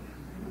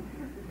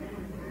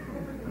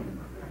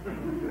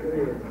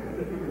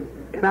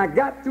 And I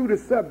got through the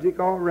subject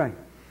all right.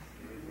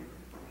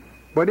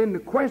 But in the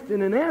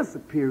question and answer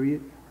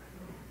period,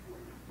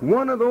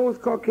 one of those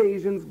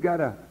Caucasians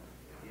got up.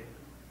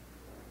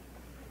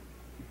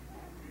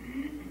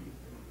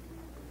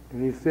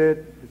 And he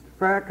said, Mr.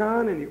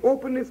 Farrakhan, and he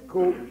opened his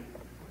coat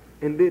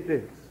and did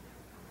this.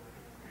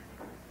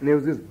 And there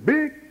was this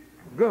big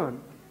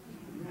gun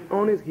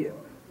on his hip.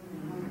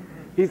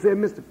 He said,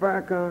 Mr.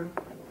 Farrakhan,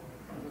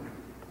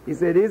 he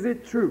said, is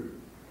it true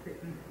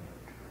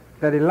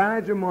that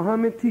Elijah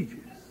Muhammad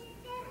teaches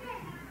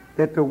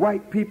that the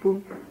white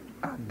people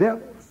are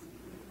devils?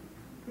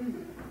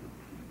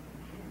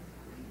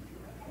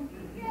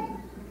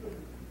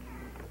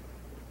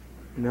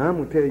 Now I'm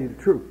going to tell you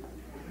the truth.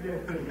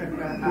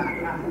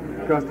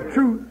 Because the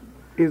truth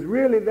is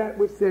really that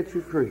which sets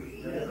you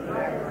free.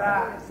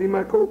 See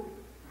my coat?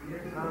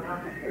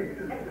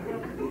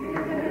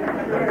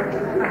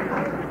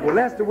 Well,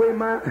 that's the way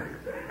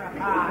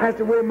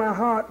my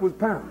heart was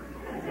pounding.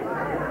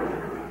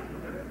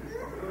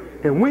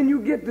 And when you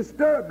get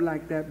disturbed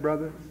like that,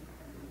 brothers,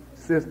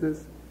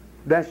 sisters,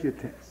 that's your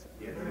test.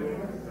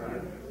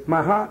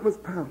 My heart was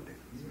pounding.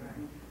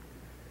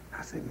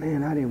 I said,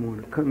 man, I didn't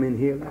want to come in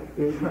here like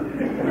this.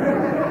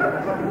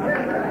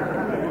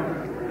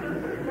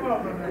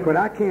 But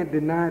I can't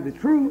deny the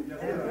truth.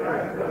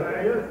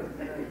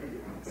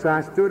 So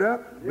I stood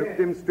up, looked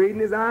him straight in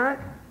his eye,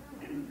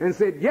 and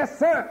said, yes,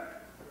 sir.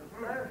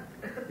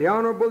 The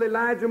Honorable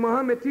Elijah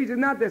Muhammad teaches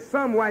not that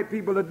some white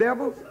people are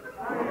devils,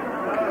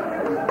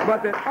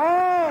 but that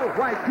all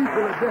white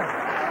people are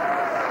devils.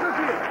 Look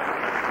here.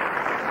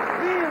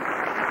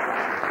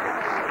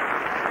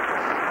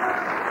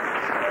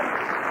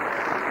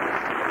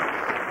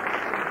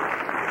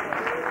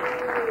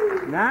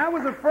 Now I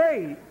was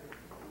afraid,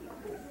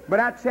 but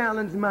I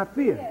challenged my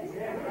fear.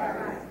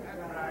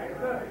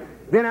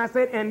 Then I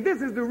said, and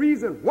this is the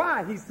reason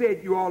why he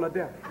said you all are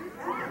devils.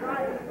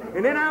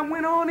 And then I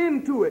went on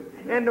into it.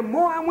 And the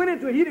more I went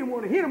into it, he didn't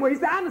want to hear anymore. He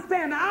said, I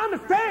understand. Now I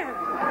understand.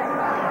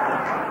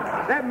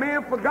 That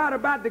man forgot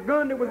about the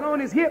gun that was on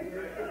his hip.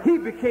 He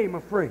became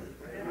afraid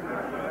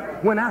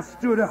when I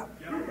stood up.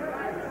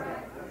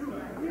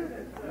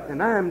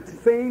 And I am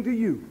saying to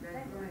you,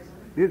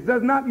 this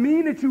does not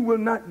mean that you will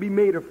not be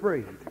made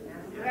afraid.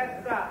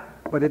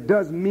 But it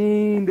does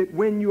mean that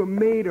when you are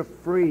made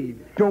afraid,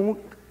 don't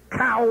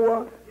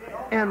cower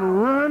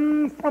and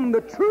run from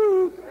the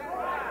truth.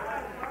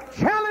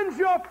 Challenge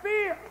your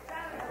fear.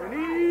 And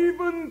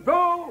even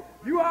though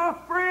you are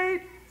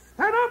afraid,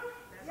 stand up.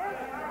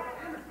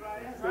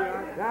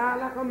 Die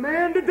like a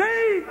man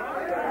today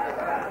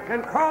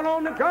and call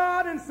on to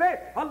God and say,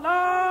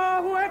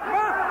 Allahu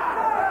Akbar.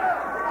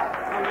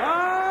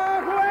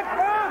 Allahu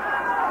Akbar.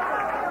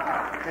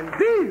 And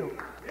deal.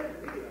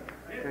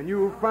 And you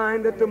will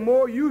find that the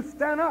more you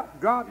stand up,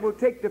 God will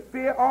take the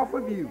fear off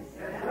of you.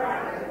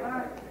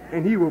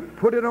 And he will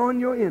put it on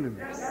your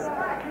enemies.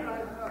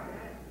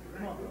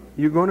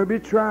 You're going to be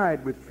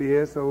tried with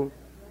fear,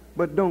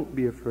 but don't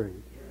be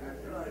afraid.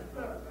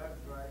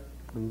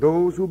 And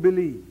those who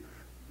believe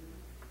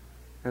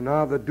and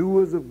are the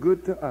doers of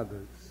good to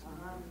others,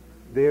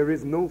 there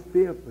is no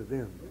fear for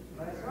them.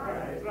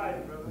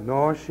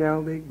 nor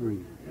shall they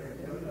grieve.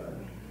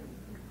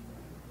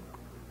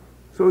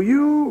 So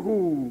you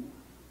who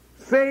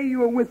say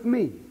you are with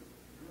me,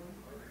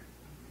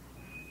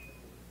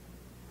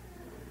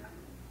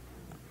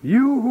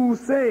 you who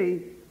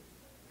say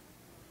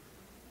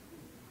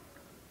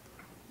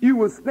you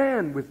will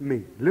stand with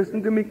me,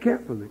 listen to me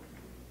carefully.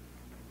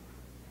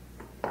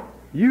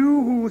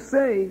 You who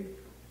say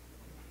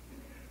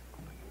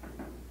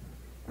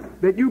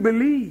that you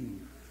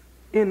believe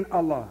in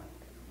Allah,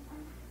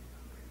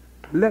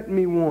 let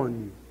me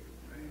warn you.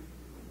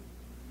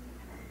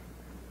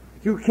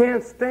 You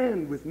can't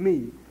stand with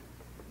me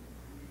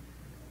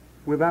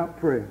without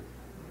prayer.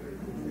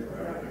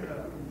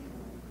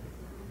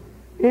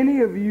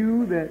 Any of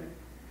you that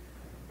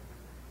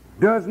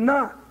does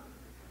not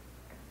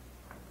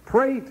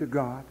pray to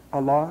God,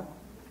 Allah,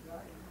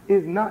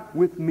 is not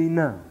with me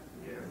now.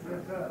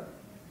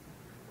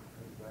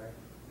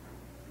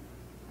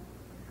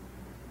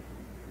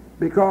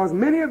 Because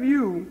many of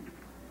you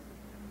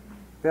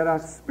that are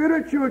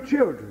spiritual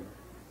children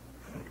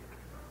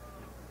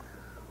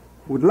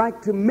would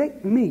like to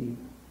make me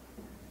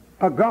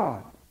a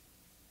God.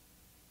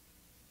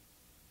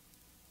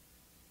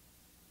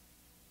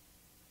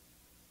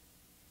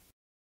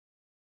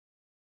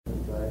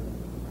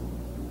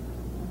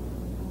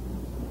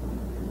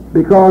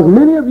 Because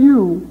many of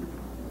you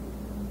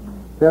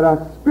that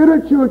are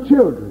spiritual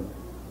children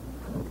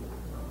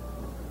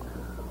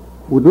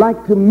would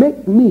like to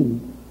make me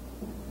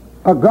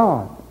a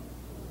God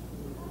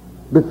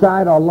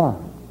beside Allah.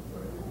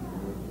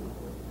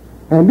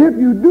 And if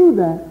you do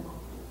that,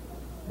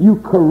 you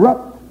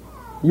corrupt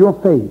your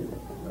faith.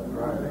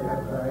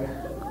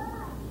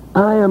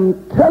 I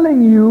am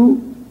telling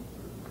you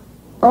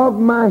of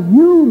my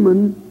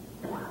human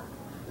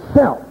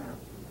self.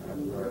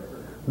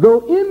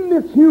 Though in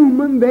this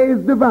human there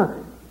is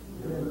divine,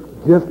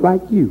 just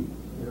like you.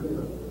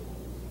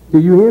 Do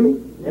you hear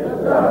me? Yes,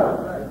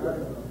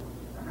 sir.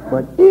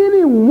 But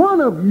any one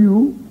of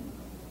you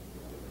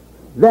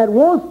that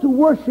wants to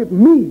worship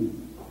me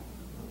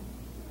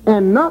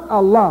and not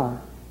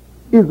Allah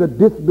is a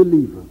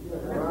disbeliever.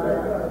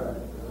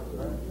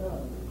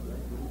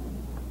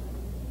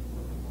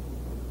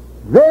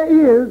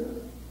 There is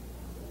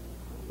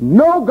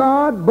no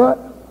God but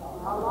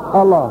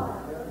Allah.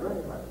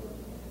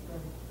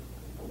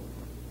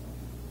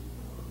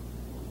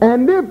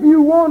 And if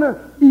you want to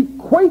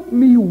equate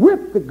me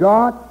with the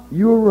God,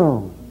 you're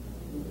wrong.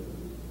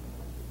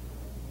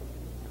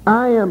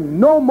 I am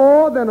no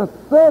more than a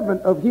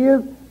servant of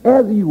His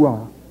as you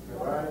are.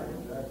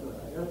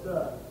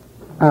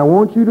 I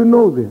want you to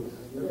know this.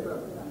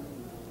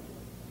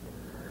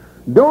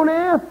 Don't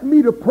ask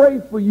me to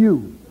pray for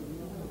you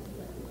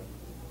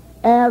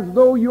as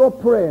though your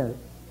prayers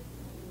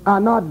are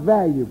not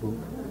valuable.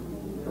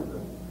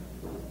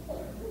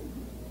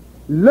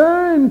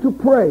 Learn to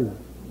pray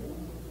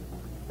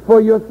for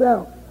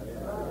yourself.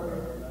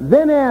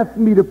 Then ask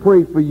me to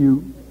pray for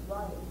you.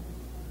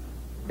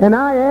 And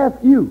I ask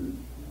you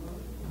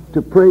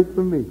to pray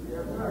for me.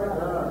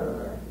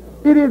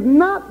 It is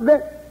not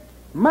that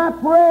my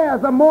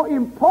prayers are more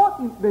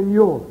important than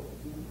yours,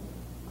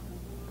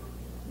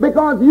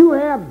 because you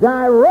have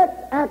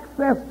direct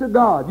access to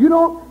God. You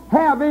don't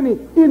have any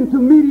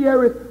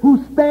intermediaries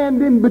who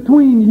stand in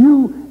between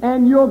you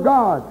and your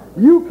God.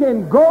 You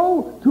can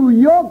go to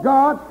your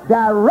God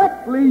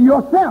directly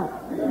yourself.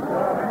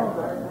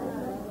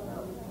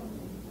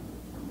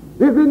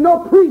 There is no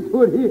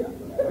priesthood here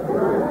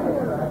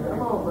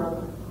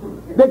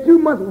that you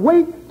must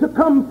wait to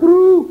come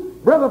through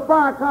Brother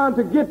Farrakhan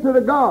to get to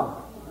the God.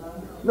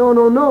 No,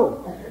 no,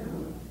 no.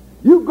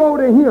 You go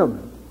to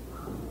him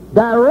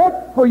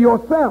direct for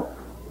yourself.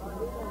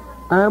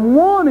 I'm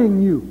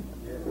warning you.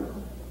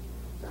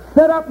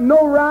 Set up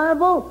no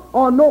rival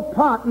or no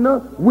partner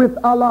with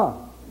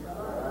Allah.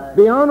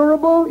 The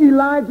Honorable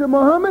Elijah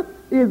Muhammad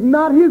is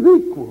not his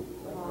equal.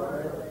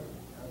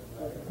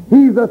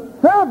 He's a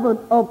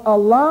servant of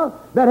Allah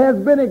that has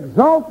been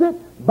exalted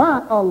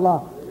by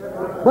Allah.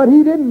 But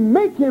he didn't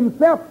make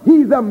himself.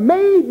 He's a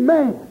made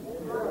man.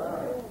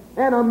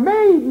 And a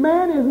made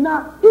man is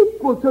not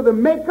equal to the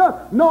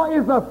maker, nor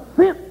is a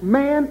sent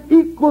man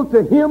equal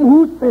to him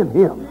who sent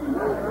him.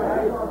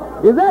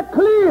 Is that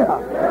clear?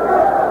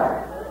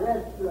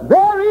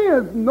 There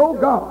is no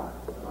God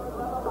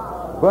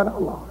but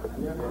Allah.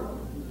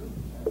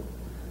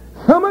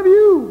 Some of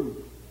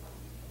you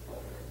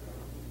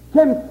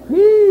can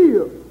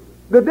feel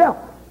the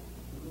devil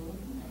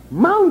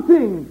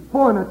mounting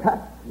for an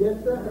attack.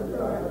 Yes,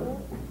 sir.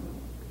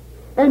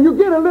 And you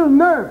get a little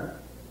nervous.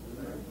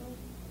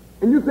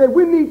 And you say,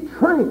 we need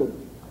training.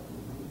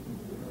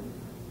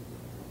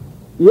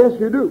 Yes,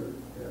 you do.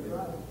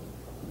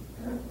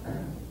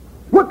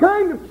 What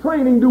kind of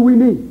training do we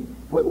need?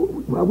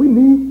 Well, we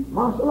need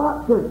martial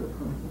arts training.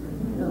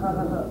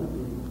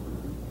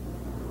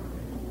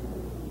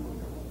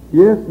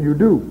 Yes, you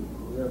do.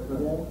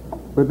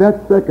 But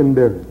that's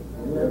secondary.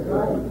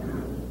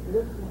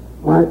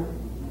 Why?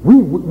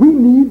 We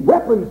need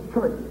weapons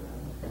training.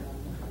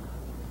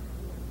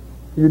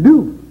 You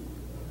do.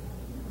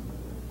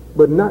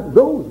 but not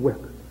those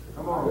weapons.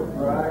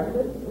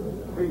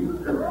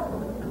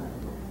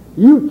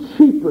 You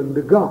cheapen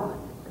the God.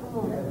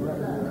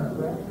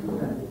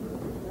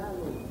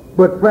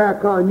 But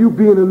Farrakhan, you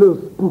being a little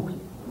spooky.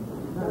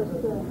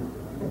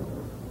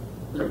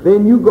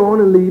 Then you go on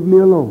and leave me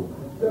alone.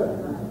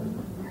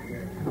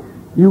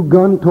 You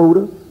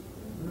gun-toted us,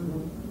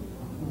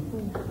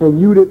 and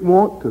you didn't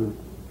want to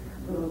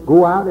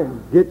go out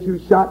and get you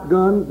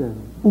shotguns and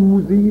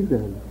Uzis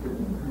and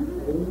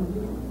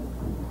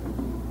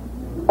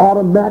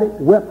automatic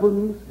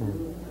weapons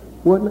and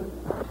whatnot.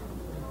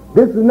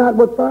 This is not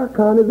what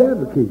Farrakhan is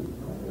advocating.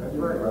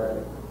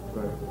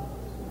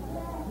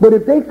 But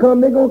if they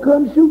come, they're going to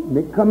come shooting.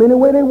 They come any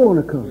way they want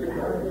to come.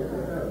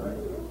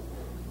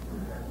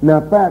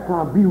 Now,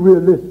 Farrakhan, be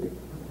realistic.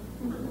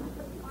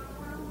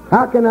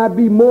 How can I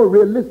be more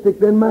realistic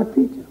than my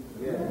teacher?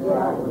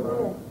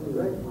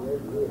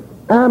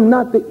 I'm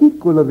not the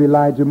equal of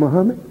Elijah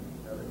Muhammad.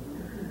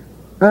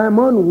 I'm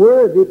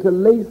unworthy to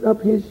lace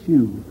up his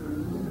shoes.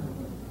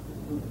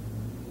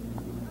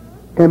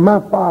 And my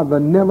father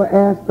never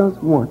asked us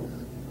once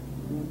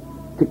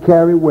to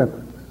carry weapons.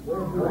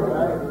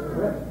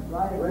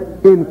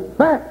 In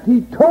fact,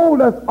 he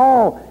told us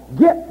all,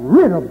 get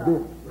rid of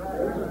this.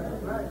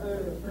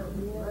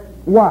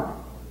 Why?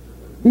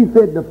 He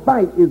said the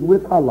fight is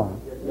with Allah.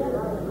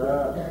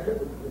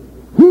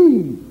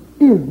 He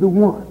is the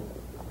one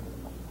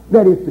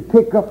that is to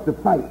take up the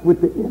fight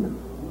with the enemy.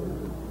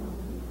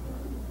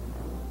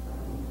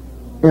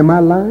 Am I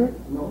lying?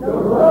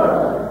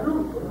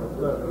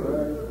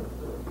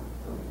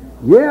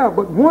 Yeah,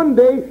 but one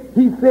day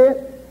he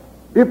said,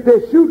 if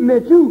they're shooting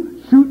at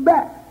you, shoot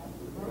back.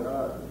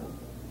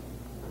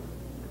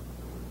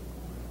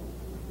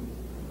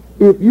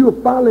 If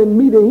you're following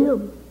me to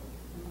him,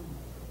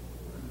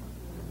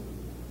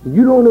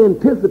 you don't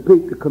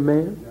anticipate the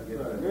command.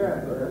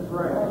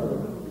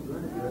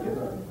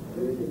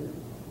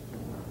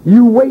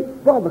 You wait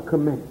for the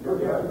command.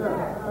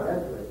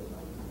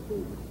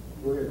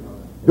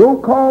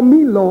 Don't call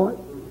me Lord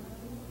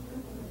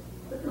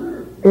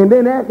and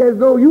then act as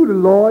though you the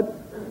Lord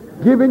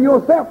giving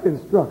yourself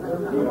instructions.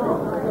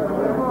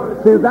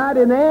 Since I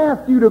didn't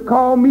ask you to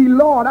call me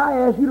Lord, I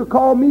asked you to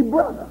call me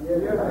brother.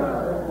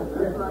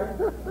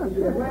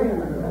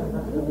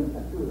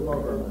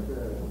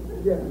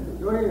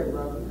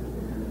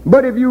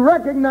 But if you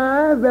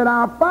recognize that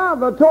our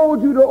Father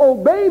told you to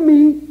obey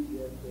me,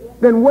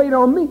 then wait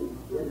on me.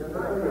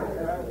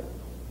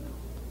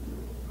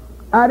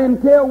 I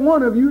didn't tell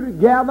one of you to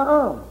gather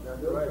arms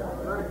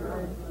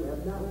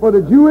for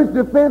the Jewish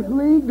Defense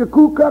League, the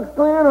Ku Klux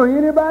Klan, or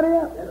anybody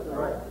else.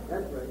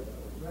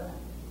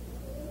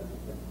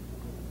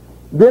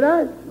 Did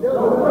I?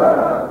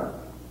 No.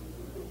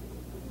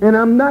 And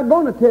I'm not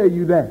going to tell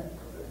you that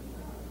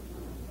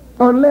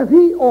unless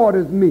he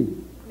orders me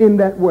in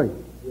that way.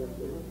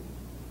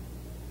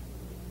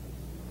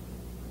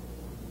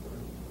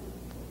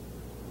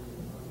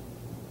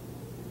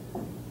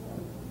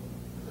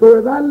 So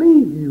as I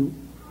leave you,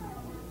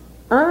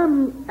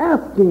 I'm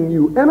asking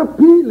you and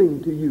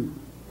appealing to you.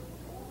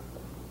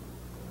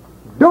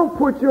 Don't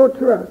put your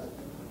trust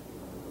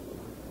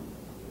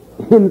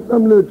in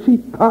some little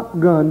cheap pop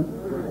gun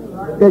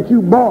that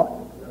you bought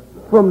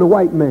from the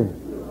white man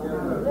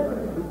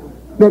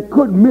that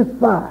could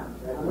misfire.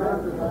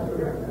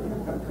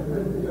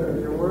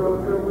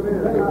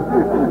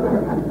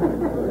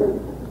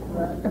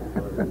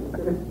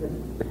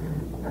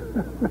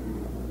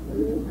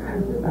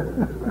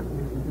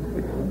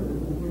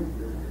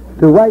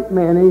 The white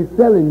man ain't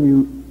selling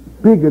you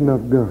big enough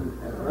guns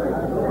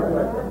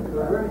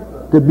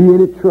to be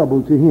any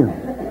trouble to him.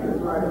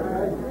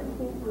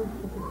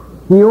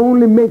 He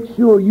only makes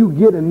sure you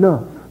get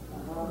enough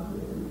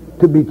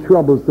to be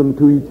troublesome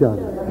to each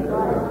other.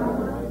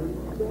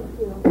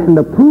 And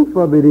the proof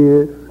of it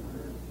is,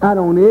 I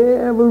don't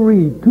ever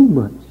read too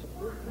much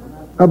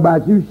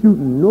about you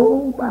shooting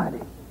nobody.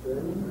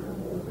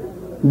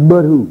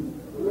 But who?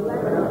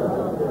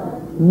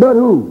 But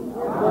who?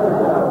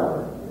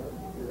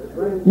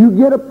 You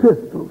get a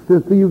pistol,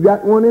 sister, you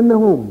got one in the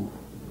home.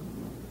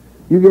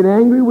 You get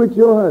angry with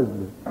your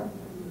husband.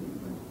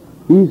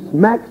 He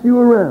smacks you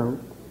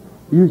around,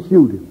 you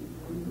shoot him.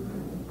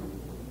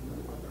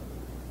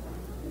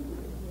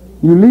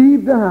 You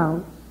leave the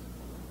house,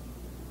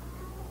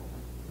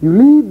 you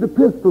leave the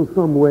pistol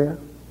somewhere,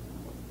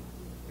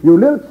 your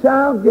little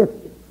child gets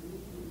it,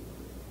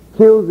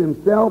 kills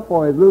himself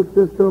or his little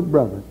sister or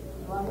brother.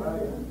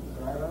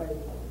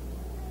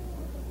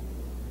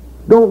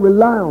 Don't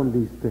rely on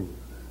these things.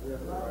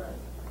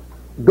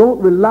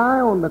 Don't rely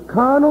on the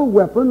carnal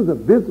weapons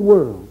of this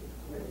world.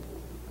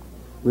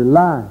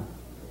 Rely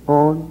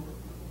on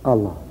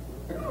Allah.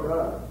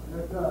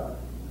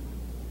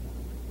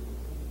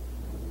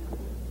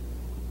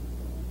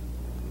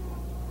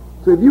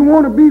 So if you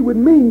want to be with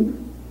me,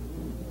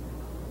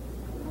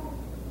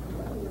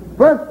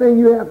 first thing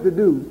you have to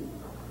do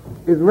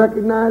is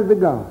recognize the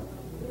God.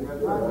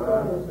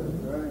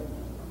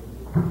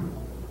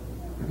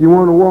 If you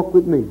want to walk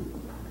with me.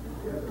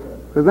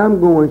 Because I'm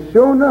going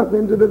sure enough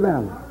into the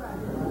valley.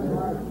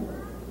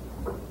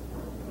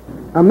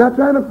 I'm not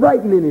trying to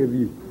frighten any of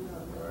you.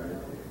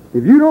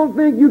 If you don't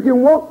think you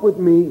can walk with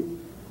me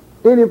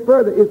any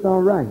further, it's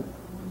all right.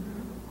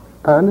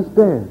 I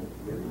understand.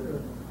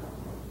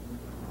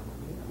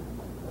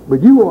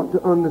 But you ought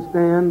to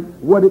understand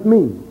what it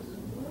means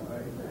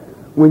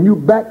when you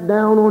back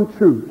down on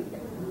truth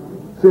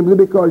simply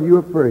because you're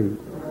afraid.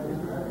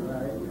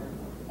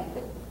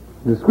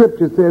 The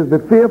scripture says the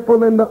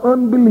fearful and the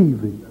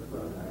unbelieving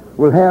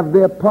will have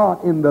their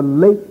part in the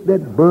lake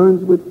that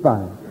burns with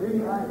fire.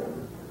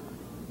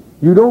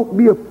 You don't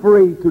be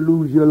afraid to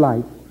lose your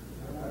life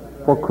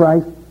for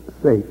Christ's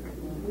sake.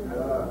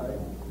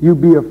 You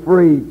be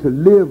afraid to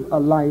live a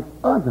life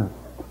other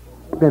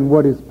than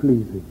what is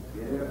pleasing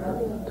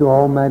to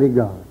Almighty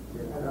God.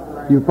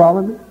 You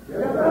follow me?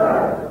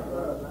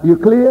 You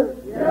clear?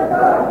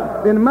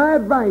 Then my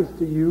advice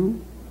to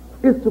you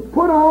is to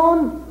put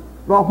on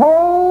the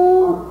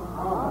whole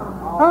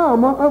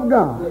armor of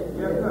God.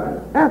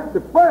 That's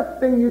the first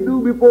thing you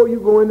do before you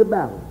go into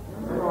battle.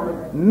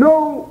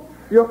 Know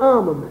your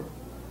armament.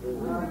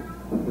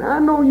 Now, I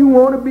know you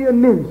want to be a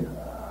ninja.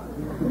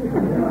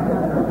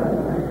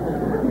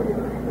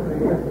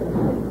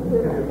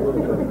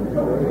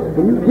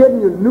 And you getting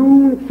your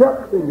noon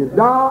chucks and your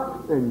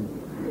darts and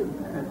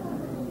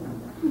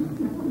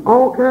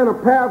all kind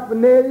of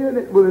paraphernalia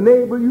that will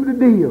enable you to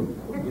deal.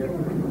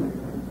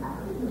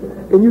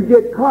 And you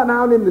get caught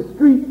out in the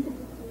street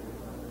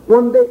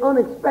one day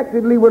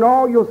unexpectedly when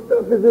all your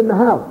stuff is in the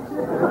house.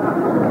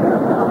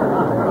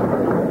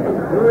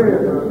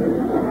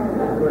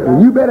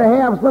 And you better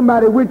have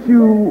somebody with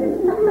you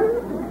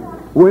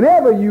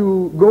whenever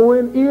you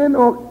going in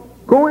or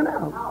going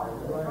out.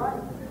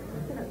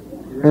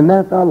 And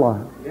that's our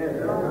life.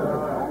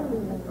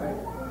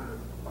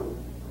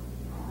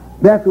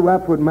 That's who I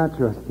put my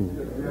trust in.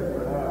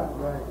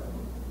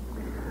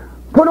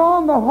 Put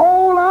on the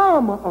whole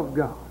armor of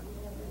God.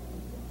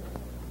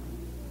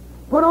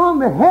 Put on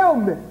the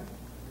helmet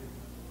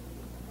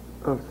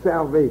of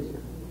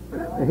salvation.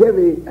 A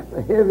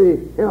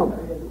heavy helmet.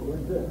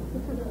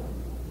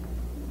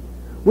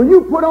 When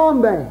you put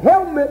on the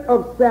helmet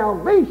of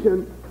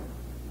salvation,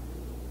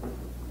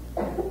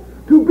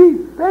 to be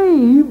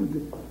saved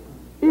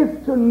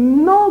is to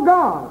know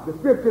God, the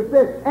scripture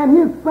says, and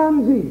his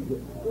son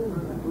Jesus.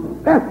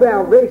 That's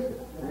salvation.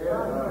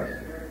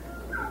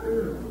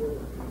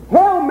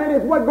 Helmet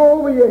is what go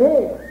over your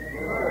head.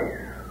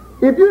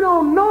 If you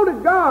don't know the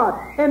God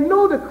and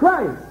know the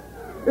Christ,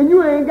 and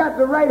you ain't got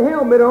the right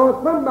helmet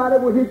on, somebody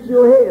will hit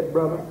your head,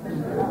 brother.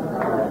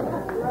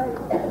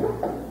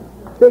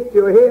 Take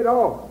your head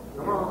off.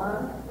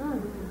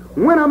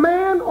 When a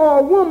man or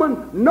a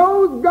woman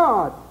knows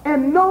God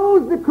and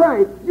knows the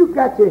Christ, you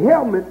got your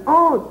helmet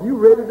on. You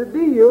ready to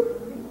deal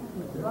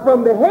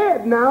from the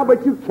head now,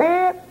 but you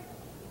can't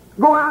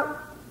go out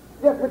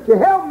just with your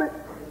helmet.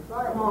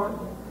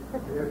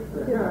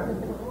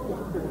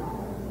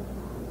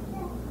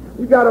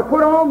 You got to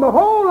put on the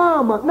whole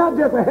armor, not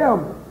just a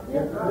helmet.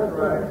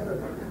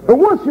 But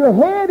once your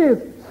head is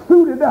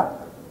suited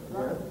up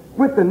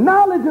with the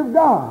knowledge of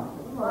God,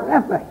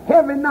 that's a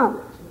heavy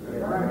knowledge.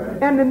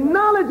 And the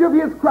knowledge of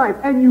his Christ,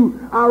 and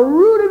you are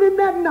rooted in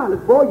that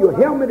knowledge. Boy, your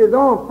helmet is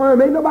on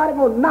firm. Ain't nobody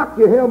going to knock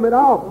your helmet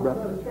off,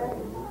 brother.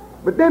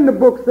 But then the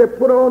book said,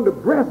 put on the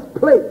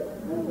breastplate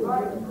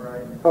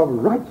of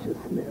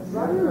righteousness.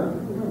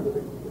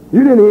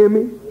 You didn't hear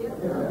me?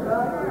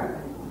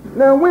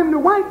 Now, when the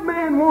white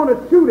man wants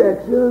to shoot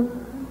at you,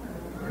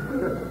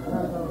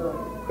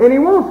 and he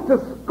wants to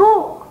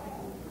score,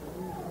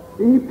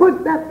 and he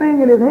puts that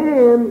thing in his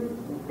hand,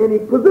 and he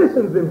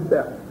positions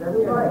himself.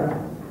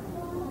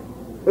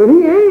 And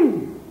he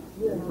aims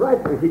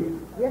right for here.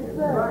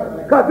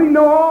 Because he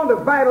knows all the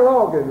vital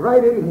organs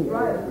right in here.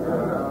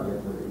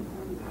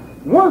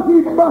 Once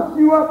he busts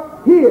you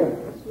up here,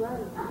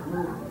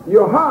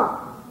 your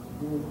heart,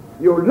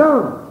 your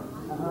lungs,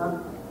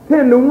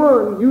 10 to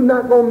 1, you're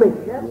not going to make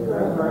it.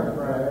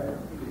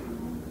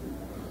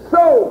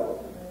 So,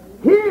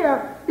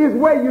 here is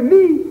where you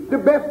need the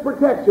best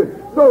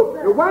protection. So,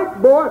 the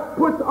white boy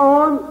puts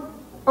on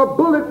a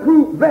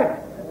bulletproof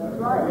vest.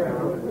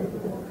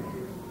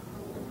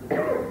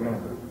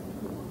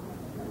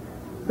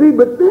 See,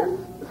 but this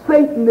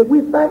Satan that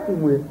we're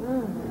fighting with,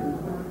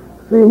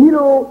 see, he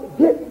don't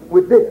hit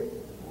with this.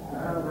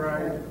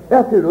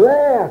 That's his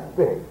last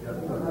thing.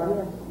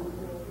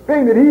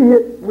 Thing that he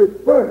hits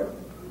with first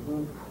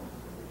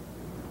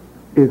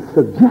is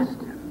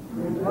suggestion.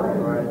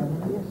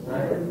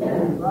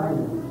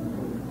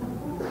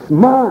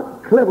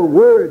 Smart, clever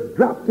words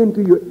dropped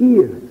into your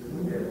ears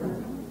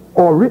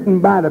or written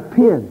by the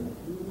pen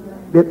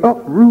that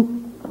uproot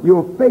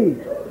your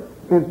faith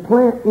and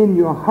plant in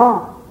your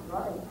heart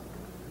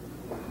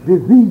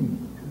disease.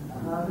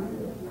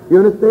 You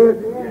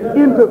understand?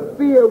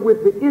 Interfere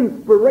with the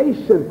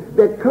inspiration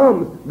that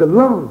comes, the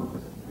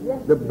lungs,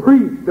 the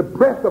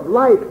breath of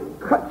life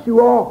cuts you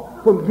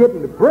off from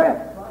getting the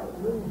breath.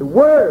 The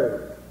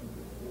word.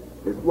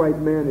 This white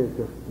man is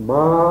a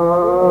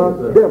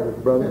smart devil,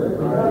 brother.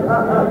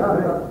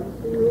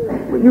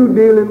 When you're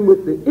dealing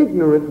with the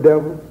ignorant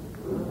devil,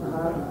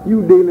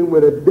 You dealing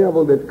with a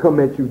devil that come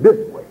at you this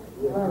way.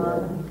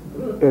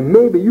 And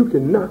maybe you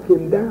can knock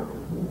him down.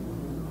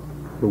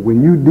 But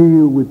when you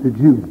deal with the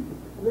Jew,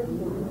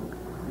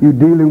 you're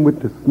dealing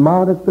with the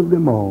smartest of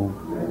them all.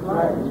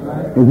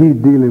 And he's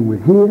dealing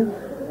with his,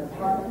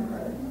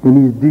 and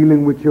he's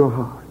dealing with your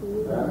heart.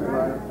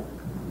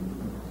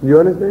 You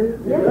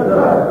understand?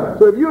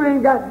 So if you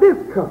ain't got this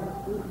covered,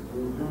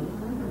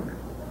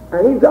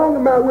 I ain't talking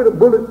about with a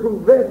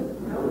bulletproof vest.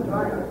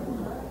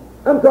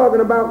 I'm talking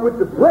about with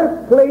the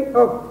breastplate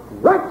of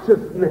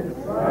righteousness.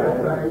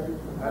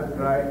 That's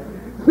right.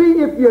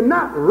 See, if you're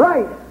not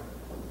right,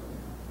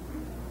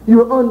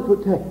 you're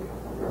unprotected.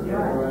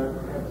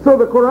 So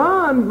the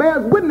Quran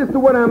bears witness to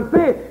what I'm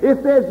saying.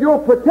 It says your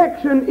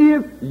protection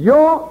is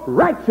your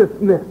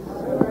righteousness.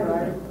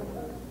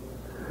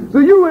 So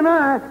you and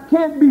I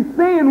can't be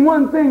saying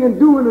one thing and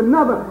doing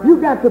another. You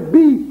got to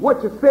be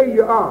what you say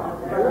you are.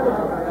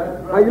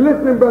 Are you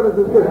listening, brothers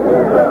and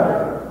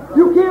sisters?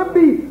 You can't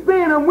be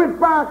saying I'm with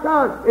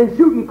Farrakhan and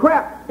shooting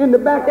crap in the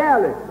back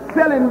alley,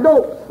 selling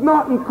dope,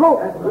 snorting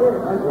coke,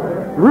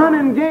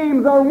 running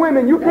games on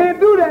women. You can't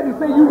do that and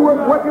say you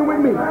working with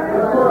me.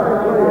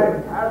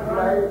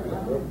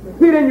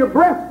 See, then your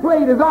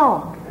breastplate is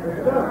off,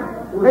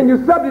 and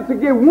you're subject to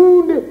get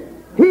wounded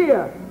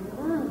here.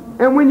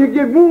 And when you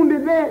get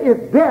wounded there,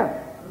 it's death.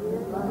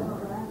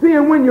 See,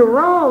 and when you're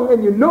wrong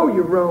and you know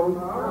you're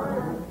wrong,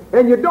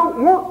 and you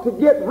don't want to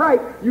get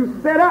right, you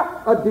set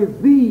up a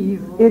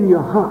disease in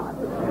your heart.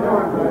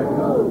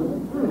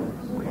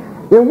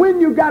 And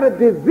when you got a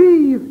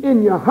disease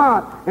in your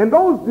heart, and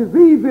those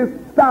diseases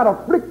start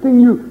afflicting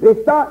you, they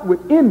start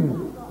with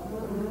envy.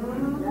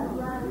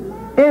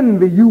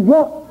 Envy, you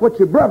want what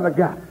your brother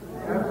got,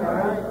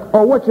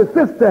 or what your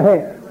sister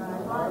has.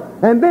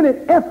 And then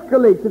it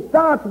escalates. It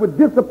starts with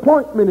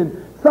disappointment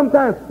and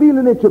sometimes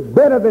feeling that you're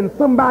better than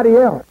somebody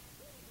else.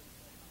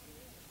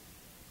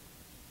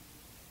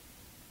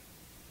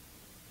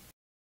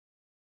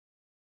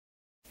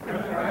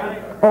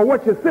 Or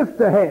what your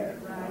sister has.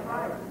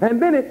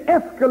 And then it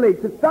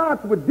escalates. It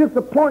starts with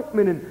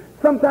disappointment and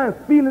sometimes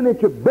feeling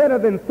that you're better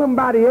than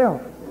somebody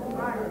else.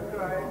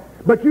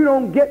 But you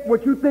don't get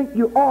what you think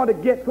you ought to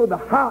get, so the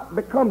heart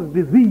becomes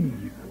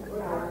diseased.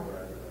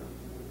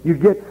 You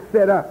get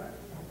set up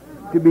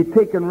to be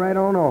taken right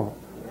on off.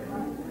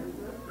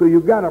 So you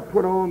got to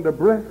put on the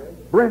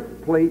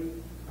breastplate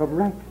of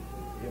righteousness.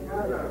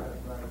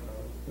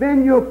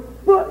 Then your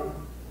foot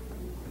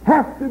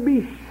has to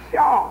be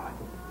shod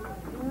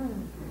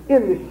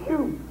in the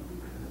shoe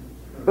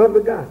of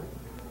the gospel.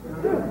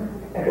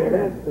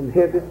 That's some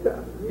heavy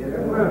stuff.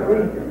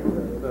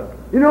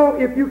 You know,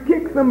 if you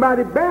kick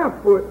somebody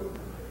barefoot,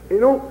 it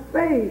don't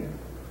say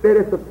that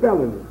it's a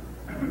felony.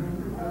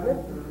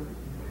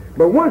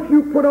 But once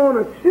you put on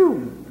a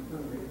shoe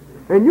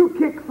and you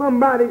kick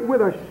somebody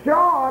with a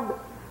shod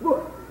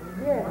foot,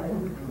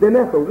 then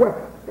that's a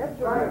weapon. That's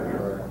right.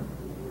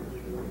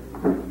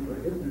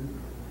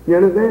 You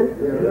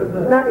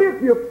understand? Now,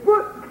 if your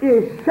foot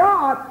is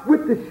shod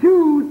with the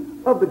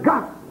shoes of the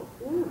gospel,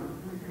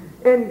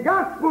 and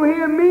gospel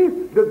here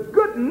means the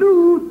good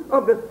news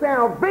of the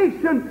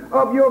salvation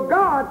of your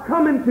God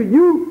coming to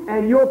you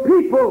and your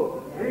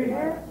people.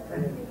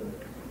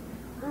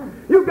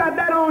 You got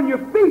that on your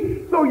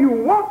feet, so you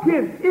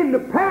walking in the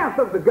path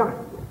of the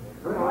gospel.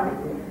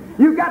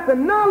 You got the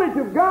knowledge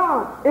of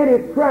God and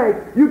His Christ.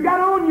 You got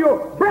on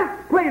your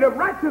breastplate of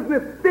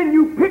righteousness. Then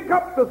you pick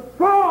up the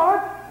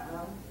sword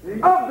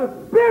of the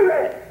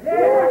Spirit.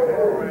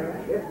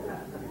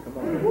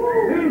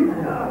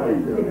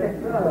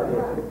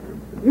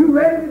 You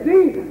ready,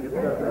 Jesus?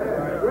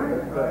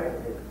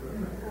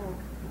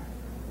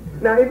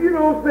 Now, if you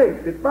don't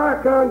think that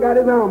Farrakhan got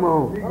his armor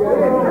on,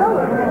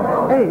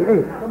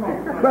 hey,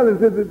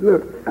 brothers and sisters,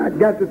 look, I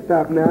got to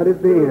stop now. This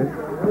is the end.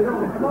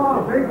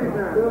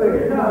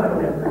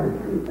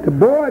 The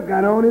boy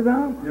got on his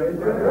armor.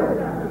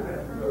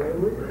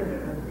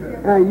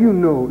 Now, you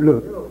know,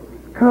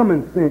 look,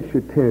 common sense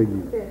should tell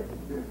you,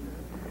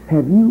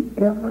 have you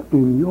ever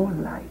in your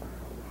life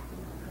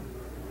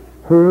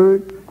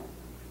heard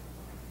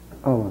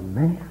of a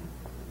man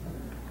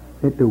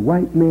that the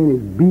white man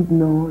is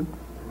beating on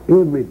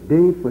every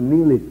day for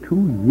nearly 2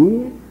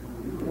 years?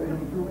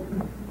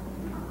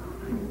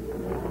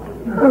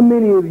 How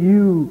many of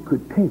you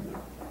could take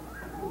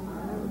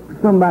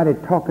somebody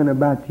talking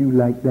about you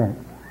like that,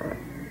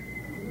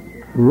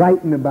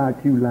 writing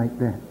about you like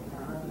that,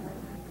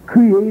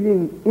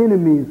 creating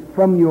enemies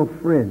from your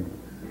friends,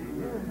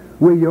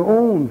 where your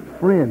own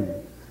friends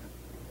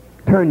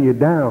turn you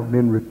down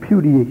and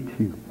repudiate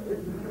you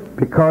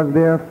because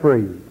they're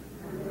afraid?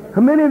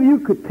 How many of you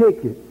could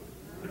take it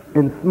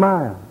and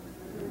smile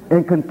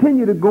and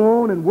continue to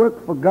go on and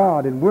work for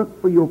God and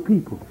work for your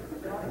people?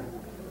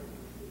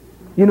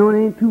 You know,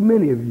 there ain't too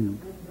many of you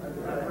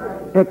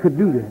that could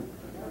do that.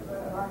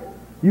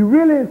 You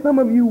really, some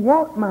of you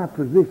want my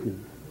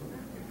position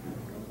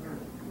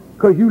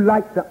because you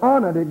like the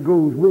honor that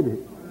goes with it,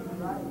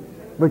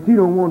 but you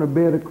don't want to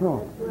bear the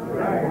cross.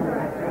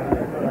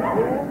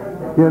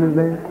 You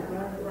understand?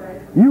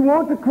 You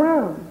want the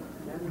crown,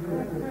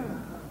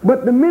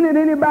 But the minute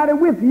anybody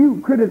with you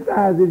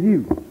criticizes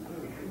you,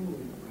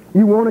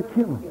 you want to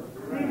kill them.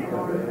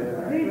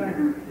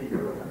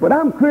 But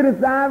I'm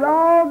criticized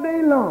all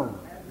day long,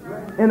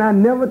 and I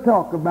never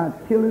talk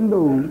about killing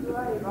those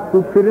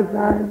who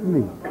criticize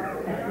me.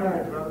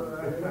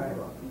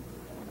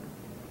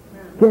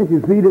 Can't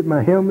you see that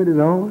my helmet is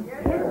on?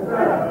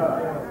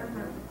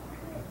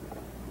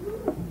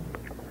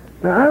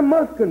 Now, I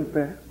must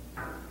confess,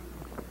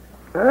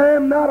 I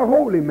am not a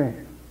holy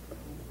man.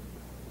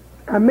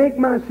 I make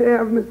my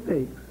share of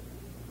mistakes.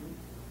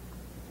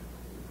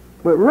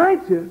 But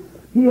righteous,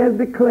 he has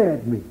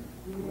declared me.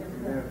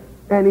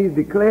 And he's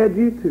declared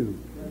you too.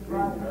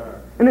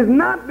 And it's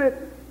not that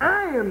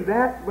I am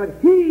that, but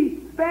he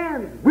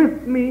stands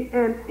with me,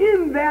 and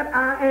in that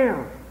I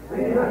am.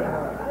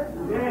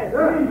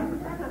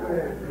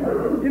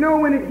 You know,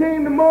 when it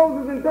came to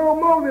Moses and told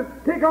Moses,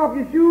 take off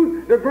your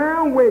shoes, the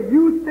ground where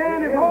you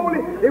stand is holy,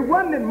 it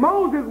wasn't that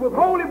Moses was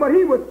holy, but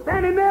he was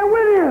standing there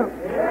with him.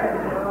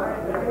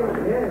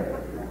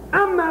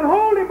 I'm not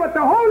holy, but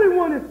the Holy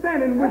One is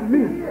standing with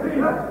me.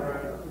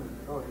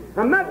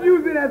 I'm not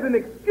using it as an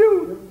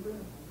excuse,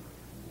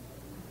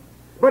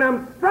 but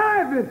I'm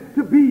striving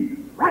to be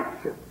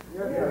righteous.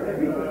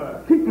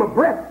 Keep my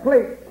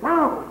breastplate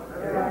strong.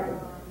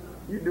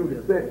 You do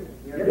the same.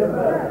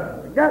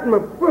 I got my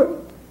foot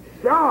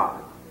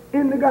sharp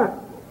in the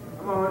gospel.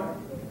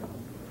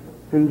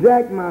 And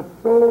Jack, my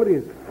sword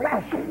is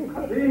flashing.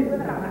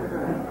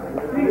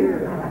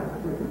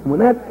 When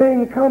that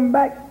thing come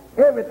back,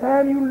 every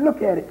time you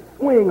look at it,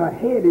 swing, a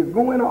head is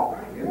going off.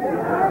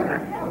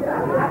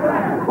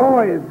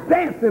 Boy is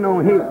dancing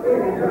on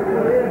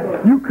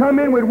here. You come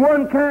in with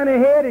one kind of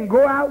head and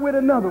go out with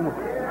another one.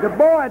 The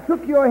boy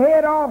took your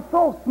head off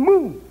so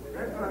smooth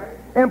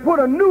and put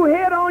a new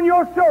head on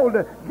your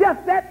shoulder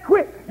just that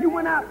quick. You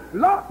went out,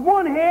 lost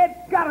one head,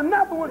 got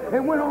another one,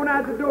 and went on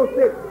out the door and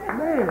said,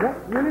 man,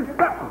 that's really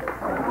something.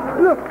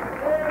 Look,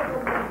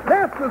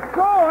 that's the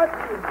sword.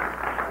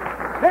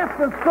 That's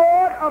the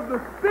sword of the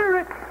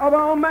Spirit of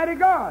Almighty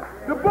God.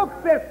 The book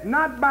says,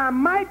 not by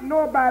might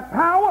nor by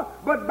power,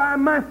 but by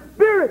my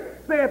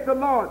Spirit, saith the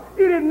Lord.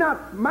 It is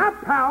not my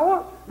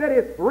power that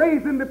is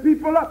raising the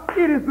people up.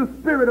 It is the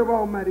Spirit of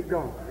Almighty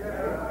God.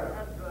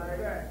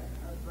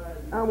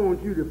 I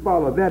want you to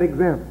follow that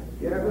example.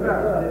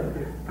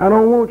 I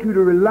don't want you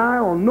to rely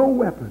on no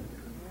weapon,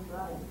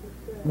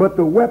 but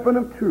the weapon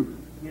of truth.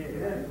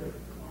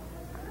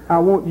 I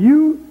want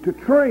you to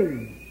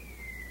train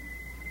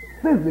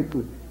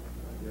physically.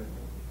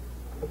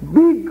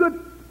 Be good,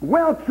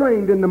 well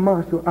trained in the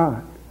martial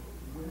arts,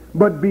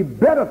 but be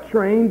better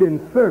trained in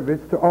service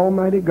to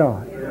Almighty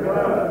God.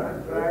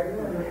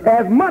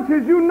 As much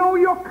as you know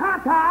your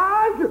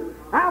katas,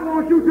 I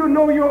want you to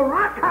know your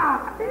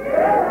rakas.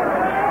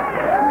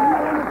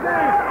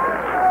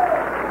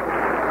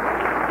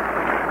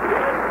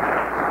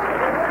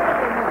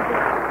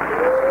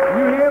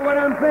 You hear what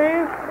I'm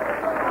saying?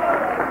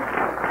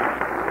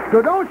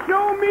 So don't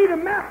show me the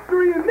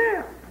mastery in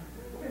this.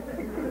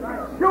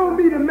 Show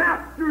me the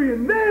mastery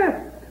in this,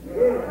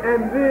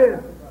 and this,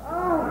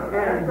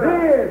 and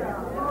this,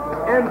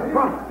 and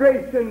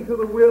prostration to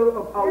the will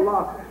of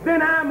Allah.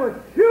 Then I'm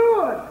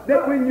assured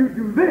that when you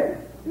do this,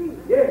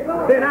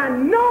 then I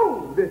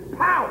know this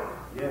power.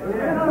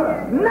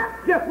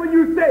 Not just when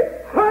you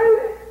say,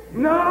 hey,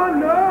 no,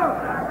 no.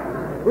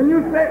 When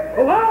you say,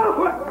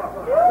 Allahu Akbar.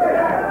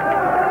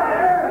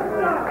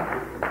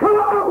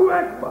 Allahu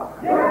Akbar.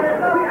 See,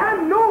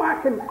 I know I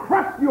can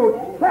crush your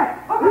chest.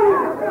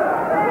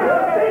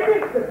 If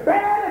it's the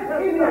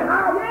baddest in your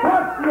house,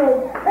 crush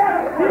your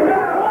chest. If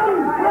it's one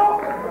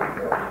stroke,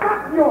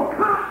 stop your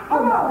heart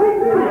on the feet.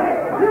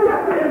 You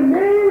got the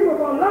name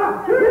of Allah.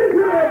 Get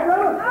here,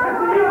 brother. That's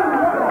the end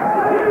of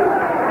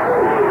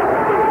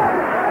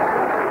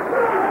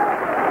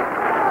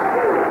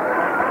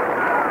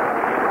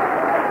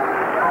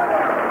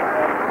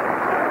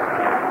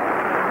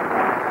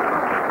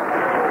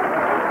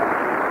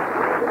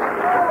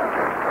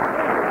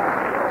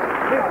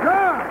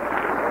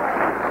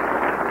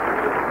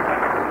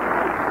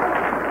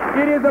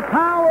It is the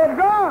power of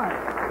God.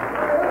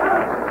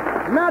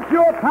 Not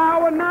your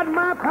power, not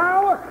my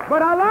power,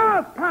 but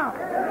Allah's power.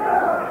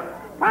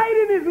 Fight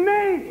in His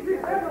name.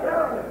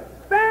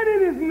 Stand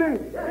in His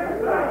name.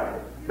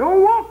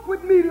 Don't walk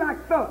with me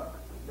like thugs.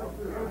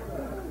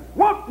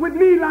 Walk with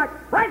me like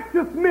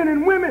righteous men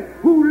and women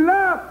who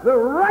love the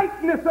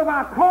rightness of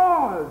our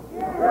cause.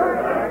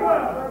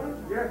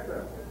 Yes,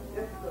 sir.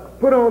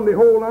 Put on the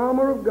whole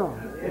armor of God,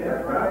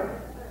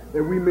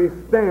 that we may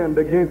stand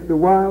against the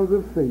wiles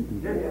of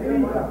Satan.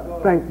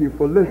 Thank you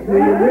for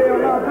listening, and may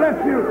Allah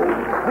bless you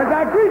as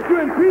I greet you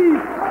in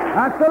peace.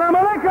 Assalamu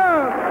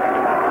alaikum.